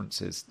those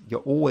differences.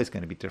 You're always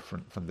going to be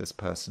different from this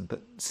person,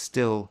 but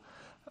still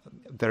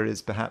there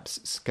is perhaps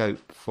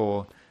scope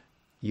for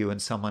you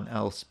and someone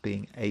else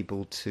being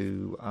able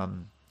to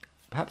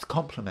perhaps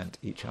complement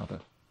each other.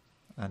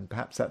 And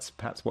perhaps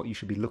that's what you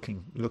should be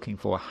looking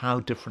for, how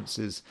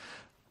differences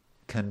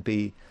can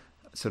be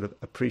sort of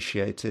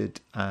appreciated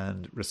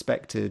and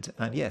respected,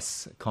 and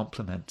yes,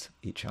 complement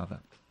each other.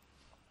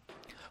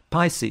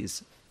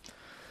 Pisces,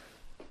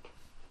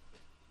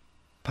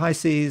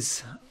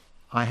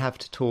 I have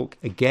to talk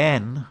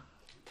again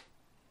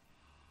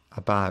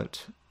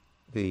about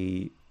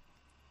the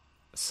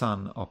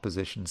Sun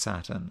opposition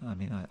Saturn. I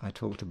mean, I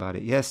talked about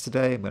it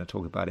yesterday. I'm going to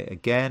talk about it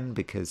again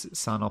because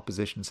Sun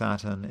opposition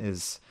Saturn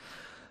is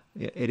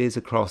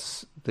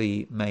across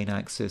the main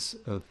axis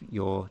of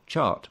your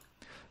chart.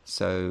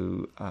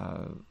 So,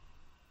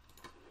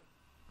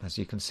 as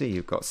you can see,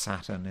 you've got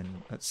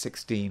Saturn at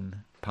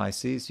 16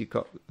 Pisces, you've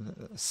got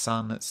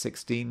Sun at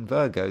 16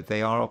 Virgo.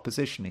 They are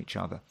opposition each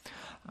other.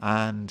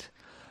 And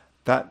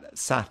that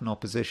Saturn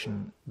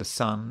opposition, the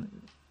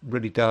Sun,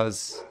 really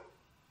does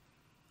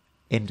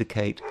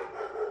indicate,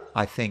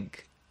 I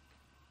think,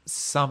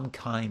 some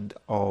kind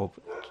of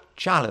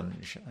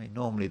challenge.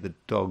 Normally the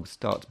dog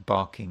starts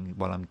barking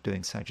while I'm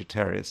doing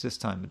Sagittarius. This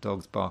time the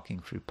dog's barking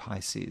through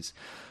Pisces.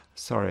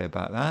 Sorry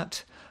about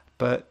that.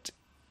 But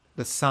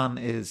the Sun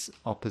is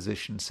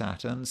opposition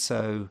Saturn,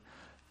 so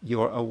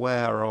you're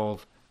aware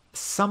of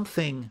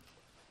something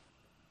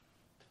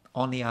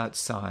on the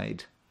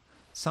outside,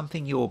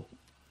 something you're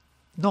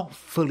not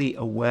fully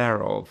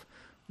aware of,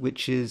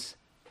 which is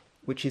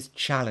which is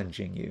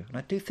challenging you. And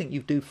I do think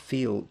you do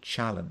feel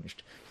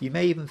challenged. You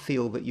may even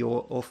feel that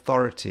your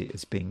authority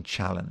is being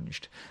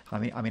challenged. I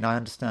mean, I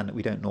understand that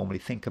we don't normally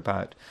think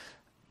about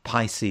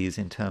Pisces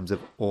in terms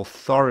of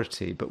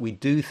authority, but we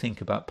do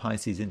think about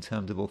Pisces in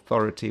terms of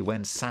authority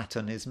when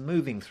Saturn is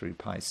moving through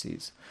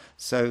Pisces.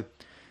 So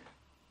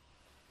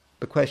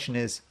the question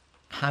is,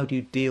 how do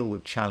you deal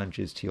with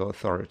challenges to your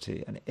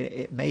authority? And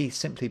it may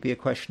simply be a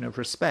question of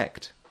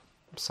respect,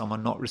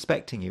 someone not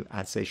respecting you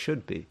as they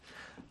should be,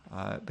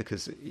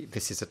 because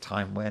this is a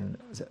time when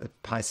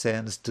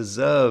Pisceans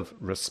deserve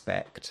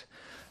respect.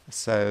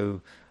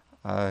 So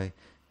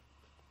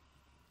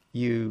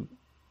you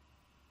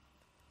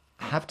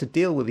have to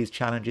deal with these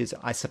challenges,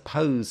 I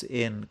suppose,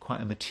 in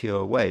quite a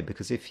mature way,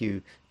 because if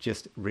you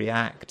just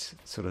react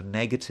sort of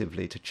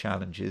negatively to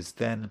challenges,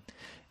 then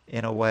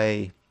in a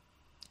way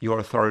your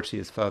authority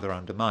is further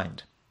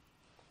undermined.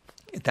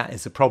 That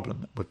is the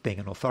problem with being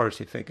an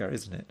authority figure,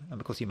 isn't it? And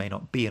because you may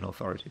not be an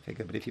authority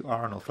figure, but if you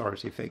are an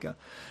authority figure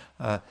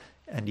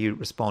and you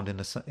respond in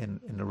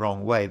the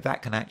wrong way,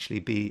 that can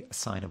actually be a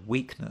sign of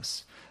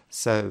weakness.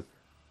 So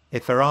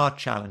if there are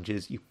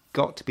challenges, you've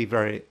got to be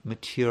very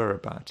mature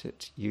about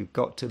it. You've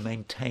got to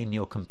maintain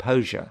your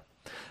composure,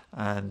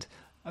 and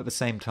at the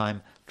same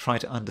time try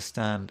to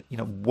understand,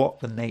 what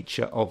the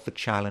nature of the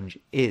challenge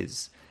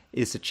is.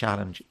 Is the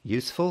challenge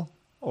useful,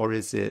 or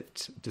is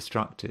it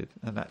destructive?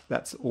 And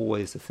that's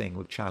always the thing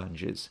with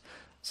challenges.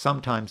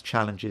 Sometimes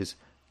challenges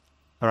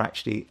are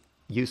actually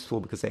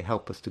useful because they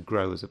help us to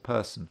grow as a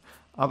person.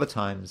 Other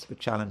times the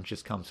challenge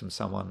just comes from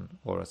someone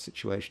or a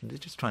situation that's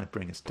just trying to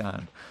bring us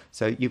down.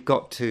 So you've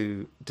got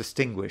to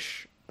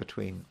distinguish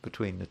between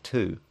the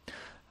two.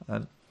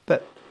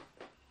 But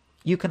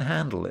you can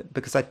handle it,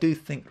 because I do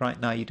think right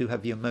now you do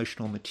have the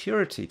emotional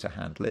maturity to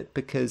handle it,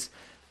 because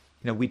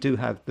we do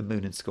have the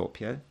moon in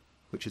Scorpio,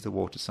 which is a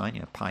water sign.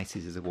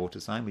 Pisces is a water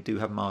sign. We do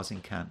have Mars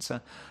in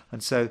Cancer.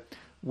 And so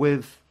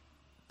with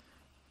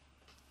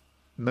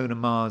Moon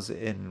and Mars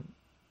in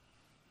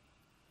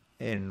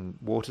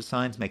water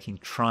signs, making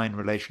trine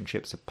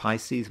relationships of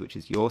Pisces, which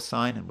is your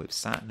sign, and with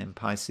Saturn in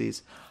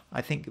Pisces,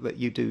 I think that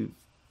you do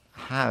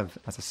have,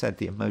 as I said,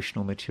 the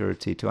emotional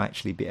maturity to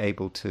actually be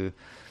able to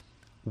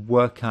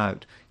work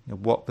out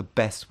what the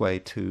best way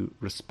to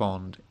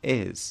respond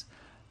is.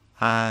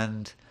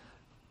 And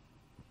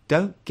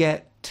don't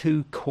get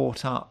too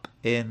caught up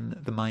in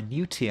the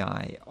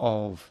minutiae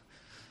of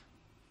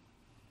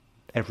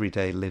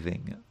everyday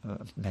living,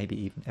 maybe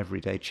even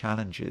everyday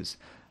challenges.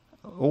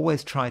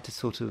 Always try to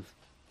sort of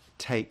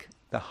take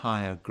the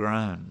higher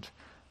ground.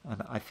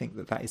 And I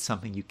think that is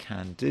something you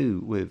can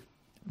do with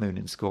Moon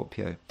in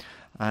Scorpio.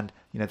 And,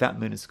 that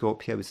Moon in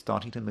Scorpio is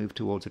starting to move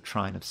towards a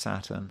trine of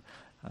Saturn.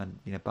 And,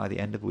 by the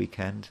end of the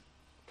weekend,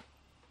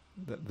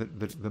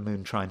 the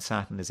Moon trine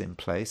Saturn is in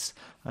place.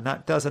 And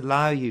that does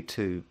allow you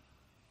to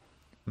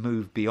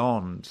move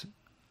beyond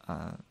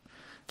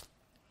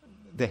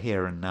the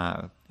here and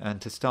now,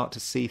 and to start to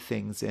see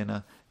things in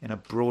a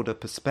broader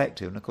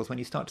perspective. And of course, when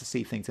you start to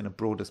see things in a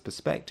broader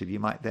perspective, you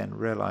might then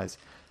realize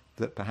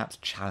that perhaps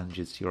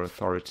challenges to your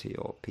authority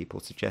or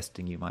people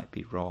suggesting you might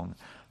be wrong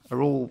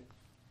are all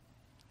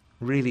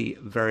really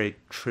very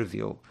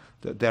trivial,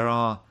 that there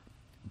are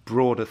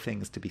broader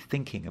things to be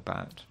thinking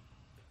about.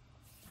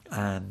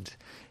 And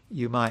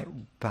you might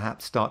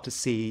perhaps start to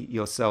see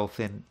yourself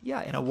in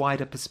a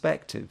wider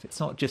perspective. It's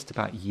not just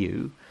about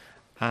you,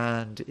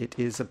 and it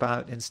is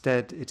about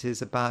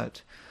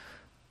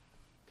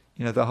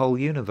the whole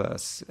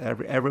universe,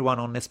 everyone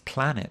on this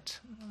planet.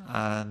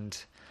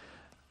 And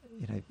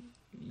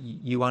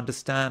you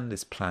understand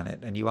this planet,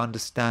 and you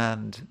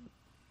understand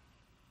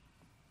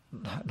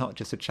not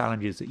just the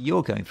challenges that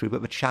you're going through,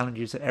 but the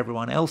challenges that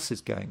everyone else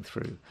is going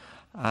through.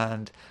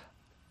 And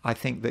I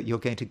think that you're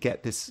going to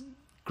get this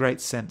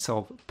great sense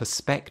of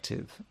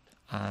perspective,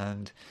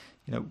 and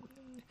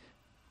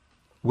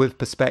with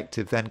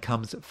perspective then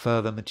comes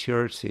further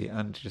maturity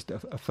and just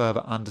a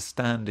further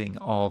understanding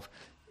of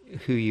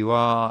who you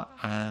are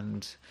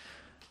and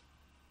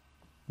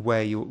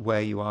where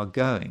you are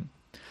going.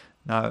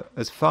 Now,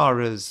 as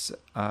far as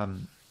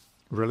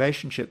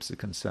relationships are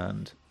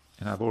concerned,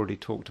 and I've already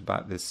talked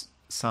about this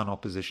Sun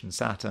opposition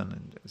Saturn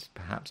and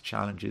perhaps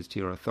challenges to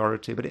your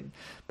authority,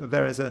 but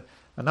there is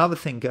another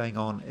thing going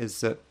on,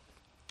 is that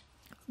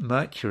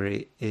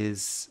Mercury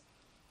is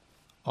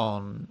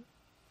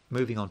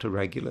moving on to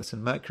Regulus,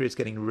 and Mercury is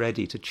getting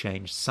ready to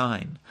change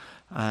sign.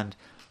 And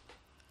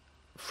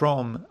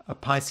from a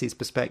Pisces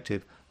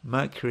perspective,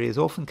 Mercury is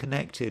often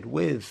connected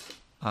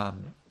with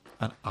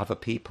other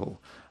people.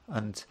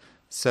 And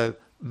so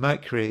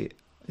Mercury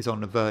is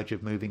on the verge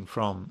of moving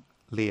from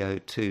Leo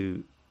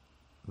to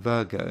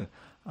Virgo,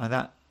 and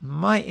that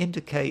might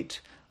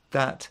indicate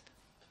that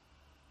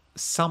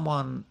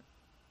someone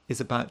is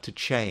about to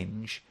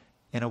change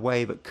in a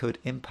way that could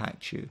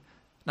impact you.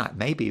 Now, it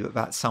may be that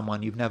that's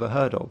someone you've never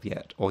heard of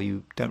yet, or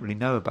you don't really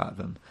know about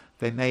them.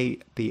 They may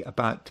be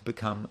about to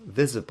become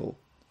visible.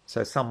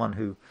 So someone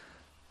who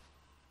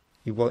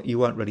you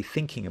weren't really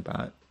thinking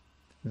about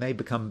may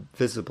become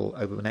visible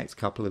over the next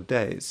couple of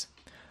days.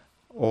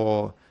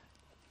 Or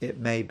it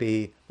may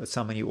be that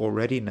someone you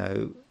already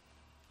know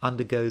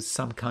undergoes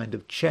some kind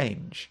of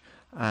change,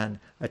 and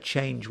a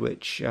change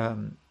which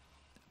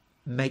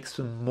makes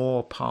them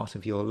more part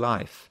of your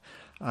life.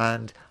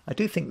 And I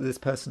do think that this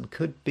person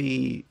could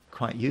be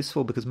quite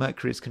useful because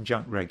Mercury is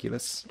conjunct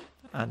Regulus.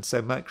 And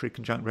so Mercury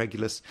conjunct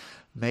Regulus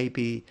may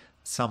be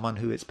someone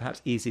who it's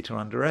perhaps easy to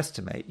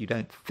underestimate. You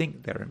don't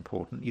think they're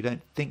important. You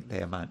don't think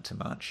they amount to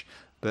much.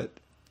 But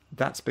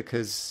that's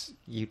because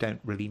you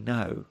don't really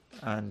know.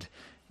 And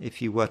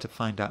if you were to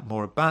find out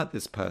more about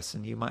this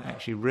person, you might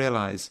actually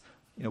realize,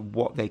 you know,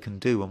 what they can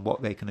do and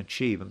what they can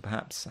achieve, and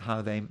perhaps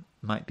how they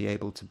might be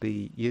able to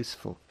be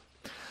useful.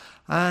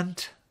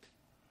 And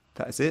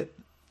that is it.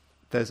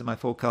 Those are my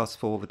forecasts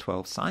for the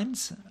 12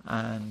 signs.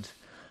 And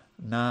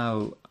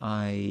now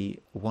I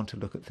want to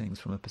look at things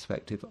from a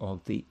perspective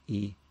of the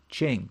I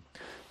Ching.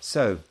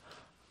 So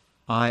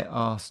I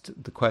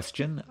asked the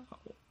question,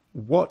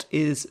 what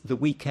is the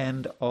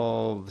weekend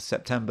of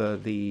September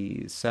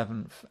the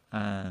 7th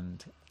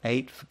and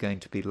 8th going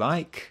to be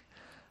like?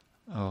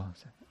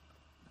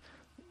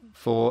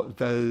 For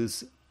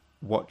those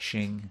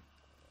watching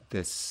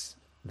this,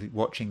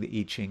 watching the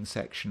I Ching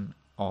section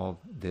of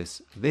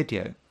this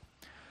video.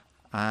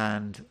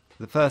 And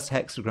the first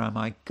hexagram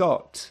I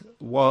got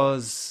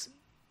was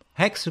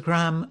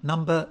hexagram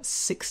number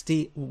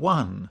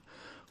 61,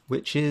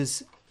 which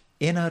is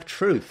inner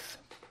truth.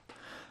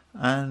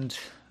 And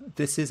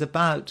this is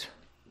about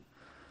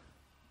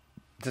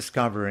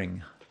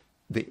discovering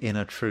the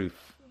inner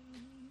truth.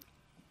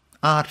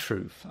 Our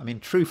truth. I mean,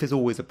 truth is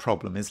always a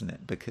problem, isn't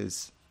it?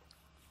 Because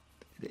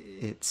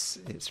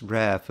it's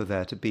rare for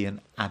there to be an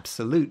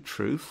absolute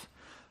truth,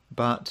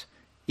 but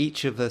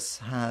each of us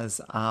has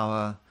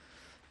our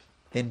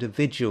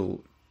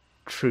individual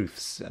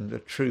truths, and the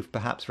truth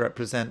perhaps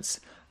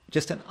represents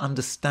just an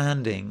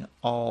understanding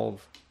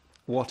of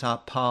what our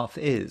path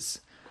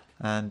is.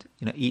 And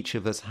you know, each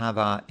of us have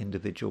our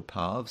individual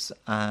paths,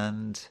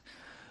 and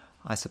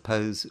I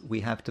suppose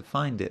we have to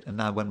find it. And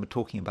now when we're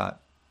talking about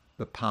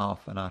the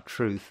path and our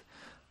truth,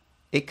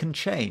 it can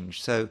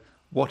change. So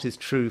what is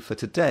true for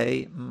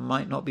today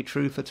might not be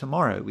true for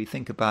tomorrow. We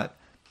think about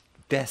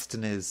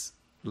destinies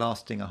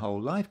lasting a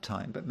whole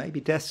lifetime, but maybe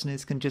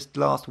destinies can just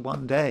last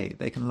one day.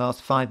 They can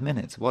last 5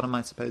 minutes. What am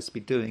I supposed to be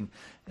doing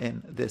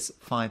in this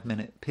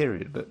 5-minute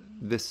period? But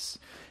this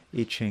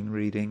I Ching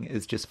reading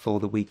is just for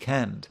the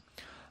weekend.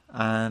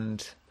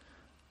 And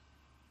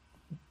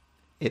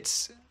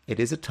it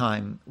is a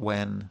time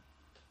when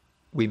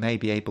we may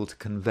be able to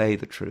convey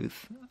the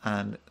truth,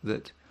 and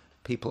that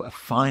people are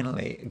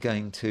finally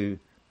going to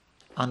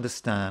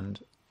understand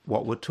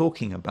what we're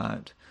talking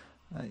about.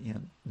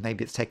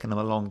 Maybe it's taken them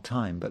a long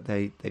time, but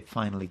they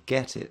finally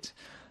get it.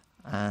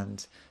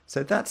 And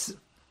so that's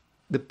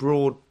the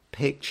broad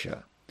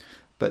picture.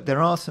 But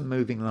there are some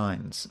moving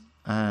lines,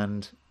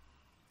 and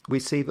we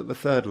see that the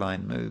third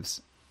line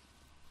moves.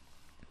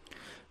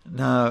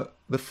 Now,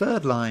 the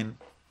third line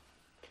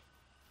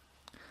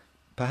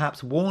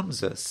perhaps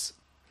warns us,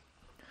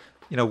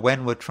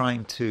 when we're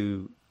trying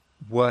to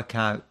work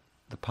out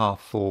the path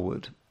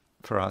forward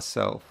for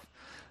ourselves.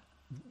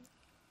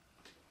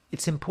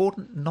 It's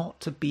important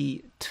not to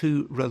be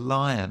too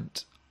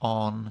reliant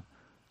on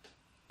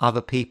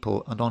other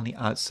people and on the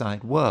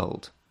outside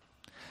world.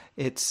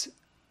 It's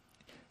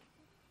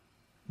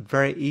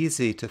very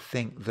easy to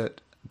think that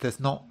there's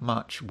not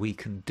much we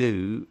can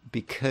do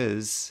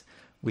because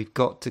we've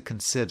got to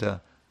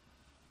consider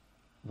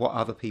what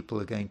other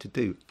people are going to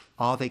do.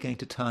 Are they going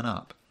to turn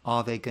up?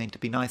 Are they going to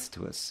be nice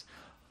to us?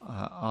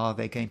 Are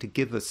they going to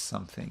give us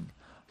something?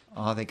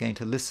 Are they going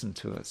to listen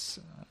to us?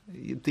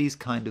 These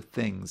kind of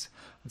things.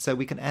 And so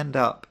we can end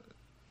up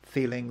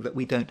feeling that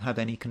we don't have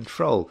any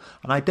control.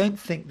 And I don't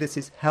think this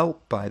is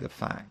helped by the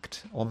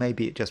fact, or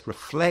maybe it just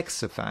reflects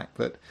the fact,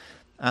 that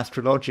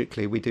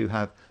astrologically we do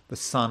have the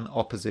Sun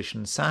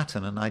opposition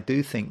Saturn. And I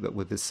do think that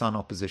with the Sun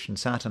opposition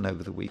Saturn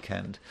over the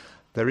weekend,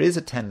 there is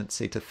a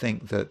tendency to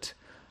think that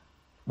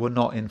we're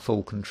not in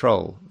full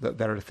control, that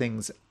there are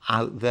things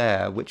out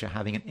there which are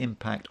having an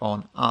impact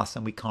on us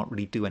and we can't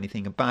really do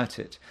anything about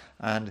it.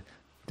 And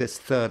this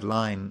third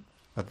line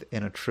of the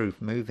inner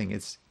truth moving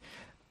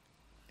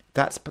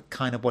that's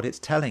kind of what it's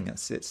telling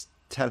us. It's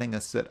telling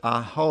us that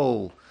our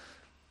whole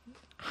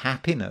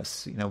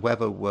happiness,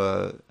 whether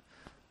we're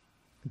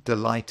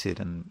delighted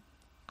and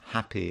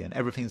happy and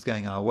everything's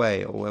going our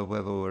way, or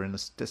whether we're in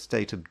a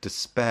state of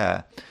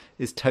despair,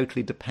 is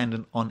totally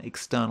dependent on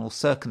external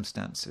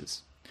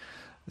circumstances.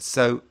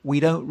 So we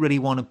don't really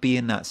want to be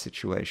in that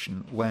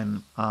situation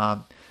when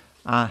our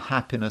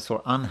happiness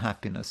or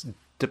unhappiness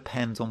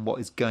depends on what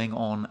is going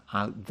on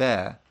out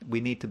there. We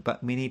need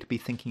to be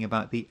thinking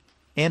about the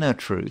inner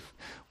truth.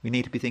 We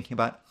need to be thinking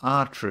about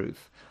our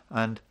truth,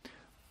 and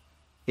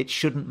it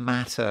shouldn't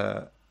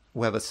matter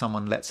whether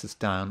someone lets us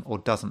down or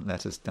doesn't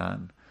let us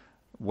down,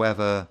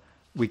 whether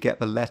we get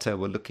the letter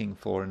we're looking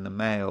for in the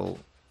mail.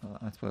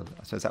 I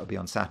suppose that would be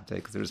on Saturday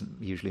because there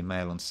isn't usually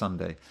mail on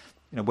Sunday.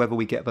 Whether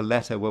we get the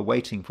letter we're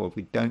waiting for. If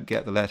we don't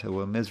get the letter,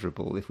 we're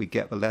miserable. If we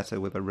get the letter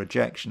with a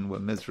rejection, we're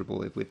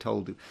miserable. If we're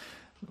told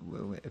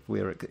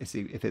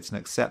if it's an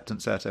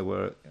acceptance letter,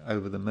 we're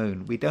over the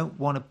moon. We don't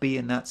want to be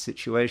in that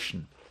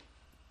situation.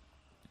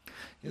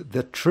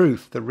 The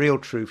truth, the real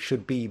truth,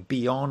 should be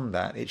beyond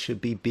that. It should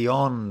be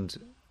beyond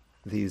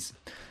these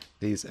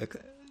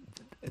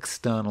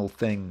external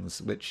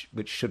things which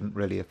shouldn't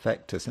really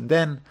affect us. And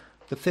then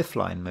the fifth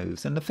line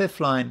moves, and the fifth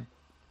line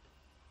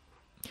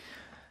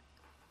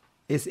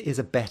is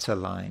a better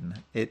line.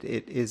 It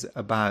is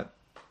about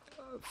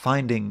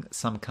finding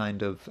some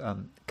kind of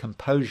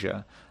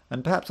composure,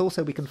 and perhaps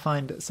also we can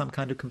find some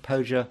kind of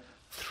composure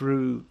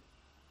through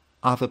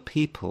other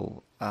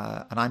people.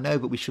 And I know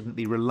that we shouldn't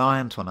be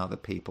reliant on other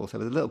people, so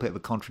there's a little bit of a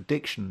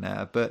contradiction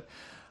there, but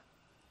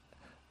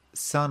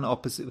Sun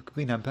opposite,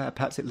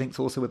 perhaps it links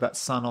also with that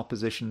Sun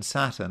opposition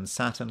Saturn.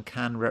 Saturn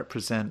can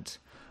represent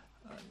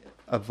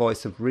a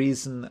voice of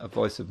reason, a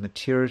voice of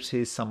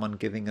maturity, someone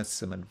giving us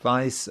some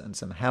advice and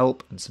some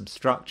help and some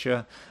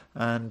structure.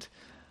 And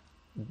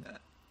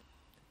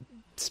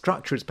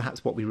structure is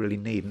perhaps what we really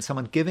need, and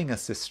someone giving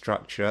us this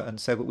structure, and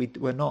so that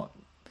we're not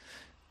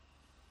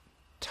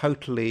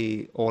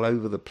totally all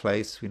over the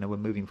place. We're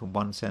moving from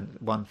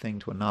one thing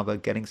to another,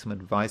 getting some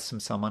advice from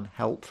someone,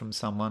 help from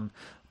someone,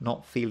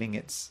 not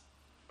feeling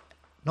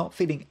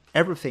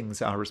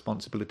everything's our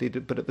responsibility,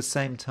 but at the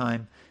same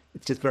time,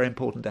 it's just very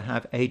important to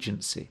have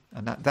agency,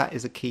 and that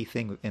is a key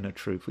thing with inner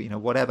truth.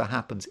 Whatever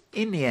happens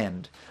in the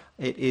end,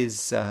 it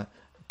is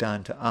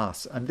down to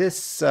us. And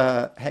this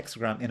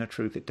hexagram, inner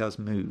truth, it does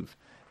move.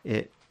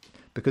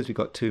 Because we've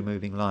got two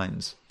moving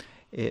lines,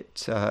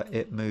 it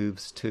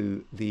moves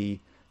to the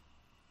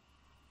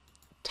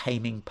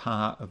taming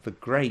power of the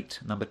great,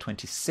 number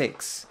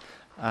 26,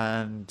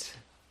 and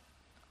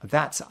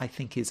that's, I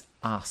think, is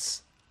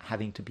us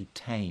having to be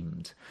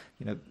tamed.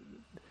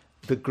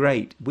 The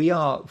great, we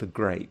are the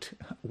great.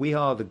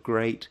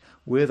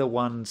 We're the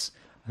ones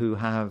who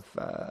have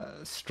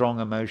strong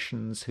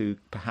emotions, who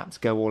perhaps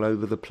go all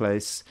over the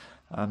place.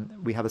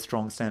 We have a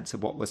strong sense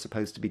of what we're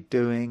supposed to be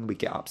doing. We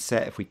get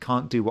upset if we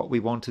can't do what we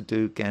want to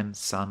do. Again,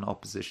 Sun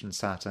opposition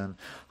Saturn.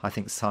 I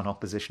think Sun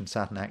opposition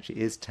Saturn actually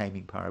is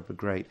taming power of the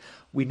great.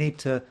 We need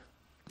to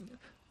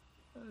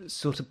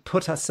sort of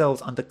put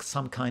ourselves under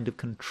some kind of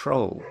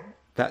control.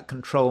 That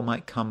control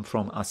might come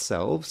from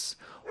ourselves,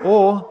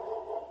 or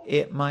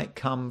it might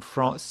come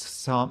from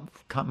some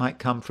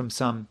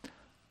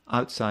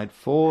outside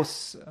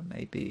force,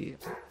 maybe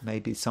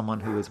someone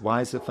who is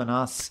wiser than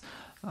us,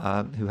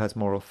 who has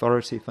more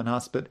authority than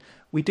us. But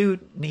we do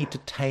need to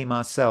tame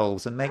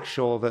ourselves and make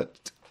sure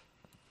that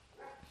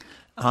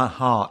our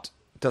heart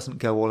doesn't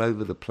go all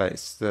over the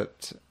place,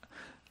 that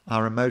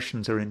our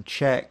emotions are in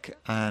check,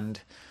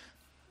 and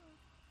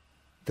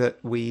that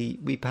we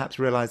perhaps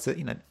realize that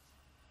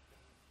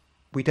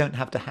we don't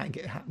have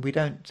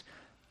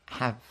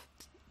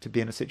to be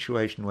in a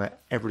situation where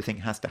everything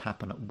has to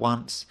happen at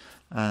once,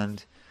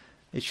 and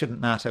it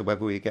shouldn't matter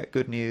whether we get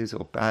good news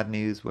or bad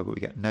news, whether we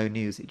get no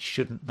news. It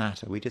shouldn't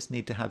matter. We just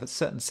need to have a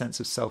certain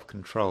sense of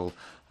self-control.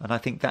 And I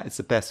think that is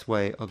the best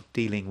way of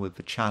dealing with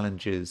the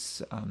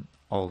challenges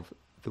of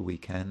the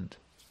weekend.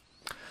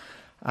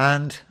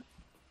 And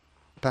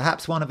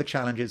perhaps one of the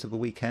challenges of the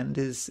weekend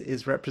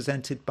is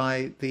represented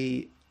by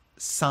the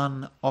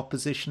Sun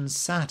opposition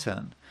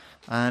Saturn.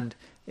 And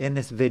in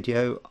this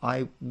video,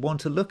 I want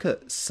to look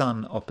at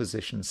Sun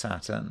opposition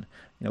Saturn,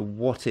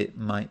 what it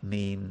might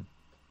mean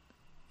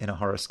in a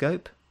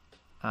horoscope,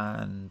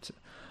 and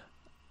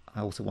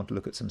I also want to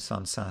look at some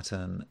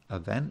Sun-Saturn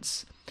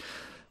events.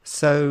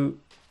 So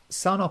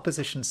Sun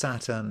opposition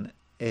Saturn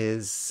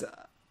is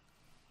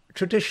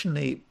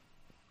traditionally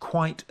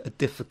quite a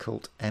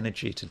difficult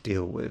energy to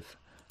deal with.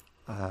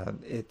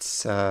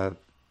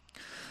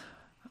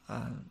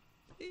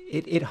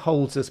 It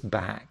holds us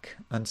back,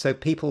 and so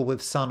people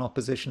with Sun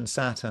opposition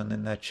Saturn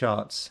in their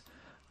charts,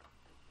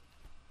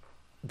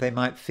 they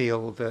might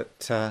feel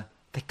that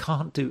they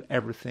can't do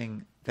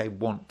everything they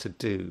want to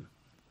do,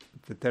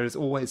 that there is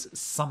always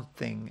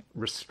something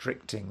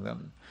restricting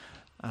them,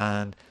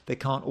 and they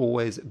can't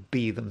always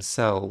be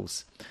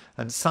themselves.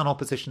 And Sun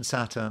opposition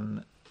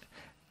Saturn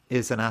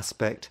is an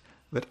aspect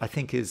that I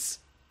think is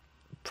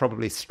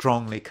probably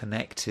strongly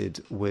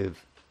connected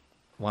with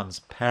one's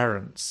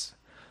parents.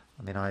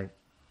 I mean, I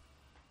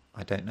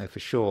don't know for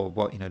sure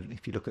what,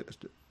 if you look at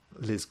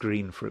Liz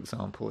Green, for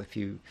example, if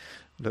you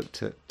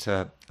looked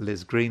at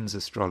Liz Green's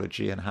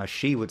astrology and how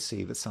she would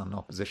see the Sun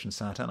opposition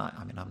Saturn,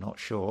 I mean, I'm not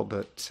sure,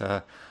 but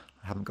I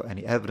haven't got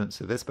any evidence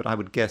of this, but I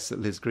would guess that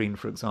Liz Green,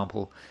 for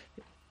example,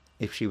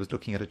 if she was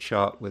looking at a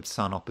chart with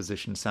Sun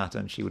opposition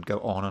Saturn, she would go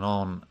on and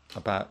on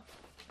about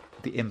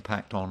the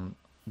impact on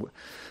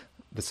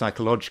the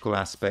psychological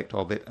aspect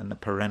of it and the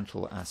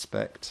parental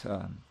aspect.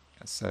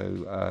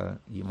 So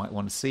you might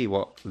want to see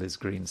what Liz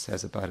Green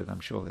says about it. I'm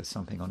sure there's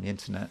something on the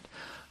internet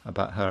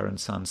about her and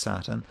Sun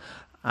Saturn.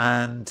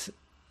 And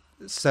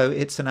so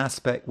it's an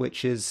aspect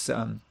which is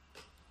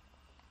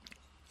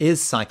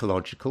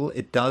psychological.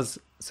 It does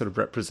sort of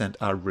represent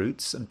our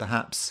roots, and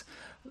perhaps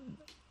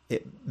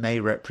it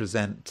may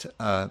represent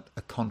a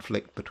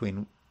conflict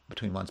between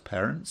one's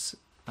parents,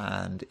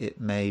 and it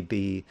may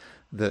be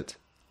that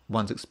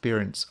one's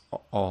experience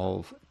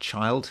of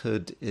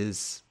childhood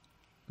is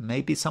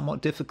maybe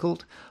somewhat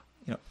difficult.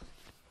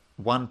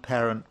 One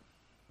parent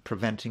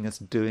preventing us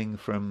doing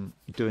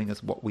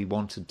us what we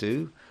want to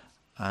do,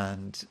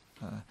 and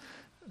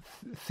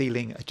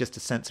feeling just a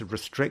sense of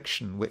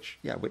restriction, which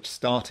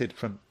started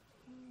from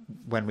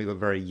when we were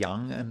very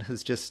young and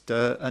has just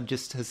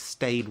has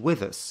stayed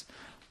with us,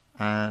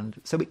 and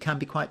so it can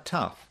be quite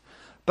tough.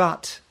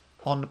 But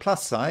on the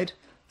plus side,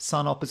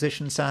 Sun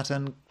opposition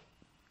Saturn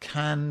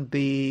can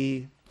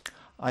be,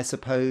 I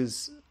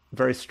suppose,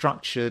 very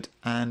structured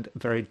and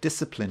very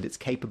disciplined. It's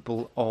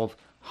capable of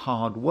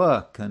hard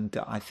work, and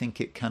I think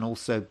it can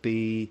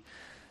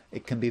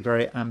be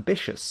very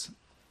ambitious,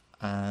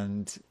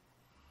 and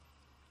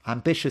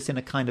ambitious in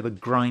a kind of a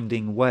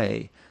grinding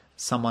way.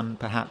 Someone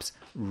perhaps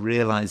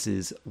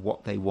realizes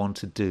what they want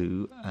to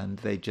do, and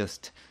they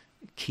just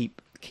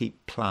keep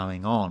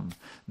ploughing on.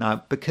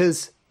 Now,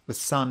 because the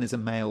Sun is a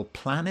male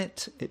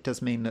planet, it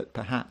does mean that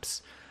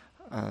perhaps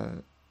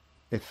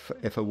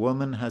if a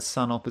woman has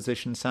Sun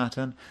opposition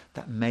Saturn,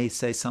 that may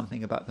say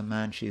something about the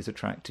man she is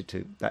attracted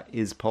to. That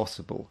is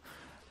possible.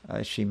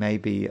 She may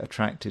be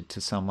attracted to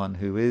someone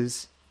who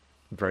is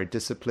very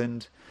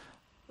disciplined,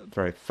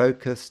 very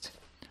focused,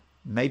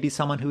 maybe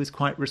someone who is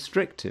quite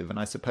restrictive. And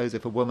I suppose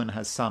if a woman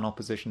has Sun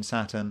opposition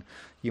Saturn,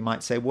 you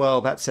might say, well,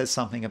 that says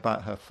something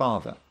about her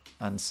father.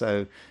 And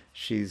so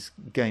she's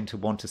going to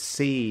want to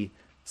see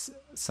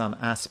some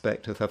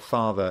aspect of her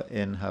father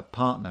in her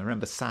partner.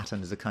 Remember,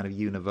 Saturn is a kind of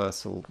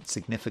universal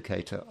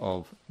significator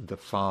of the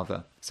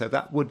father. So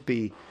that would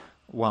be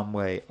one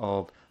way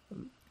of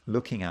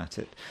looking at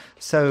it.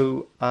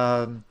 So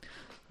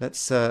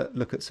let's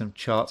look at some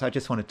charts. I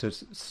just wanted to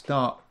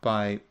start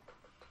by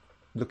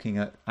looking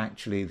at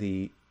actually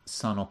the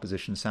Sun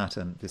opposition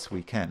Saturn this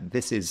weekend.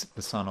 This is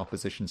the Sun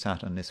opposition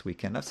Saturn this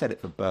weekend. I've said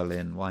it for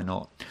Berlin, why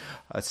not?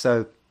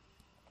 So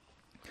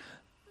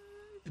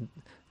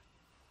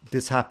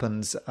this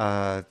happens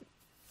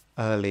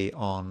early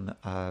on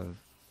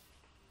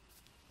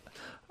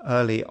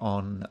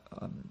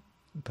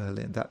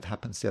Berlin. That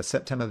happens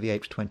September the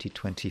 8th,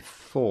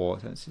 2024.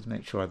 Let's just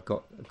make sure I've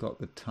got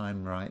the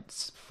time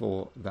rights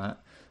for that.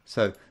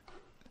 So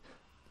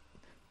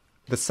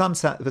the Sun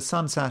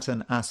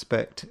Saturn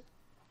aspect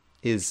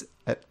is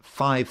at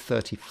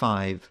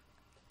 5:35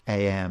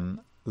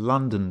 a.m.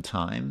 London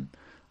time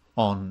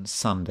on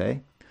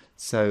Sunday.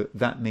 So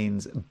that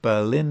means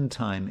Berlin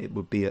time it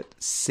would be at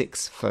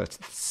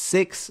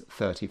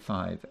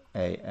 6:35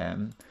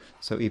 a.m.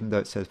 So even though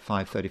it says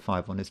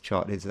 5:35 on this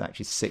chart, it is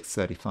actually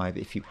 6:35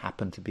 if you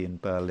happen to be in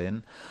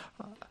Berlin.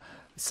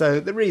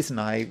 So the reason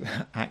I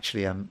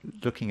actually am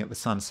looking at the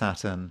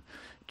Sun-Saturn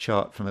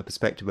chart from a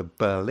perspective of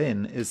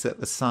Berlin is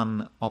that the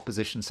Sun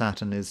opposition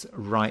Saturn is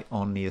right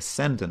on the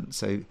ascendant.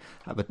 So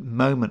at the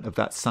moment of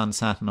that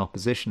Sun-Saturn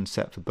opposition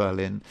set for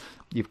Berlin,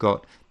 you've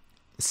got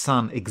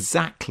Sun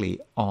exactly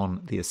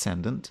on the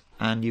ascendant,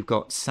 and you've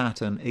got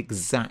Saturn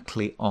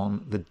exactly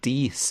on the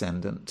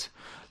descendant.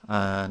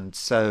 And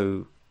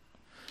so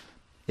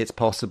it's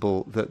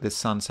possible that this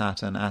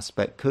Sun-Saturn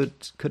aspect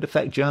could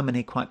affect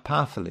Germany quite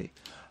powerfully.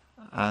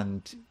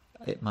 And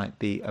it might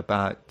be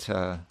about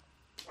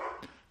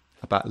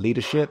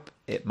leadership,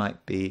 it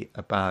might be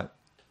about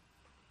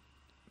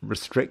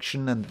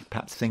restriction and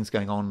perhaps things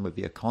going on with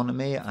the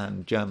economy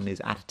and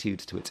Germany's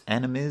attitudes to its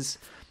enemies.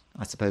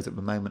 I suppose at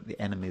the moment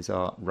the enemies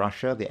are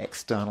Russia, the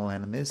external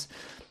enemies.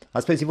 I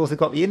suppose you've also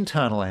got the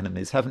internal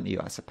enemies, haven't you?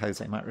 I suppose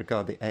they might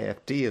regard the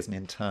AfD as an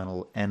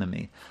internal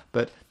enemy.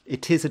 But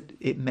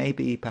it may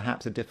be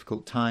perhaps a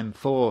difficult time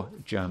for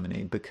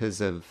Germany because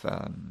of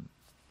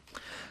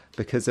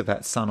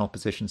that Sun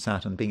opposition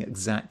Saturn being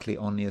exactly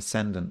on the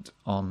ascendant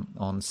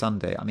on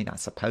Sunday. I mean, I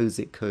suppose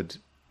it could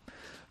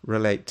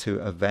relate to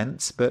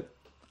events, but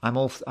I'm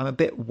a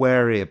bit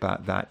wary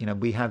about that.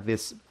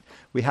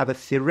 We have a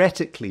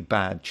theoretically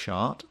bad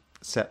chart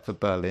set for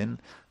Berlin,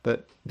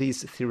 but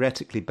these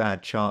theoretically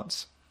bad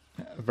charts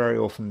very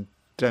often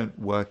don't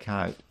work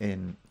out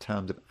in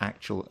terms of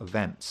actual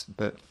events.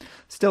 But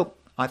still,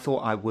 I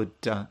thought I would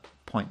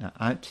point that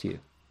out to you.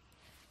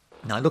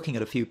 Now, looking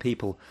at a few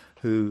people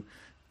who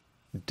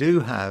do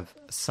have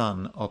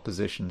Sun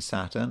opposition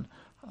Saturn,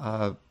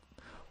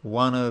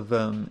 one of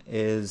them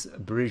is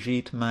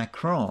Brigitte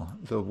Macron,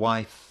 the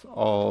wife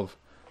of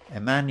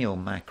Emmanuel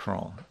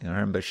Macron.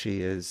 Remember,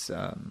 she is,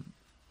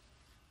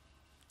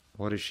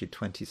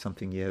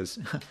 20-something years,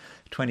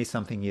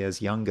 20-something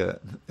years younger,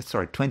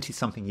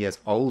 20-something years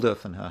older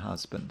than her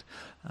husband.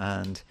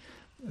 And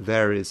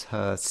there is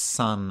her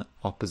Sun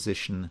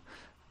opposition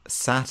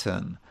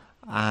Saturn.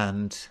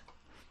 And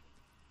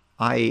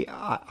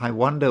I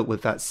wonder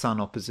with that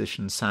Sun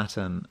opposition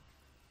Saturn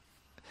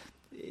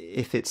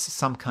if it's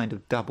some kind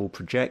of double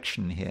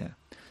projection here.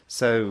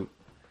 So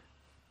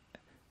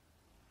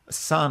the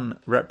Sun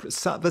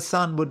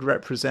would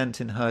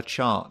represent in her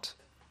chart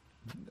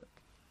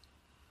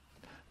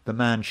the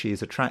man she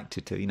is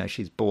attracted to.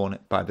 She's born in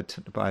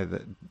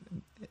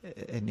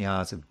the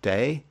hours of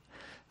day.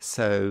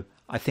 So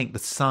I think the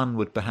Sun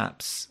would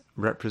perhaps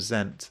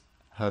represent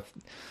her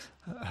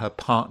her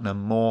partner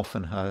Morph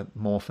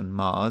and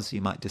Mars.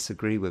 You might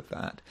disagree with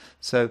that.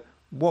 So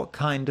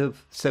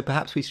so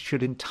perhaps we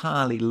should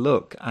entirely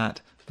look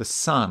at the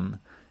Sun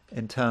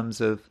in terms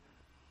of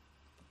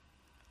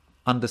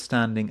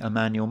understanding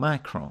Emmanuel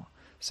Macron.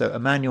 So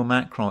Emmanuel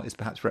Macron is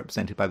perhaps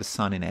represented by the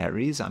Sun in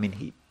Aries.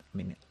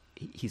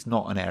 He's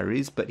not an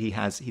Aries, but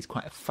he's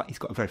got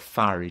a very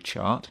fiery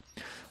chart.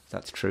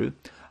 That's true.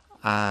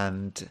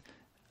 And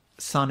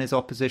Sun is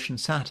opposition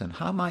Saturn.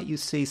 How might you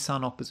see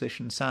Sun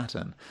opposition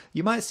Saturn?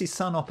 You might see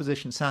Sun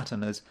opposition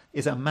Saturn as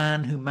is a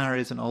man who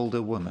marries an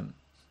older woman,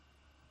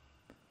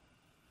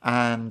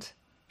 and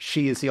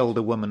she is the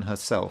older woman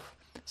herself.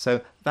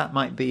 So that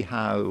might be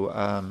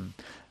how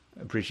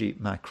Brigitte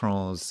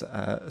Macron's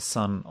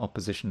Sun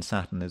opposition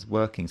Saturn is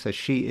working. So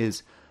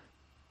she's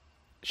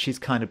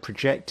kind of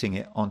projecting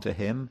it onto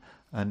him,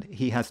 and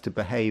he has to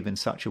behave in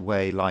such a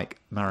way like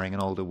marrying an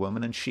older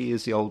woman, and she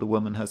is the older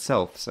woman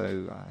herself.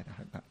 So I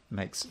hope that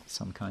makes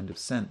some kind of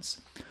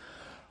sense.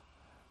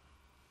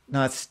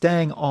 Now,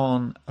 staying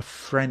on a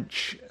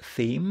French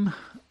theme,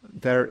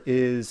 there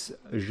is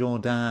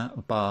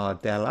Jourdain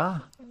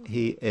Bardella.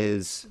 He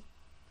is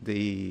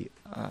the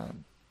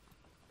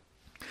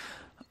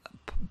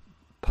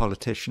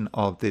politician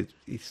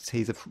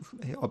he's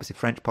obviously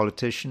French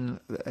politician.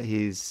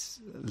 He's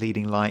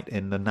leading light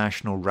in the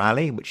National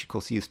Rally, which of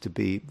course used to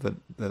be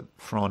the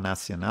Front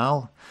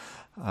National,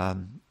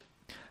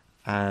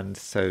 and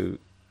so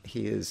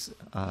he is,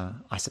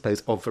 I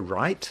suppose, of the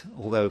right.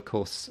 Although, of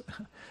course,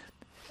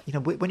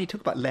 when you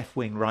talk about left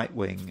wing, right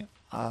wing,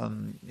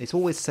 it's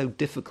always so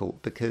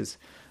difficult because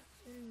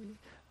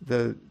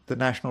the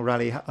National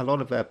Rally, a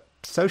lot of their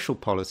social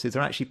policies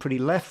are actually pretty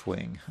left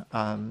wing,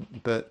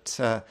 but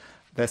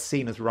they're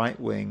seen as right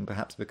wing,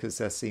 perhaps because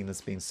they're seen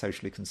as being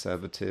socially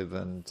conservative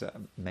and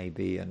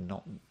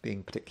not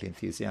being particularly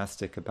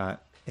enthusiastic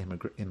about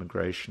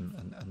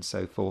immigration and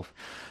so forth.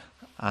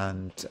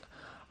 And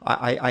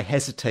I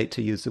hesitate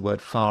to use the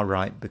word far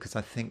right because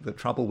I think the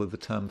trouble with the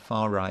term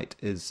far right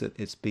is that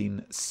it's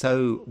been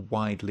so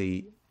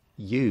widely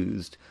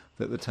used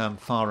that the term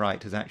far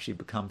right has actually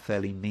become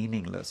fairly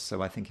meaningless.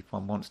 So I think if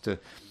one's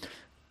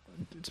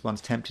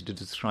tempted to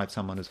describe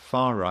someone as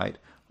far right,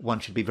 one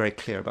should be very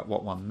clear about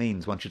what one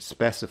means. One should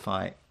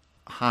specify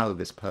how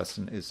this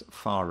person is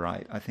far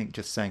right. I think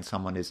just saying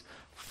someone is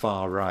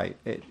far right,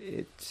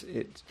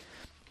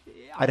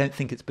 I don't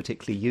think it's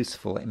particularly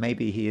useful.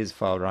 Maybe he is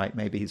far right,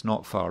 maybe he's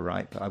not far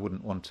right, but I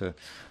wouldn't want to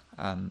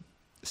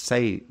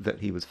say that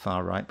he was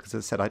far right because,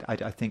 as I said,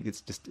 I think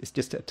it's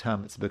just a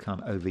term that's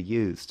become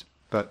overused.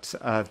 But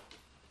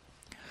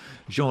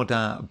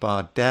Jourdain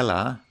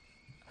Bardella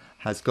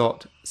has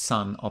got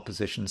Sun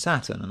opposition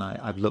Saturn, and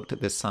I've looked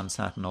at this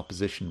Sun-Saturn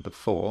opposition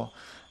before,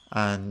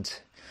 and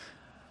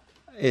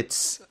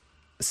it's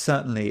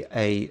certainly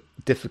a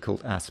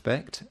difficult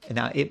aspect.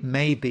 Now, it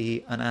may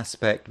be an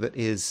aspect that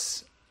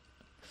is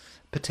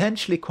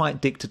potentially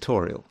quite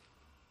dictatorial.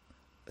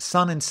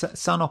 Sun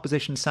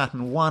opposition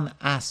Saturn, one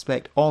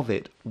aspect of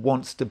it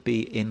wants to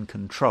be in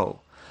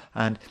control,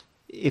 and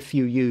if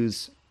you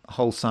use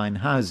whole sign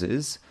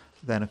houses,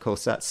 then of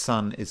course that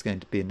Sun is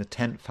going to be in the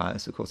 10th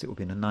house. Of course it will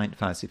be in the 9th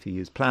house if you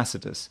use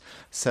Placidus.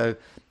 So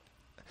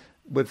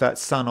with that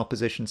Sun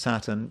opposition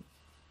Saturn,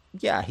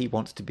 yeah, he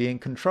wants to be in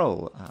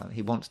control.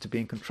 He wants to be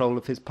in control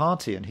of his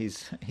party, and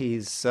he's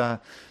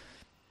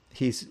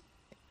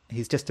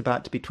just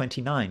about to be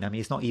 29. I mean,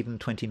 he's not even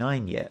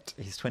 29 yet.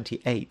 He's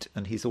 28,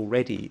 and he's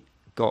already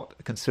got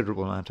a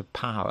considerable amount of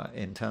power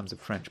in terms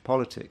of French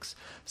politics.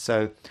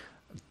 So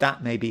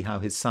that may be how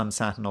his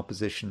Sun-Saturn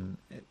opposition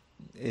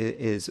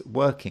is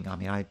working. I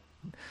mean, I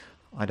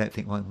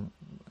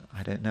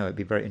don't know. It'd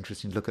be very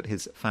interesting to look at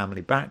his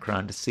family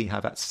background to see how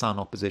that Sun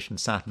opposition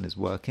Saturn is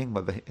working.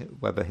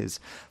 Whether his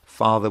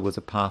father was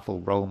a powerful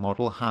role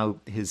model, how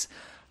his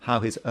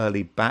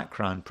early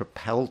background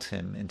propelled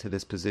him into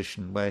this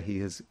position where he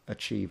has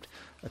achieved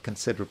a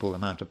considerable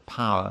amount of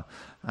power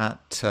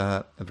at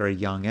a very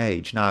young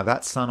age. Now,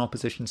 that Sun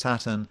opposition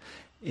Saturn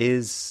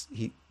is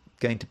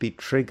going to be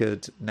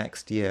triggered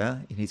next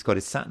year. He's got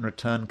his Saturn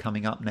return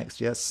coming up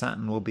next year.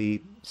 Saturn will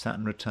be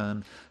Saturn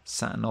return,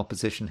 Saturn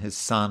opposition his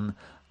Sun.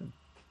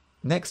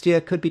 Next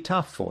year could be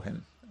tough for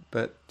him,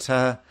 but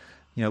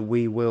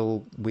we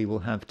will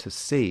have to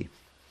see.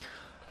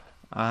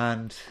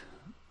 And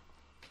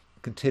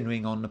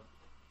continuing on the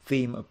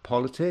theme of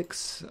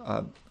politics,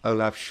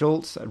 Olaf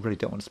Scholz. I really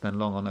don't want to spend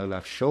long on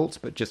Olaf Scholz,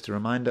 but just a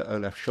reminder,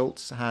 Olaf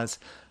Scholz has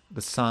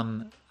the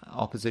Sun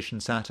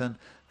opposition Saturn,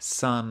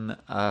 Sun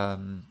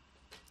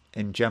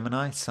in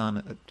Gemini, Sun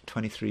at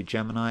 23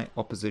 Gemini,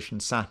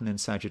 opposition Saturn in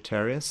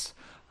Sagittarius.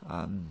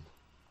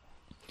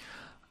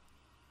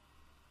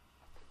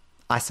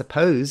 I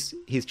suppose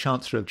he's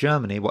Chancellor of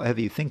Germany.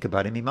 Whatever you think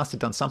about him, he must have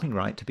done something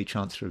right to be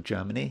Chancellor of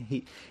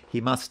Germany.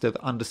 He must have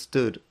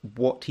understood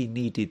what he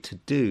needed to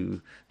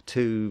do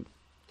to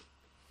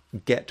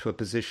get to a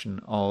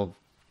position of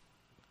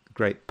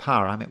great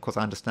power. I mean, of course,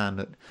 I understand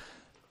that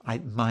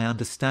my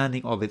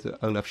understanding of it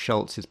that Olaf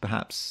Scholz is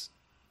perhaps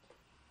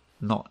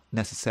not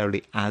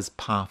necessarily as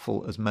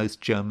powerful as most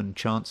German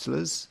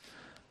chancellors.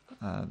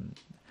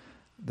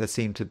 there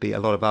seem to be a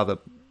lot of other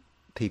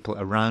people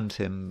around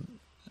him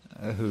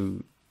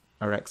who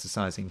are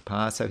exercising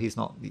power. So he's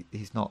not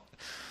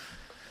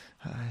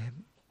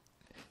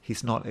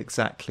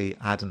exactly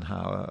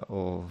Adenauer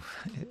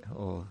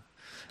or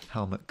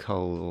Helmut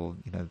Kohl, or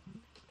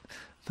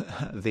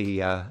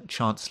the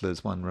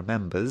chancellors one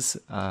remembers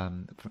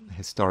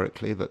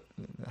historically, that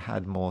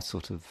had more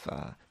sort of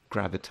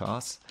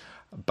gravitas.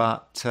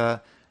 But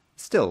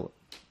still,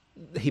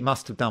 he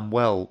must have done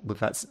well with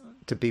that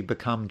to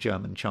become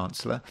German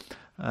chancellor.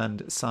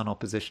 And Sun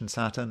opposition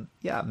Saturn,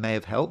 yeah, may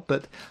have helped.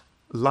 But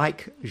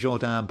like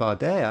Jourdain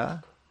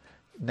Bardella,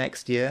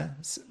 next year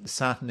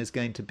Saturn is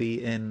going to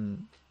be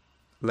in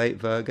late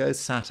Virgo.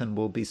 Saturn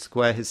will be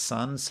square his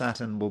Sun.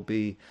 Saturn will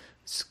be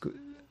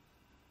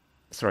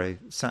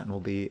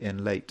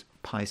in late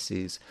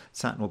Pisces.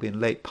 Saturn will be in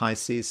late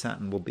Pisces.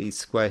 Saturn will be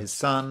square his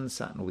Sun.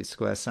 Saturn will be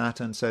square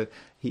Saturn. So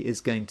he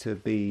is going to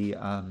be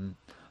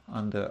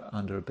under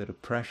a bit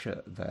of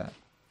pressure there.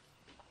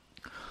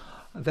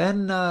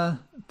 Then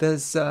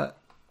there's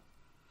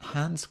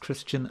Hans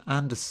Christian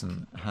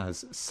Andersen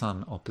has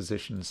Sun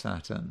opposition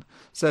Saturn.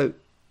 So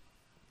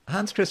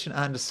Hans Christian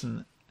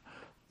Andersen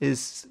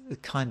is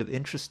kind of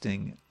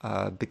interesting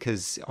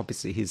because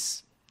obviously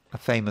he's a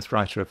famous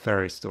writer of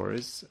fairy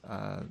stories.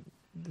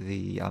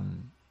 The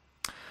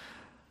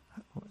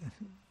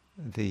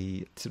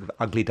sort of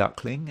Ugly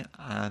Duckling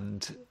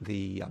and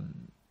the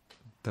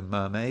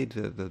mermaid,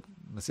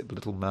 was it the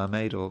Little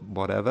Mermaid or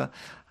whatever,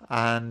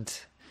 and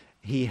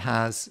he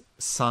has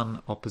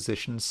Sun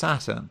opposition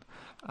Saturn,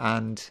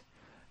 and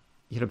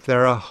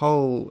there are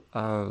whole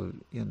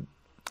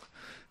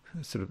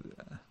sort of,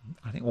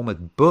 I think,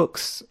 almost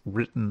books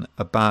written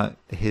about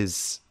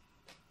his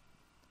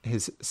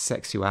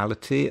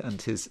sexuality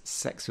and his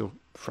sexual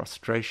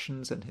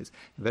frustrations, and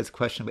there's a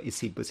question about was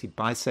he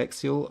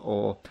bisexual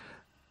or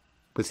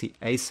was he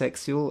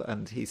asexual,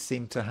 and he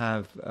seemed to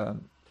have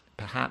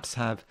perhaps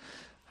have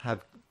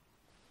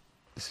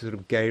sort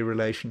of gay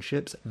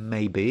relationships,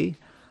 maybe,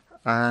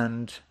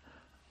 and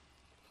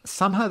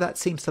somehow that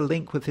seems to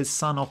link with his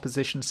Sun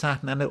opposition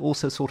Saturn, and it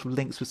also sort of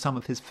links with some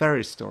of his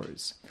fairy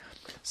stories.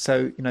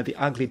 So, the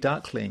Ugly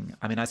Duckling,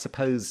 I mean, I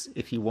suppose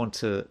if you want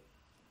to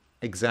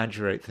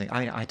exaggerate things,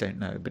 I don't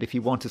know, but if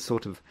you want to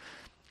sort of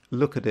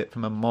look at it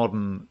from a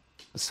modern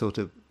sort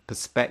of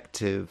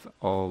perspective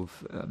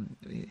of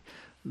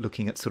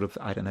looking at sort of,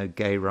 I don't know,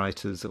 gay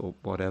writers or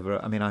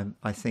whatever, I mean,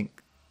 I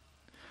think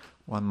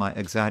one might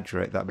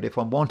exaggerate that. But if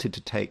one wanted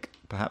to take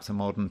perhaps a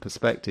modern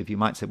perspective, you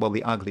might say, well,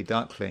 the Ugly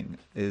Duckling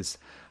is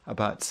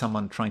about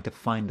someone trying to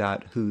find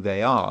out who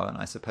they are. And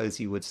I suppose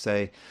you would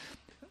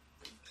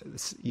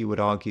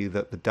argue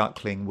that the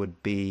duckling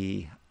would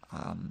be,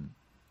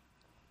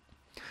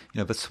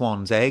 the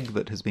swan's egg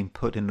that has been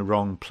put in the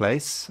wrong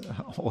place,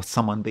 or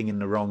someone being in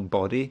the wrong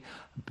body,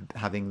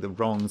 having the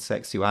wrong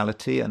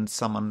sexuality, and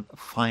someone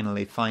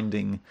finally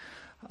finding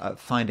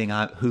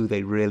out who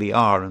they really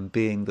are and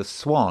being the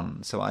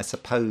swan. So I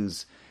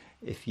suppose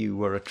if you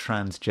were a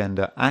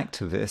transgender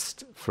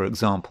activist, for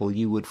example,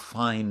 you would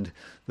find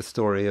the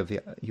story of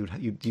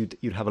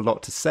you'd have a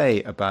lot to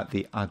say about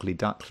the Ugly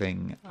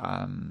Duckling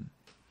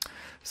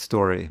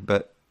story,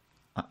 but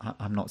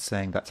I'm not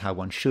saying that's how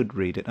one should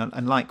read it.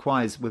 And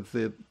likewise with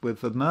the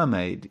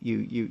mermaid,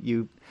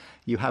 you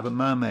have a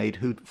mermaid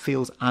who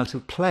feels out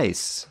of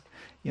place.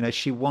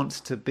 She wants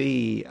to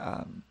be.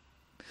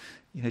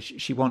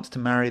 She wants to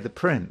marry the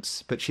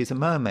prince, but she's a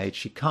mermaid.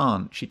 She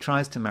can't. She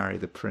tries to marry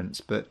the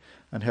prince,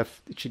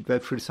 she'd go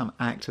through some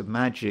act of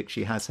magic.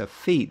 She has her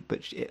feet,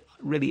 but it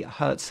really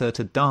hurts her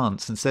to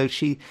dance, and so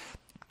she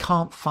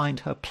can't find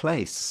her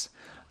place.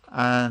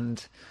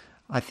 And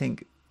I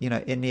think,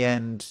 in the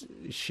end,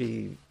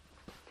 she's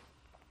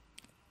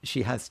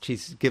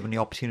given the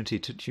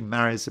opportunity she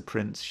marries the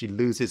prince. She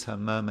loses her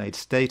mermaid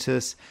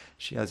status.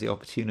 She has the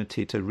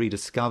opportunity to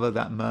rediscover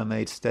that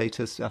mermaid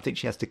status. I think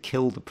she has to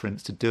kill the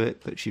prince to do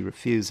it, but she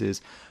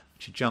refuses.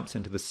 She jumps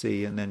into the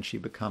sea, and then she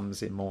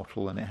becomes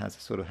immortal, and it has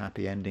a sort of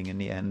happy ending in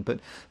the end.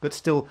 But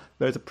still,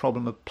 there's a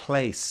problem of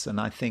place, and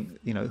I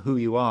think, who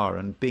you are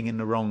and being in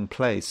the wrong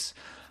place.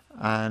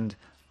 And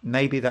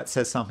maybe that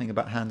says something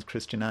about Hans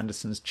Christian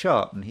Andersen's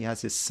chart, and he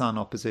has his Sun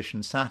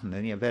opposition Saturn,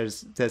 and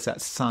there's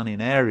that Sun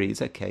in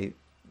Aries. Okay,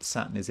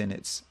 Saturn is in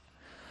its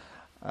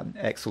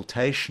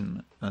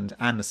exaltation,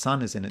 and the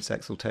Sun is in its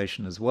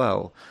exaltation as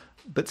well.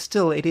 But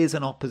still, it is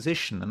an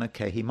opposition, and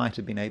okay, he might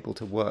have been able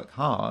to work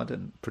hard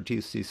and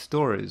produce these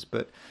stories,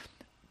 but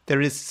there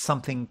is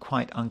something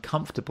quite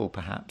uncomfortable,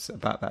 perhaps,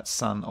 about that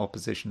Sun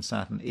opposition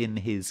Saturn in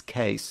his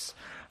case.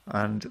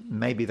 And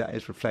maybe that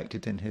is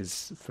reflected in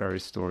his fairy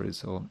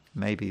stories, or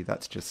maybe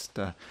that's just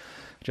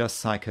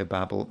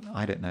psychobabble.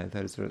 I don't know.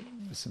 Those are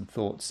some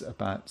thoughts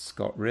about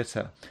Scott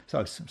Ritter.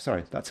 So,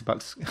 sorry, that's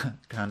about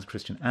Hans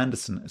Christian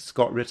Andersen.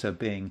 Scott Ritter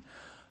being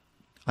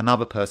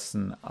another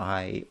person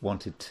I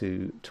wanted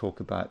to talk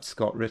about.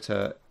 Scott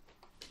Ritter,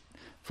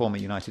 former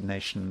United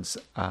Nations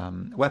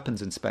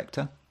weapons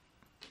inspector,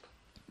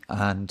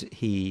 and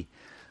he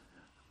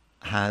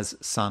has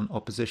Sun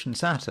opposition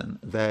Saturn.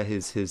 There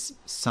is his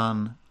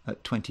Sun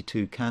at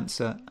 22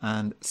 Cancer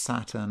and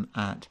Saturn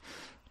at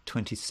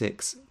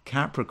 26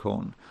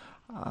 Capricorn.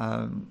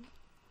 I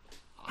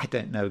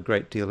don't know a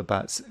great deal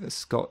about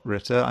Scott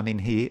Ritter. I mean,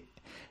 he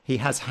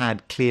has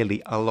had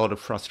clearly a lot of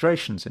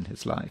frustrations in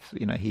his life.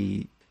 You know,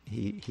 he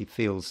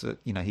feels that,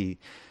 you know, he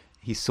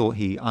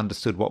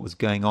understood what was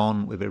going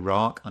on with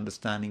Iraq,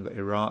 understanding that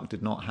Iraq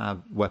did not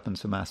have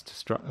weapons of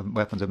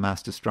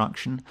mass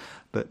destruction,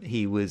 but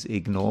he was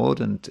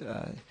ignored,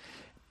 and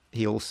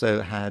he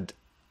also had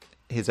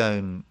his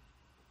own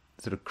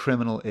sort of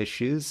criminal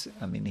issues.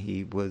 I mean,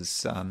 he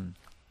was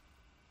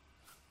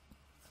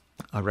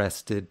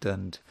arrested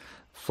and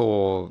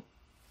for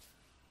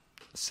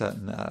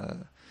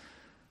certain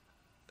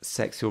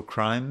sexual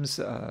crimes.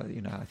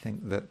 You know, I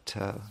think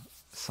that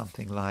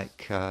something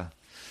like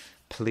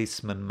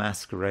policemen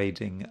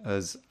masquerading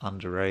as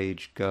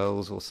underage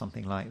girls or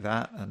something like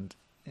that. And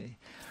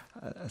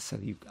so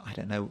I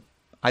don't know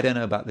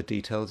about the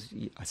details.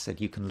 I said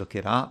you can look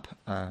it up,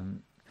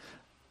 and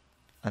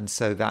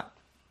so that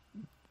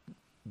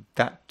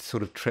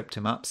sort of tripped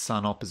him up.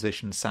 Sun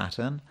opposition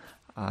Saturn.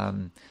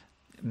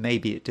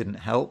 Maybe it didn't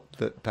help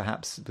that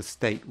perhaps the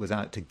state was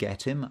out to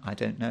get him. I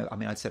don't know. I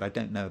mean, I said I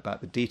don't know about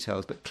the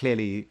details, but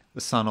clearly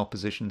the Sun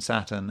opposition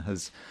Saturn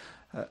has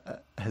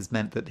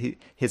meant that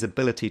his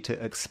ability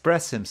to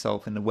express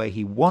himself in the way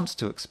he wants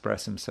to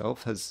express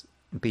himself has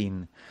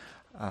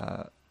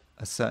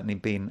certainly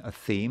been a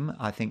theme.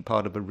 I think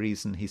part of the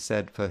reason he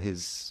said for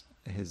his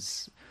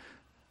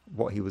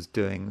what he was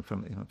doing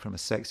from a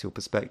sexual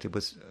perspective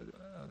was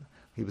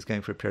he was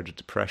going through a period of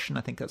depression.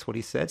 I think that's what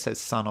he said. So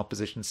Sun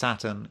opposition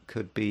Saturn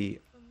could be,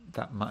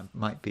 that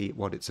might be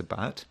what it's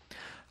about.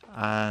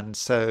 And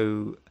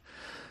so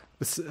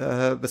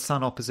the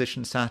Sun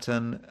opposition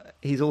Saturn,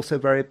 he's also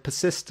very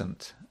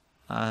persistent.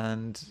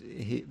 And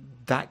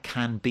that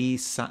can be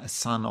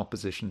Sun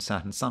opposition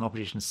Saturn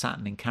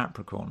in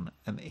Capricorn.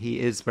 And he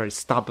is very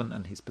stubborn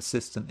and he's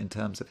persistent in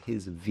terms of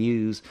his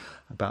views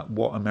about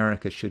what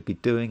America should be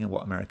doing and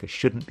what America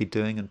shouldn't be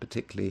doing, and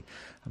particularly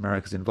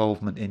America's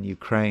involvement in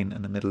Ukraine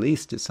and the Middle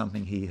East is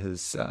something he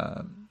has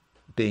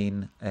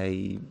been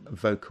a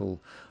vocal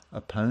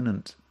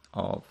opponent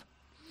of.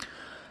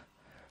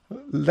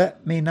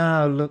 Let me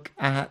now look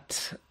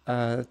at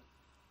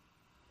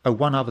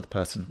one other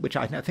person, which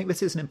I think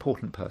this is an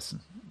important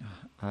person.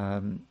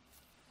 Not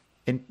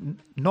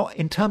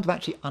in terms of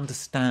actually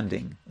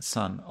understanding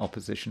Sun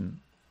opposition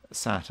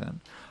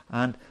Saturn,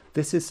 and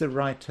this is the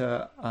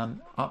writer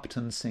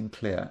Upton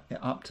Sinclair.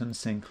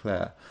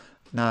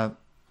 Now,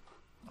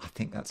 I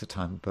think that's a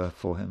time of birth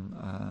for him.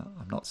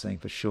 I'm not saying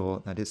for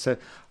sure that is. So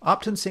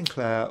Upton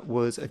Sinclair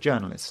was a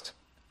journalist,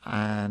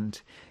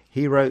 and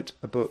he wrote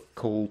a book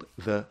called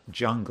The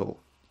Jungle.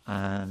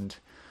 And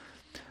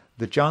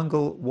The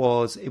Jungle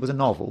was a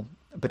novel,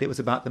 but it was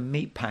about the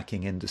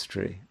meatpacking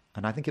industry.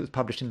 And I think it was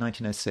published in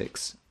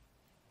 1906.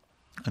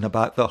 And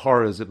about the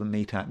horrors of the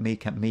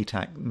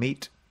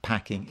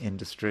meatpacking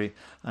industry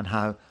and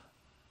how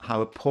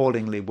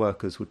appallingly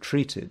workers were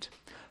treated.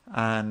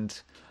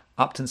 And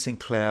Upton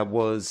Sinclair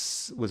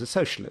was a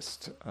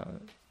socialist.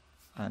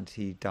 And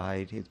he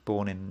died, he was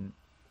born in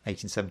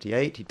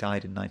 1878. He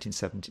died in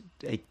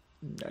 1978,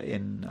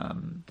 in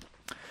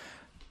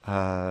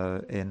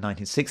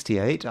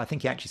 1968. I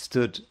think he actually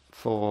stood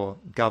for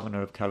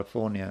governor of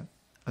California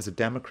as a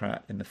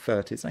Democrat in the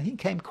 30s. And he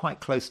came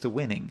quite close to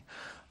winning,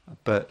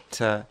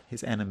 but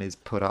his enemies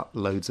put up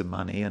loads of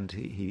money and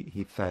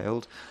he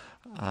failed.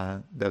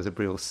 There was a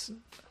real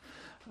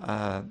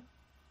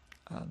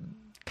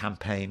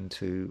campaign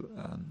to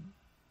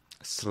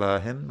slur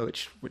him,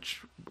 which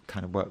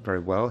kind of worked very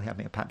well. I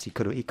mean, perhaps he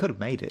could have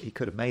made it. He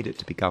could have made it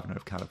to be governor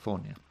of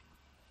California.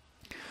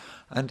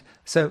 And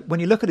so when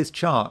you look at his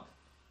chart,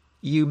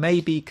 you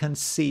maybe can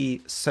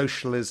see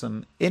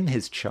socialism in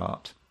his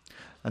chart.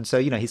 And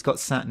so, he's got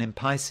Saturn in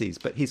Pisces,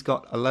 but he's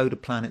got a load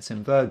of planets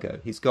in Virgo.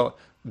 He's got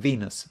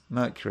Venus,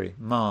 Mercury,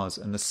 Mars,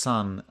 and the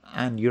Sun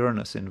and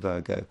Uranus in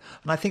Virgo.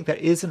 And I think there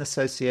is an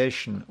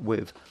association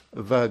with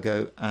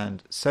Virgo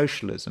and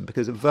socialism,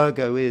 because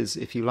Virgo is,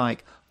 if you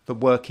like, the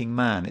working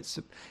man. It's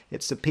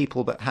the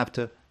people that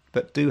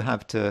do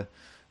have to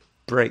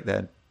break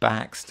their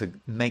backs to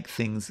make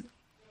things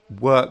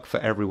work for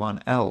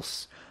everyone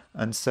else.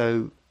 And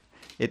so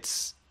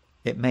it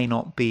may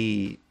not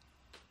be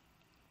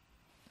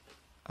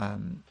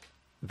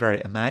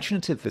very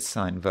imaginative, this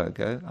sign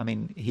Virgo. I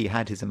mean, he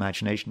had his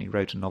imagination, he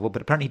wrote a novel,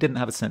 but apparently he didn't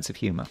have a sense of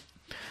humour.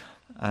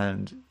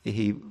 And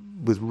he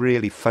was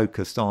really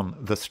focused on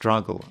the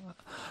struggle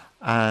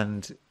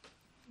and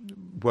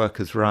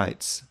workers'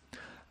 rights.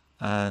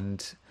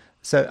 And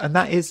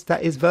that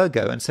is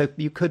Virgo. And so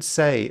you could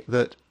say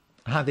that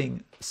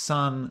having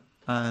Sun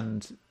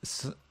and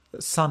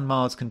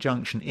Sun-Mars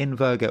conjunction in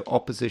Virgo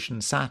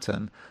opposition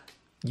Saturn,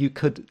 you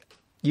could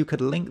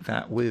link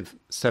that with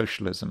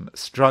socialism,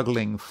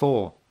 struggling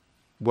for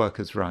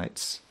workers'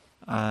 rights.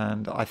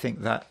 And I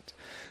think that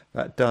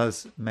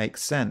does make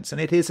sense.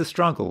 And it is a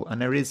struggle,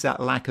 and there is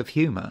that lack of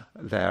humour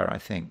there, I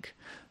think.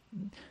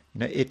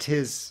 It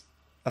is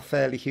a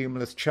fairly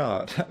humorless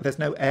chart. There's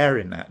no air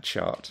in that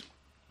chart.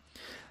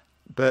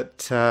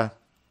 But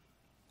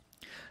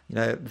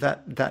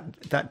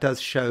that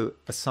does show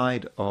a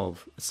side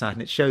of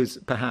Saturn. It shows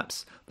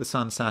perhaps the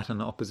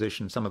Sun-Saturn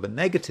opposition, some of the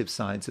negative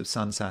sides of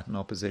Sun-Saturn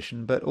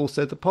opposition, but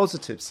also the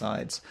positive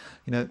sides.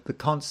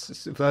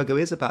 Virgo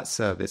is about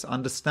service,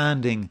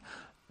 understanding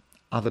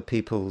other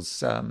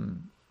people's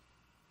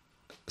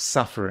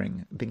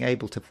suffering, being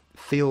able to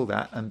feel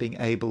that and being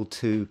able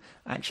to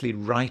actually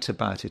write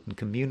about it and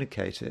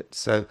communicate it.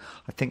 So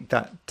I think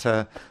that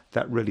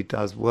that really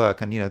does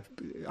work. And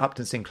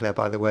Upton Sinclair,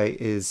 by the way,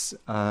 is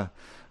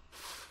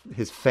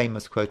his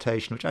famous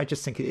quotation, which I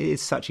just think it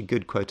is such a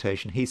good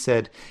quotation. He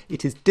said,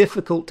 "It is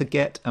difficult to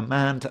get a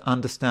man to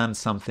understand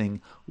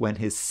something when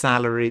his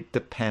salary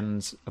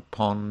depends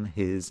upon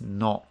his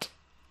not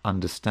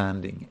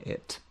understanding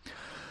it."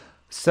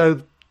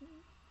 So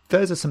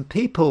those are some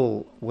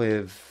people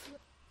with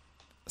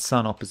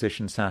Sun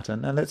opposition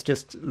Saturn. And let's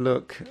just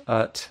look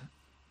at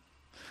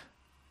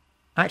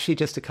actually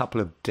just a couple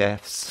of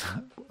deaths,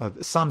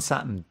 of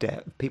Sun-Saturn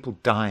death, people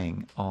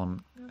dying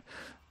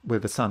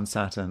with a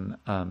Sun-Saturn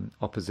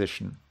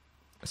opposition.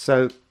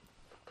 So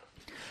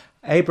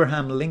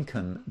Abraham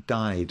Lincoln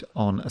died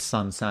on a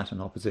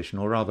Sun-Saturn opposition,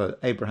 or rather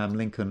Abraham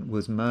Lincoln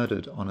was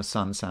murdered on a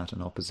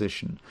Sun-Saturn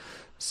opposition.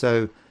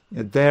 So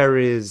there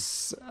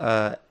is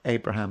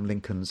Abraham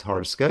Lincoln's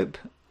horoscope.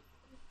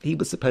 He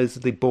was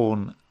supposedly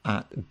born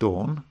at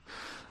dawn,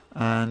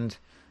 and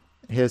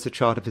here's a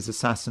chart of his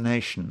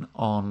assassination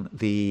on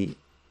the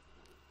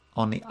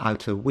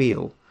outer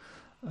wheel.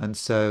 And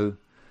so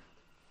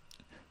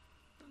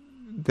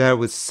there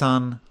was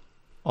Sun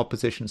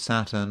opposition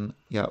Saturn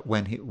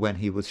when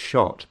he was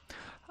shot.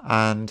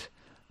 And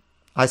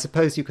I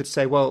suppose you could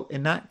say, well,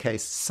 in that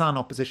case, Sun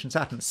opposition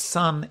Saturn,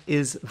 Sun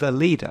is the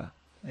leader.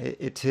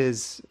 It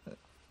is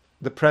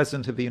the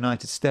President of the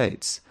United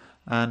States.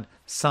 And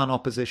Sun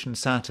opposition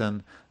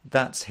Saturn,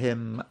 that's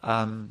him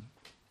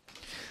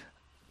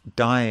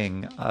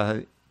dying.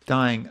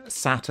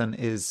 Saturn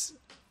is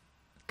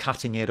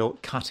cutting it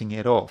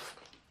off.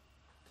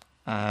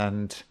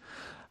 And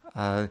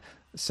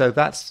so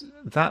that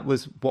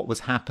was what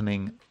was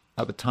happening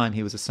at the time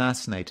he was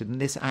assassinated.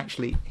 And this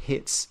actually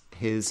hits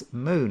his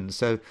moon.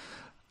 So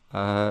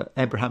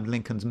Abraham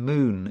Lincoln's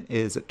moon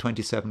is at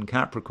 27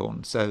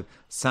 Capricorn. So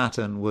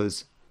Saturn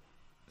was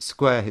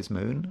square his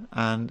moon,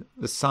 and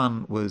the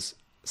Sun was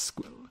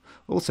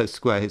also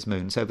square his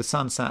moon. So the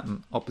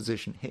Sun-Saturn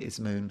opposition hit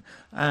his moon,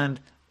 and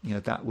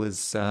that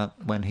was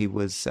when he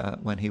was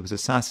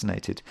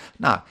assassinated.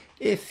 Now,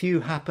 if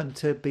you happen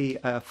to be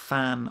a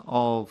fan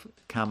of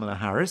Kamala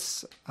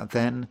Harris,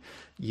 then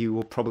you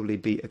will probably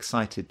be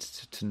excited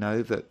to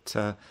know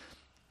that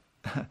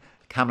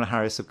Kamala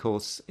Harris, of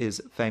course,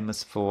 is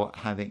famous for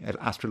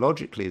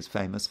astrologically is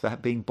famous for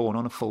being born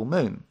on a full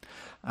moon.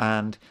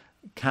 And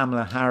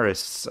Kamala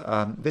Harris,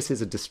 this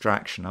is a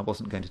distraction. I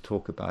wasn't going to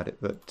talk about it,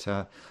 but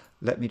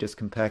let me just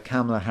compare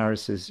Kamala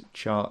Harris's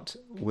chart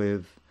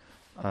with...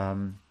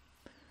 well,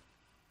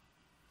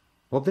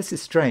 this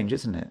is strange,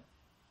 isn't it?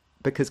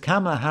 Because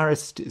Kamala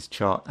Harris's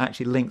chart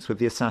actually links with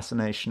the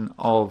assassination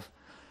of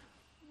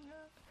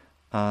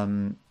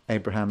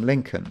Abraham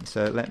Lincoln.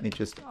 So let me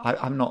just... I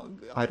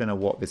don't know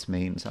what this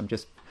means. I'm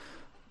just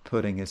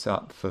putting this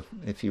up for,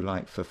 if you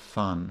like, for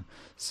fun.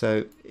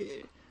 So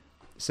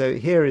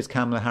here is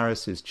Kamala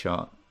Harris's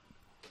chart,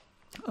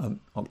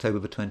 October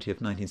the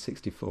 20th,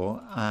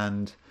 1964.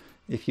 And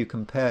if you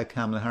compare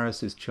Kamala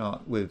Harris's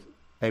chart with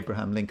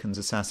Abraham Lincoln's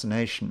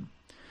assassination,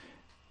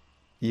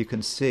 you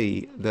can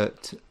see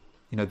that,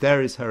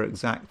 there is her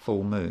exact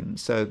full moon.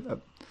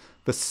 So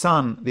the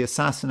sun, the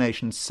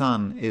assassination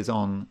sun is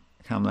on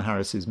Kamala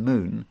Harris's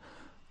moon,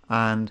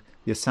 and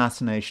the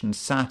assassination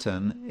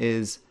Saturn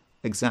is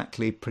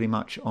exactly pretty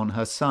much on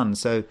her sun.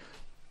 So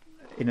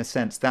in a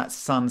sense, that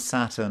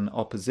Sun-Saturn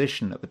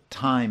opposition at the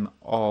time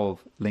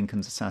of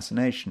Lincoln's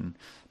assassination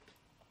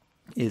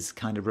is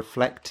kind of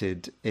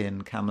reflected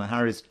in Kamala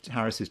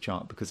Harris's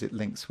chart because it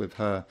links with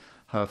her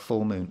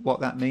full moon. What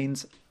that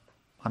means,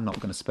 I'm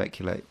not going to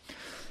speculate.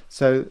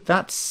 So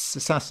that's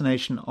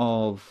assassination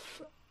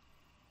of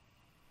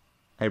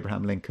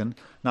Abraham Lincoln.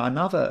 Now,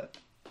 another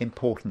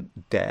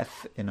important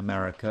death in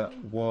America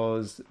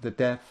was the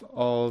death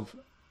of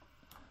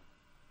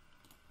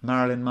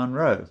Marilyn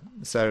Monroe.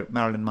 So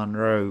Marilyn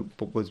Monroe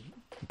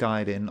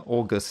died in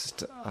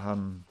August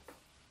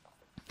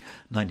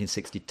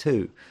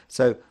 1962.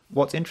 So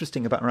what's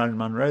interesting about Marilyn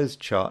Monroe's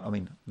chart,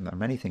 there are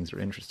many things that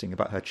are interesting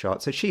about her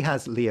chart. So she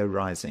has Leo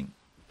rising.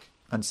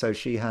 And so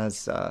she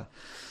has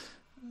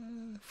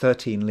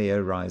 13 Leo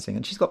rising.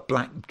 And she's got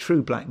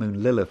true Black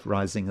Moon Lilith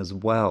rising as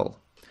well.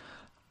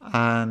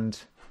 And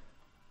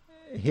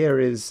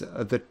here's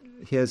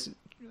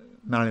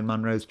Marilyn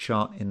Monroe's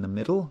chart in the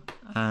middle,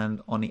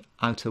 and on the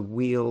outer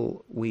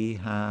wheel we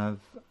have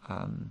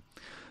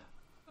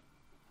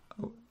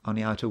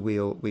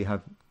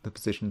the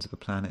positions of the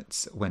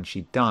planets when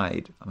she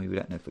died. We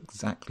don't know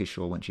exactly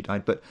sure when she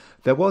died, but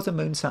there was a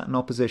Moon-Saturn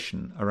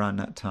opposition around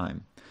that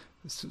time.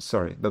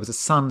 Sorry, there was a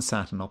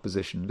Sun-Saturn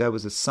opposition. There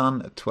was a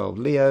Sun at 12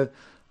 Leo,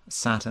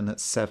 Saturn at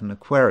 7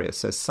 Aquarius.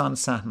 So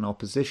Sun-Saturn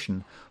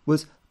opposition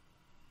was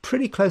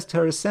pretty close to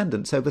her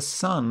ascendant. So the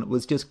sun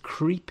was just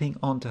creeping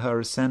onto her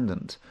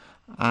ascendant.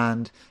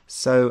 And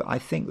so I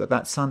think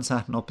that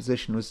Sun-Saturn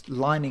opposition was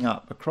lining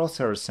up across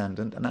her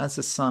ascendant, and as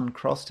the sun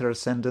crossed her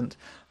ascendant,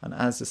 and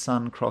as the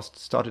sun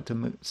started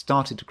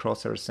to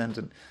cross her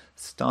ascendant,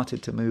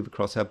 started to move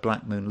across her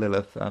black moon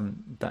Lilith,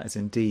 that is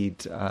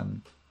indeed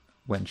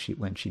when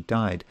she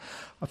died.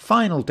 A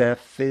final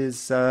death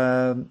is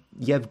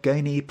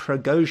Yevgeny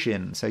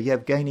Prigozhin. So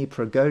Yevgeny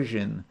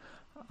Prigozhin,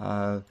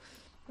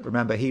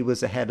 remember, he was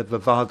the head of the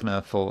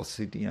Wagner force.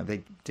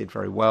 They did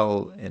very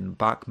well in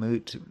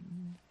Bakhmut,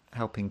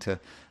 helping to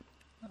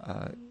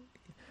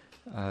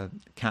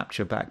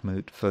capture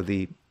Bakhmut for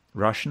the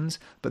Russians.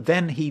 But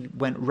then he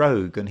went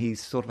rogue, and he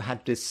sort of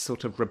had this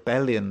sort of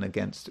rebellion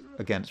against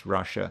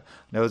Russia.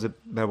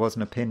 There was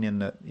an opinion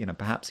that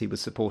perhaps he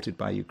was supported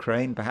by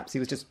Ukraine, perhaps he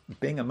was just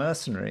being a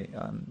mercenary.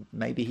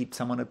 Maybe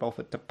someone had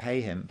offered to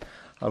pay him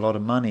a lot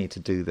of money to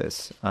do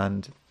this,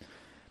 and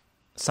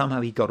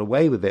somehow he got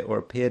away with it, or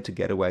appeared to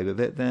get away with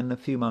it. Then a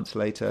few months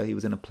later, he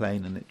was in a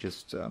plane, and it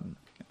just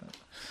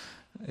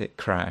it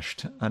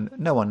crashed, and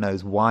no one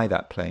knows why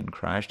that plane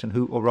crashed, and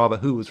who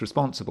was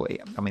responsible.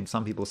 I mean,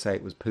 some people say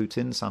it was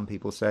Putin, some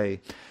people say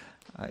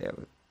it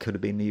could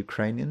have been the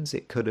Ukrainians,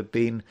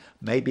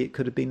 maybe it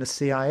could have been the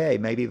CIA,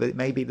 maybe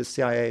the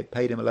CIA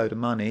paid him a load of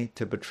money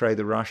to betray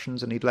the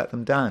Russians, and he'd let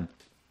them down,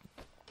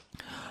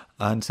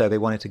 and so they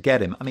wanted to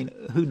get him. I mean,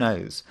 who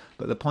knows?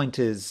 But the point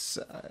is,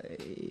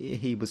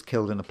 he was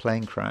killed in a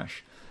plane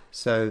crash,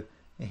 so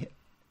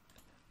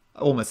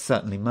almost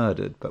certainly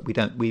murdered, but we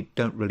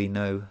don't really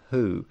know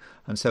who.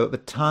 And so at the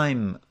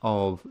time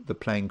of the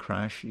plane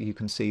crash, you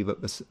can see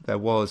that there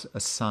was a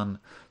sun.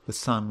 The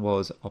sun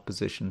was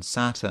opposition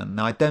Saturn.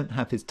 Now, I don't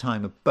have his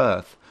time of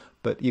birth,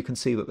 but you can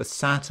see that the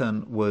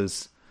Saturn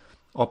was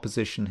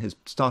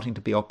starting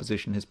to be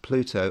opposition his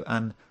Pluto,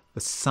 and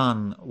the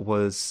sun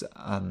was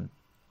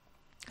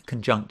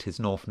conjunct his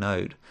North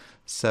Node.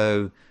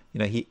 So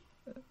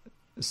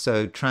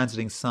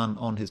transiting Sun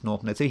on his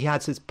North Node. So he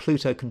had his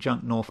Pluto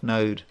conjunct North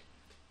Node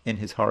in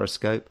his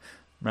horoscope.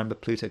 Remember,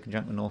 Pluto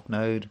conjunct the North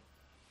Node,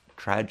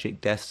 tragic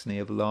destiny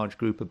of a large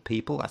group of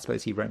people. I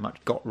suppose he very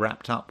much got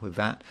wrapped up with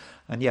that.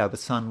 And yeah, the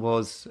Sun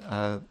was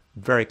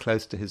very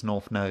close to his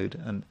North Node,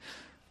 and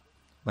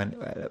when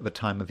at the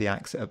time of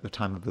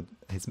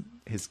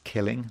his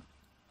killing,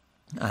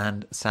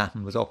 and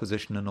Saturn was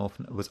opposition the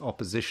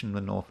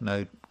North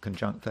Node,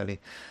 conjunct fairly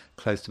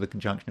close to the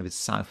conjunction of his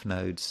South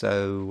Node.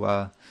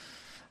 So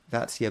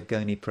that's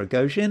Yevgeny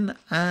Prigozhin,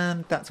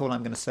 and that's all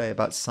I'm going to say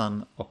about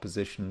Sun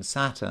opposition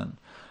Saturn.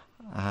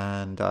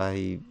 And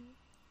I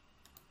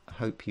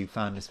hope you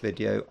found this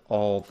video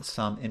of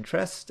some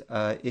interest.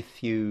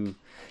 If you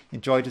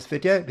enjoyed this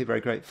video, I'd be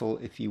very grateful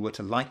if you were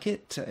to like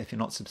it. If you're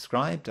not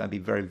subscribed, I'd be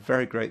very,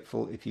 very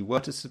grateful if you were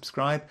to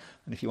subscribe.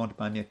 And if you want to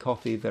buy me a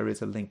coffee, there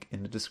is a link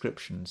in the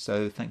description.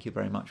 So thank you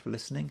very much for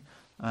listening,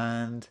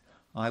 and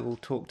I will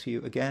talk to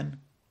you again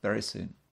very soon.